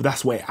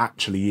what it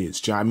actually is.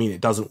 Do you know what I mean?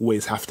 It doesn't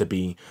always have to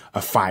be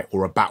a fight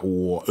or a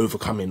battle or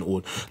overcoming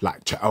or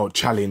like or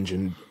challenge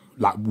and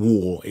like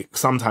war.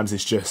 Sometimes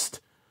it's just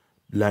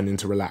learning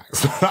to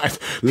relax, like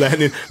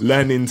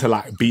learning to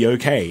like be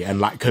okay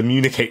and like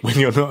communicate when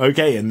you're not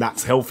okay, and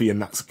that's healthy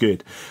and that's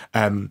good.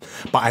 But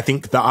I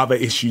think the other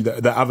issue,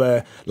 the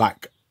other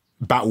like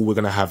battle we're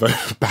gonna have,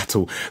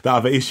 the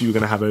other issue we're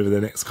gonna have over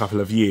the next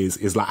couple of years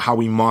is like how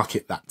we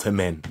market that to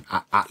men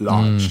at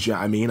large. Do you know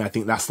what I mean? I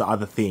think that's the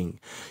other thing,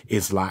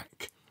 is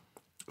like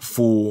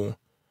for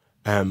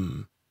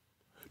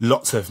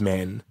lots of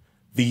men,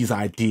 these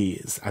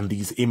ideas and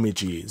these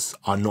images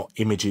are not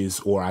images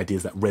or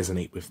ideas that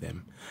resonate with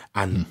them.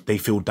 And they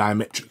feel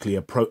diametrically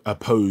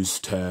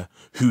opposed to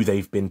who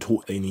they've been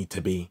taught they need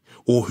to be,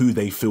 or who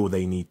they feel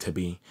they need to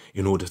be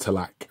in order to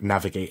like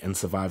navigate and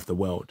survive the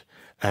world.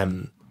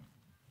 But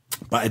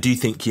I do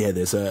think, yeah,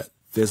 there's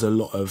a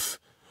lot of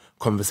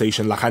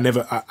conversation. Like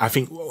I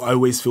think I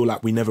always feel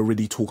like we never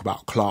really talk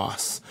about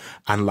class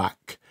and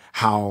like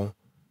how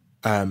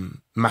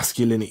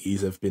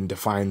masculinities have been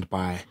defined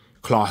by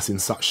class in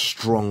such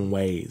strong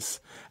ways,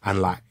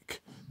 and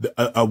like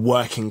a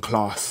working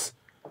class,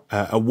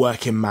 a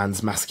working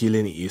man's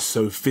masculinity is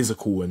so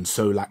physical and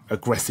so like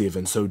aggressive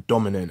and so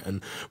dominant,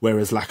 and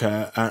whereas like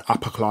an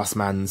upper class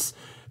man's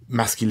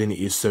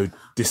masculinity is so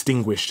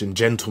distinguished and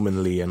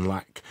gentlemanly and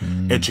like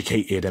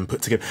educated and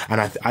put together. And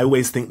I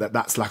always think that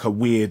that's like a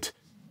weird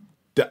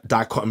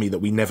dichotomy that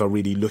we never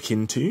really look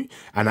into.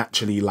 And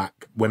actually,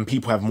 like when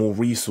people have more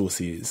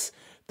resources,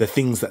 the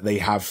things that they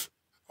have,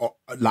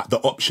 like the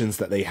options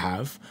that they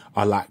have,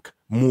 are like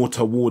more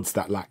towards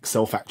that like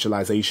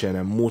self-actualization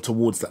and more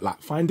towards that like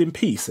finding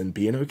peace and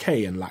being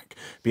okay and like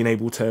being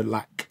able to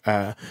like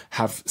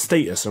have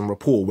status and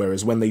rapport.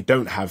 Whereas when they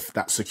don't have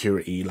that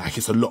security, like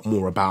it's a lot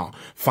more about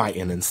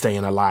fighting and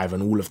staying alive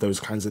and all of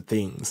those kinds of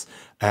things.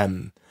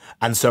 And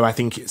so I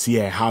think it's,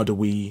 yeah, how do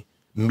we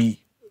meet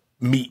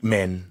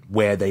men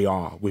where they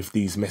are with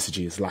these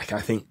messages? Like,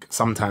 I think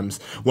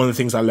sometimes one of the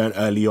things I learned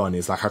early on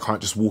is like, I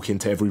can't just walk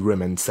into every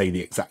room and say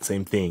the exact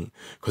same thing,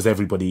 because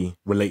everybody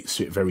relates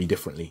to it very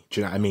differently.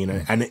 Do you know what I mean?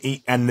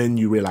 And then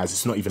you realize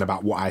it's not even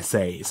about what I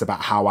say. It's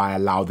about how I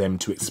allow them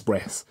to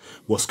express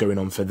what's going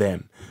on for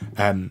them.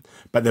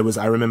 But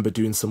I remember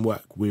doing some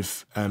work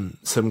with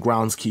some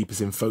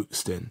groundskeepers in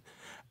Folkestone,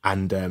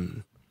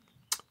 and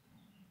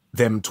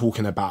them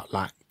talking about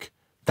like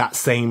that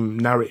same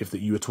narrative that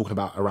you were talking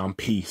about around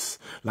peace,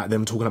 like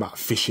them talking about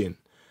fishing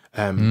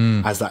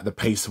as like the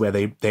place where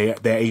they're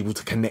able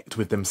to connect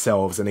with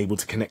themselves and able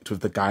to connect with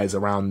the guys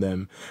around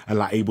them, and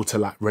like able to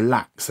like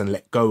relax and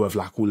let go of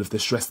like all of the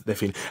stress that they're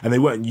feeling. And they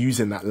weren't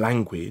using that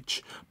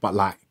language, but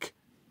like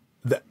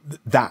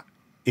that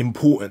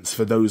importance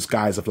for those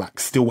guys of like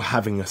still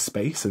having a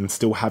space and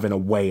still having a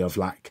way of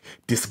like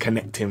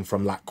disconnecting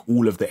from like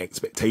all of the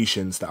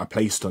expectations that are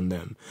placed on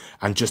them,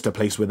 and just a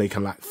place where they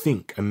can like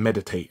think and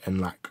meditate and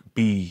like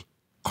be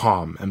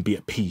calm and be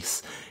at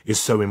peace is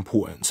so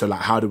important. So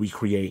like, how do we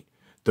create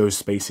those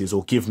spaces,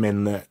 or give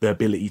men the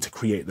ability to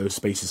create those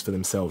spaces for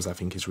themselves, I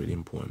think is really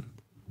important.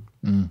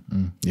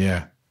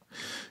 Yeah,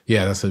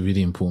 that's a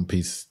really important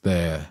piece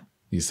there.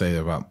 You say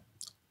about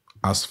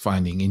us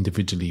finding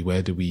individually,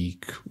 where do we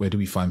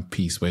find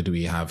peace? Where do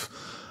we have,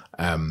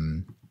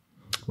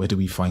 where do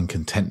we find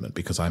contentment?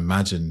 Because I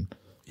imagine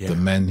the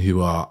men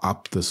who are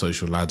up the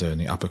social ladder in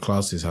the upper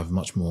classes have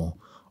much more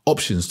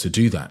options to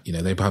do that. You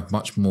know, they have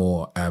much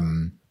more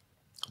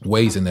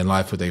ways in their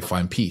life where they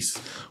find peace.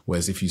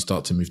 Whereas if you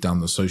start to move down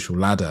the social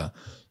ladder,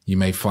 you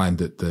may find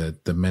that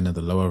the men of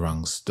the lower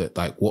rungs, that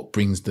like what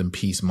brings them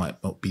peace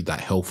might not be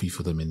that healthy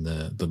for them in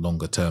the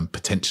longer term,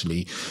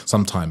 potentially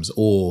sometimes,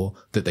 or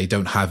that they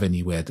don't have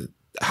anywhere to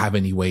have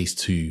any ways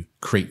to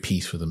create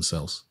peace for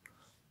themselves.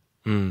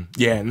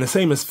 Yeah, and the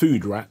same as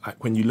food, right?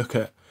 Like when you look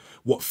at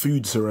what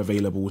foods are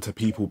available to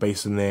people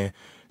based on their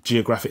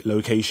geographic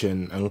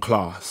location and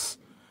class,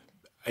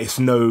 it's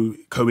no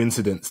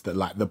coincidence that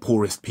like the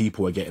poorest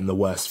people are getting the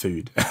worst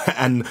food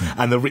and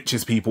the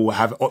richest people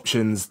have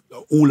options,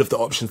 all of the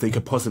options they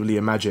could possibly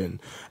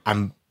imagine,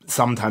 and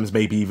sometimes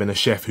maybe even a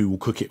chef who will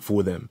cook it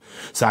for them.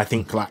 So I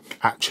think like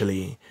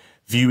actually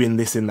viewing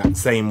this in that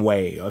same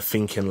way of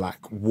thinking like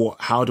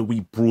how do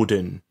we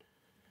broaden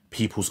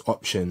people's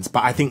options?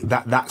 But I think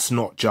that that's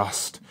not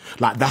just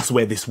like, that's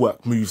where this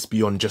work moves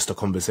beyond just a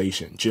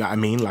conversation. Do you know what I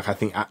mean? Like I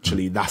think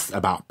actually that's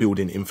about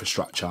building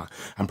infrastructure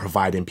and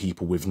providing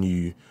people with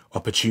new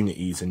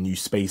opportunities and new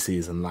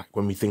spaces. And like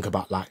when we think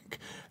about like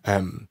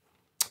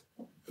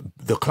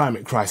the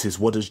climate crisis,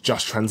 what does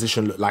just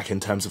transition look like in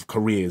terms of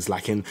careers?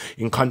 Like in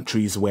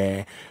countries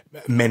where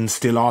men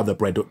still are the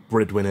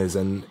breadwinners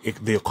and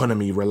the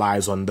economy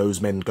relies on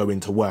those men going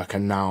to work,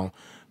 and now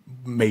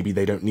maybe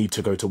they don't need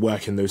to go to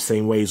work in those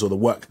same ways, or the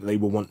work that they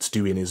were once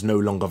doing is no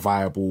longer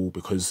viable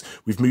because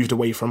we've moved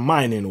away from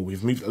mining, or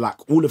we've moved,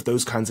 like all of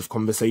those kinds of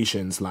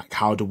conversations. Like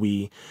how do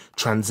we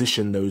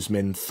transition those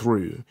men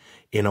through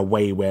in a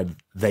way where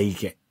they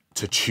get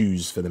to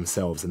choose for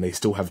themselves and they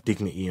still have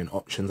dignity and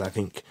options? I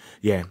think,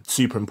 yeah,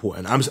 super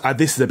important.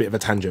 This is a bit of a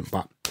tangent,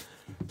 but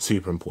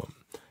super important.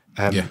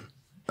 Yeah,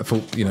 I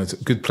thought, you know, it's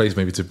a good place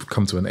maybe to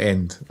come to an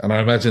end. And I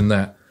imagine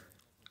that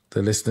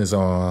the listeners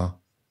are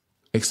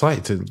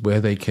excited to where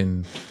they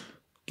can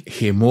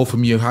hear more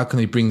from you. How can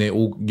they bring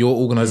your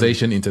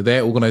organization into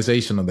their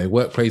organization or their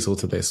workplace or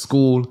to their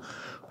school?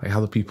 Like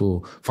how do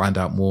people find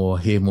out more,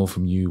 hear more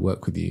from you,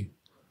 work with you?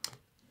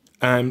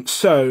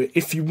 So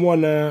if you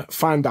want to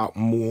find out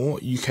more,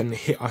 you can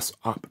hit us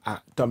up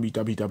at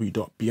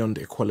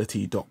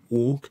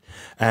www.beyondequality.org.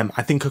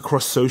 I think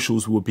across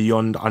socials, we're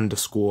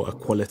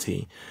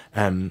beyond_equality,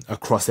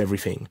 across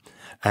everything.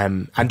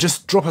 And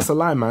just drop us a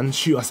line, man.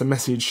 Shoot us a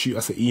message, shoot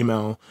us an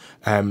email.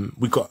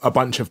 We've got a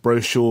bunch of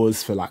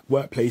brochures for like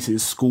workplaces,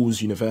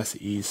 schools,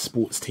 universities,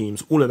 sports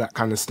teams, all of that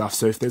kind of stuff.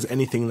 So if there's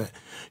anything that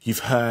you've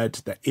heard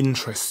that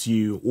interests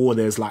you, or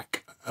there's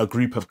like a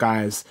group of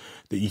guys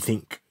that you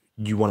think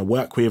you want to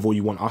work with, or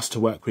you want us to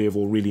work with,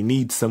 or really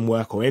need some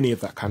work, or any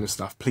of that kind of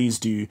stuff, please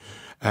do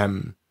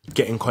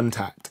get in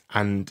contact.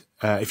 And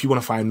if you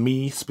want to find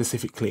me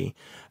specifically,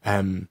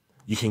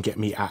 you can get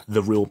me at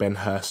The Real Ben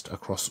Hurst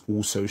across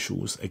all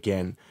socials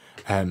again.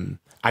 And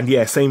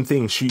yeah, same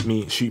thing. Shoot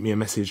me a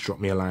message,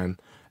 drop me a line,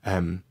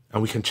 and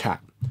we can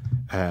chat.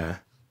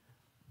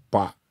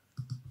 But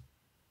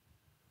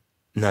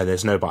no,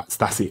 there's no buts.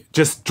 That's it.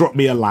 Just drop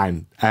me a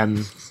line.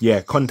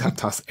 Yeah,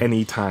 contact us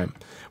anytime.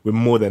 We're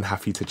more than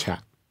happy to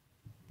chat.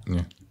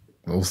 Yeah.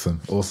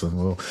 Awesome.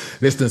 Well,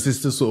 listeners, this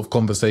is the sort of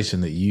conversation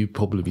that you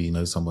probably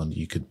know someone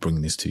you could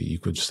bring this to. You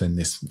could send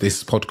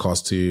this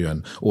podcast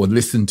to, or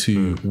listen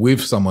to with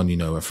someone you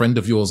know, a friend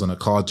of yours on a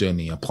car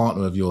journey, a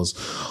partner of yours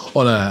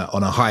on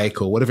a hike,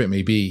 or whatever it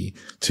may be,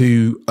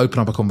 to open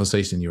up a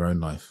conversation in your own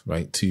life,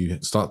 right? To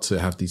start to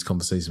have these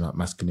conversations about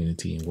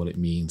masculinity and what it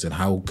means, and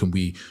how can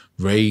we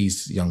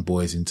raise young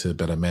boys into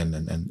better men,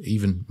 and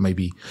even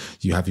maybe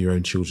you have your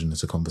own children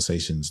as a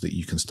conversations that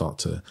you can start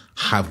to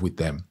have with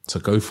them. So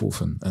go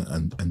forth and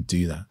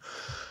do that.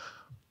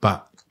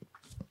 But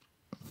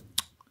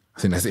I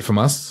think that's it from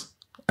us.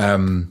 I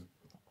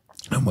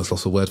almost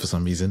lost a word for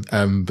some reason.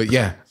 But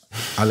yeah,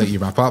 I'll let you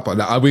wrap up.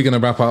 We're going to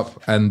wrap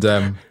up, and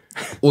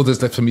all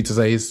that's left for me to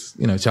say is,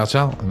 you know,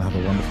 ciao, and have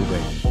a wonderful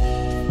day.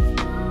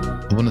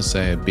 I want to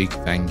say a big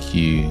thank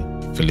you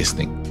for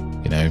listening.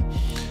 You know,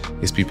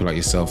 it's people like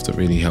yourself that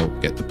really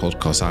help get the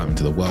podcast out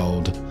into the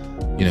world.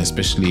 You know,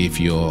 especially if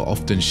you're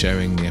often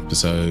sharing the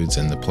episodes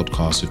and the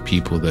podcast with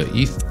people that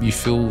you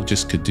feel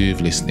just could do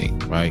with listening,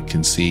 right?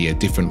 Can see a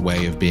different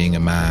way of being a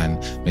man,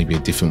 maybe a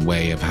different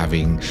way of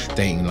having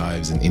dating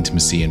lives and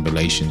intimacy and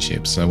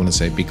relationships. So I want to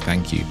say a big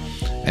thank you.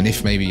 And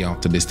if maybe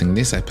after listening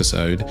to this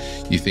episode,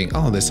 you think,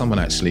 oh, there's someone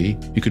actually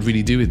who could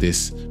really do with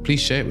this,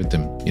 please share it with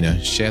them. You know,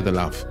 share the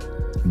love.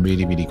 I'm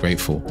really, really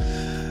grateful.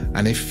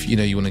 And if, you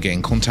know, you want to get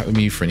in contact with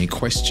me for any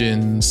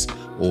questions,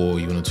 or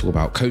you want to talk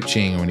about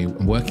coaching or any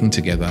working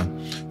together,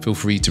 feel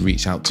free to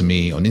reach out to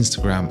me on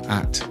Instagram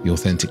at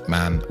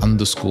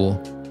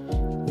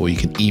theauthenticman_, or you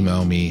can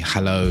email me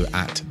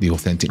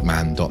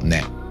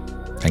hello@theauthenticman.net.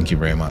 Thank you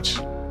very much.